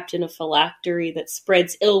trapped in a phylactery that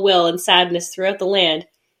spreads ill will and sadness throughout the land.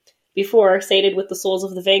 Before, sated with the souls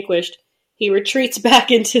of the vanquished, he retreats back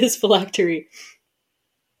into his phylactery.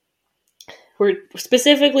 We're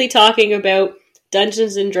specifically talking about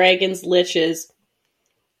Dungeons and Dragons liches.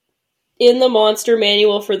 In the monster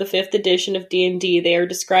manual for the 5th edition of D&D, they are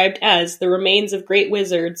described as the remains of great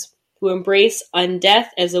wizards who embrace undeath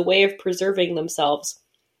as a way of preserving themselves.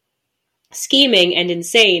 Scheming and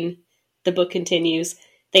insane, the book continues,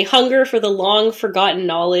 they hunger for the long-forgotten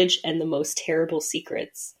knowledge and the most terrible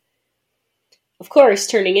secrets. Of course,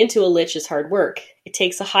 turning into a lich is hard work. It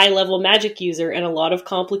takes a high-level magic user and a lot of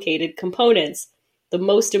complicated components, the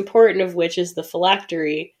most important of which is the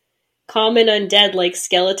phylactery. Common undead like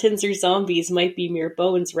skeletons or zombies might be mere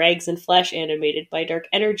bones, rags, and flesh animated by dark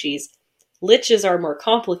energies. Liches are more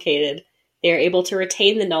complicated. They are able to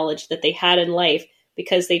retain the knowledge that they had in life,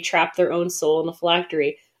 because they trapped their own soul in the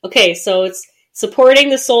phylactery. Okay, so it's supporting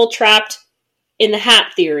the soul trapped in the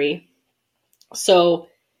hat theory. So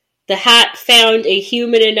the hat found a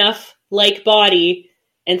human enough like body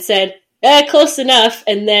and said, close enough,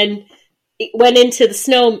 and then it went into the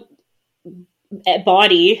snow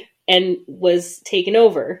body and was taken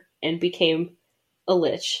over and became a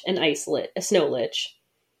lich, a snow lich.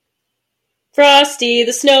 Frosty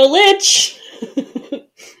the Snow Lich!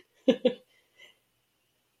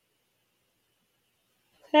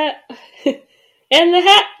 And the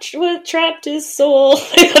hat trapped his soul.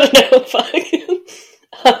 I don't know, fuck.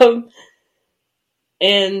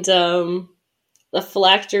 And the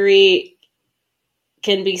phylactery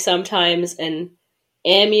can be sometimes an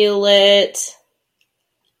amulet.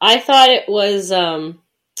 I thought it was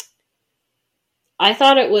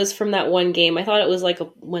from that one game. I thought it was like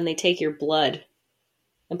when they take your blood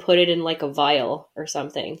and put it in like a vial or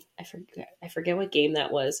something. I forget what game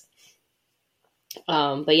that was.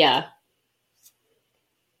 But yeah.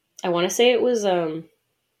 I want to say it was, I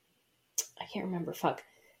can't remember, fuck.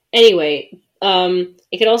 Anyway,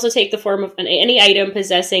 it could also take the form of any item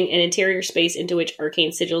possessing an interior space into which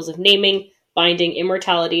arcane sigils of naming, binding,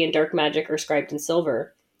 immortality, and dark magic are scribed in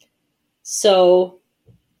silver. So,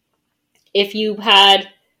 if you had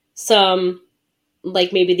some,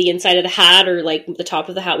 like maybe the inside of the hat or like the top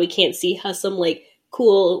of the hat we can't see has some like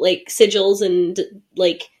cool like sigils and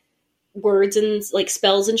like words and like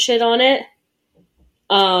spells and shit on it.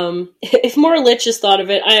 If more liches thought of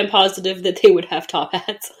it, I am positive that they would have top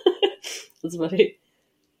hats. That's funny.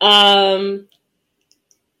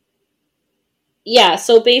 Yeah,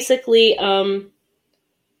 so basically,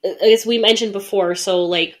 as we mentioned before, so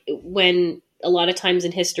like when a lot of times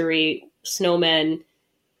in history, snow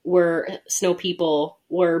people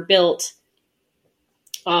were built,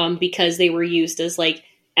 because they were used as like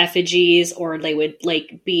effigies, or they would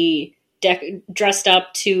like be dressed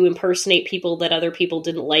up to impersonate people that other people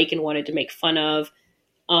didn't like and wanted to make fun of.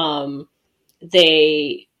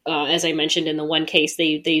 They, as I mentioned in the one case,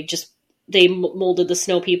 they molded the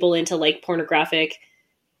snow people into like pornographic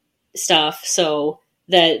stuff so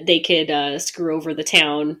that they could screw over the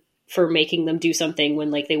town for making them do something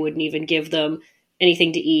when like they wouldn't even give them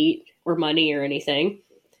anything to eat or money or anything.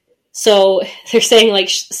 So they're saying like,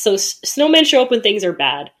 so snowmen show up when things are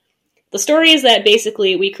bad. The story is that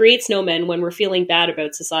basically we create snowmen when we're feeling bad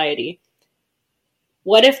about society.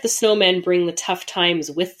 What if the snowmen bring the tough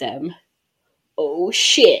times with them? Oh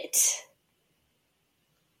shit.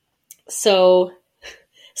 So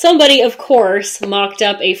somebody, of course, mocked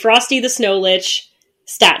up a Frosty the Snow Lich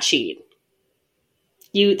stat sheet.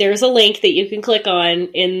 There's a link that you can click on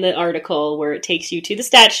in the article where it takes you to the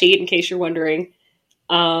stat sheet, in case you're wondering.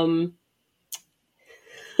 And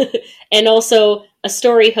also a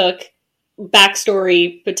story hook,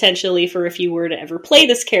 backstory potentially for if you were to ever play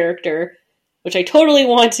this character, which I totally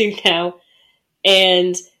want to now.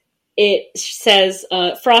 And it says,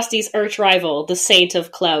 Frosty's arch rival, the Saint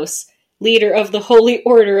of Klaus, leader of the Holy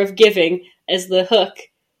Order of Giving, as the hook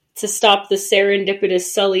to stop the serendipitous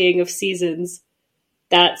sullying of seasons.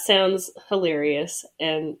 That sounds hilarious.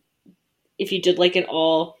 And if you did like an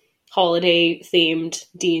all holiday themed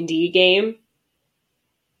D&D game,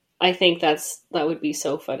 I think that would be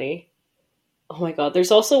so funny. Oh my god,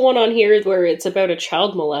 there's also one on here where it's about a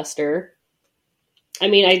child molester. I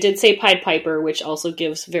mean, I did say Pied Piper, which also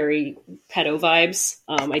gives very pedo vibes.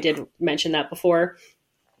 I did mention that before.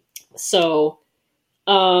 So,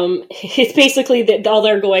 it's basically that all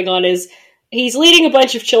they're going on is he's leading a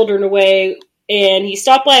bunch of children away, and he's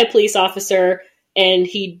stopped by a police officer, and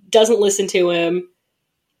he doesn't listen to him.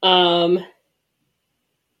 And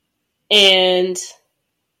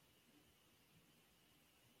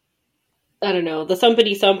I don't know, the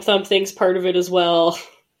thumpity thump thump thing's part of it as well.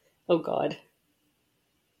 Oh god.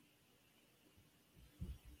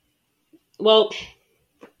 Well,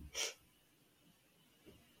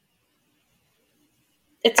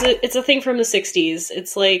 it's a thing from the 60s.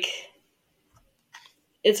 It's like,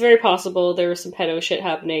 it's very possible there was some pedo shit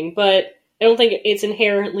happening, but I don't think it's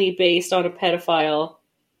inherently based on a pedophile.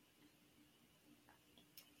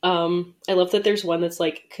 I love that there's one that's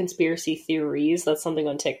like conspiracy theories. That's something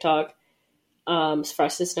on TikTok.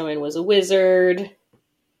 Frosty the Snowman was a wizard.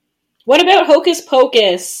 What about Hocus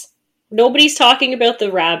Pocus? Nobody's talking about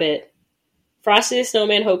the rabbit. Frosty the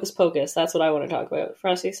Snowman, Hocus Pocus. That's what I want to talk about.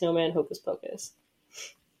 Frosty the Snowman, Hocus Pocus.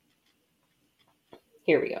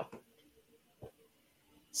 Here we go.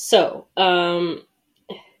 So,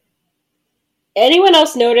 anyone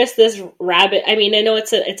else notice this rabbit? I mean, I know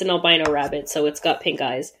it's an albino rabbit, so it's got pink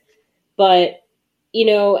eyes. But, you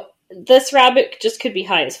know, this rabbit just could be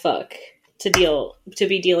high as fuck. to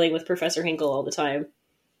be dealing with Professor Hinkle all the time.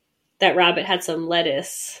 That rabbit had some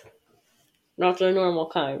lettuce, not the normal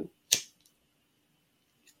kind.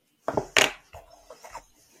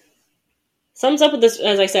 Sums up with this,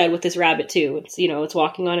 as I said, with this rabbit too. It's, it's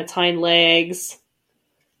walking on its hind legs.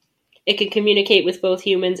 It can communicate with both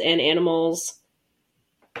humans and animals.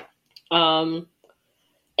 And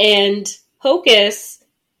Hocus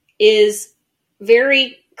is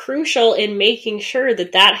very crucial in making sure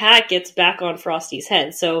that hat gets back on Frosty's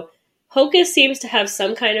head. So Hocus seems to have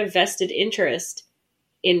some kind of vested interest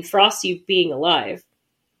in Frosty being alive.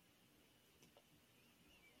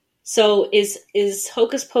 So is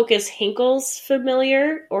Hocus Pocus Hinkle's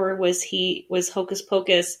familiar, or was Hocus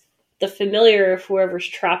Pocus the familiar of whoever's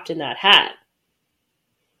trapped in that hat?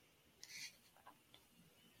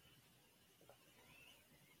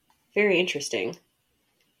 Very interesting.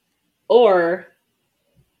 Or,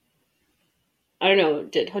 I don't know,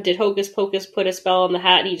 did Hocus Pocus put a spell on the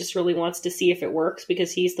hat and he just really wants to see if it works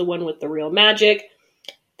because he's the one with the real magic?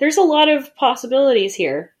 There's a lot of possibilities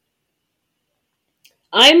here.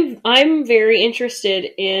 I'm very interested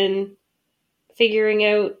in figuring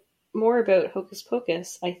out more about Hocus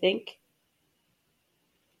Pocus, I think.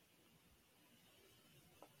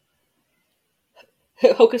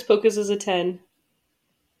 Hocus Pocus is a 10.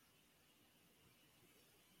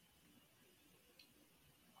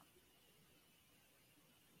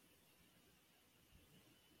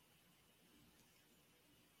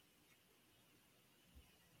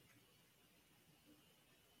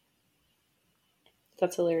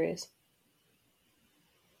 That's hilarious.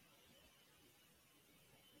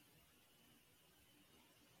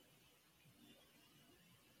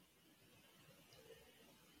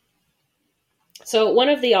 So one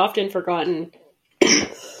of the more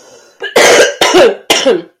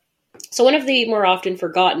often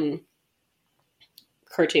forgotten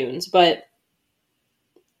cartoons, but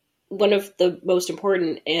one of the most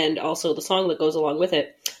important, and also the song that goes along with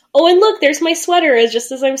it. Oh, and look, there's my sweater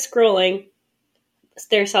just as I'm scrolling.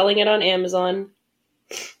 They're selling it on Amazon.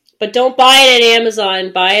 But don't buy it at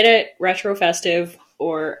Amazon. Buy it at Retro Festive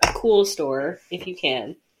or a cool store if you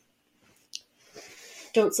can.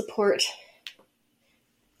 Don't support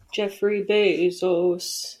Jeffrey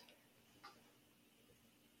Bezos.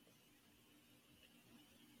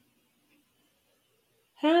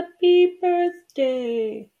 Happy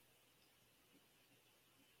birthday.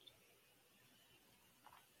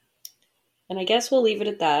 And I guess we'll leave it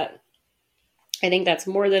at that. I think that's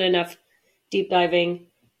more than enough deep diving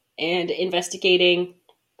and investigating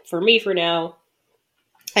for me for now.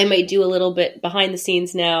 I might do a little bit behind the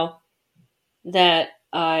scenes now that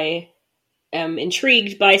I am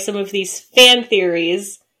intrigued by some of these fan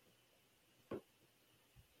theories.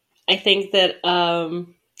 I think that,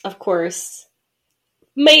 of course,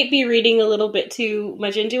 might be reading a little bit too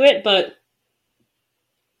much into it, but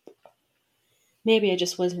maybe I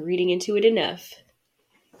just wasn't reading into it enough.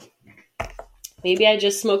 Maybe I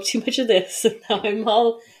just smoked too much of this, and now I'm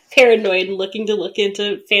all paranoid and looking to look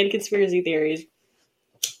into fan conspiracy theories.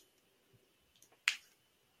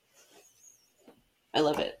 I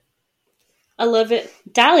love it. I love it.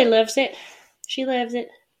 Dolly loves it. She loves it.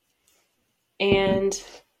 And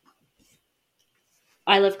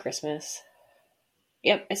I love Christmas.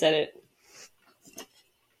 Yep, I said it.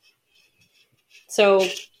 So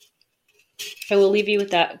I will leave you with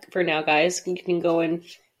that for now, guys. You can go and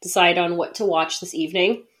decide on what to watch this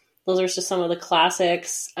evening. Those are just some of the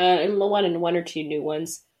classics, and one or two new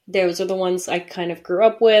ones. Those are the ones I kind of grew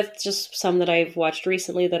up with, just some that I've watched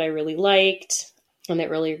recently that I really liked, and that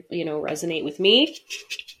really, resonate with me.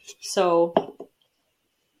 So,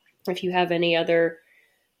 if you have any other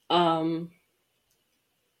ones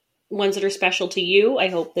that are special to you, I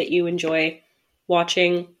hope that you enjoy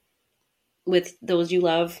watching with those you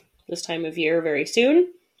love this time of year very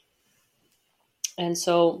soon. And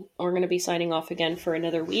so we're going to be signing off again for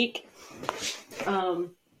another week.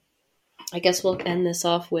 I guess we'll end this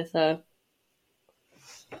off with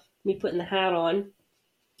me putting the hat on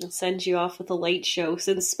and send you off with a light show,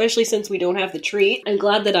 especially since we don't have the treat. I'm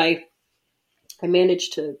glad that I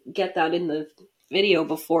managed to get that in the video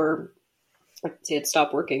before it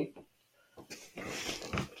stopped working.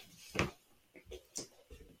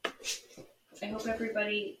 I hope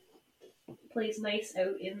everybody plays nice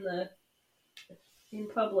out in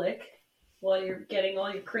public while you're getting all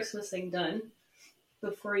your Christmasing done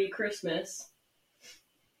before you Christmas.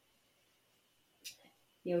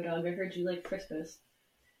 Yo, dog, I heard you like Christmas.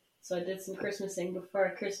 So I did some Christmasing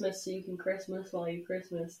before Christmas so you can Christmas while you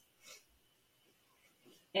Christmas.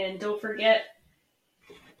 And don't forget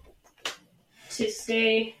to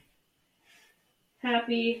stay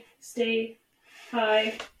happy, stay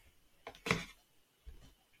high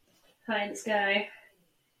in the sky.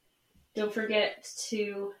 Don't forget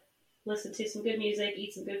to listen to some good music,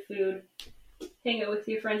 eat some good food, hang out with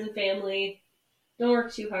your friends and family. Don't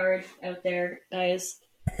work too hard out there, guys.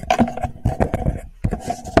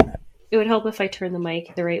 It would help if I turned the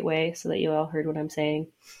mic the right way so that you all heard what I'm saying.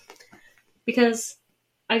 Because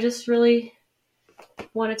I just really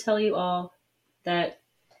want to tell you all that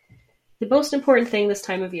the most important thing this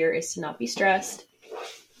time of year is to not be stressed,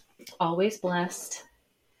 always blessed,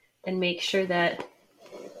 and make sure that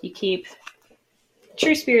you keep the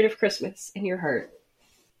true spirit of Christmas in your heart.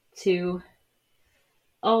 To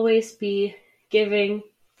always be giving,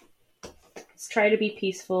 try to be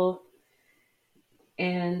peaceful,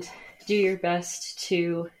 and do your best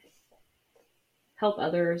to help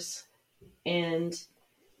others and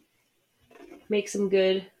make some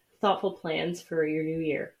good, thoughtful plans for your new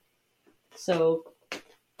year. So,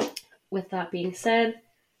 with that being said,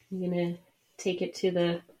 I'm going to take it to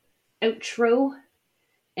the outro,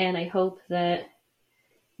 and I hope that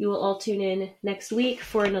you will all tune in next week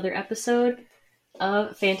for another episode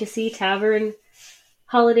of Fantasy Tavern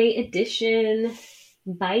Holiday Edition.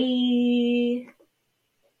 Bye!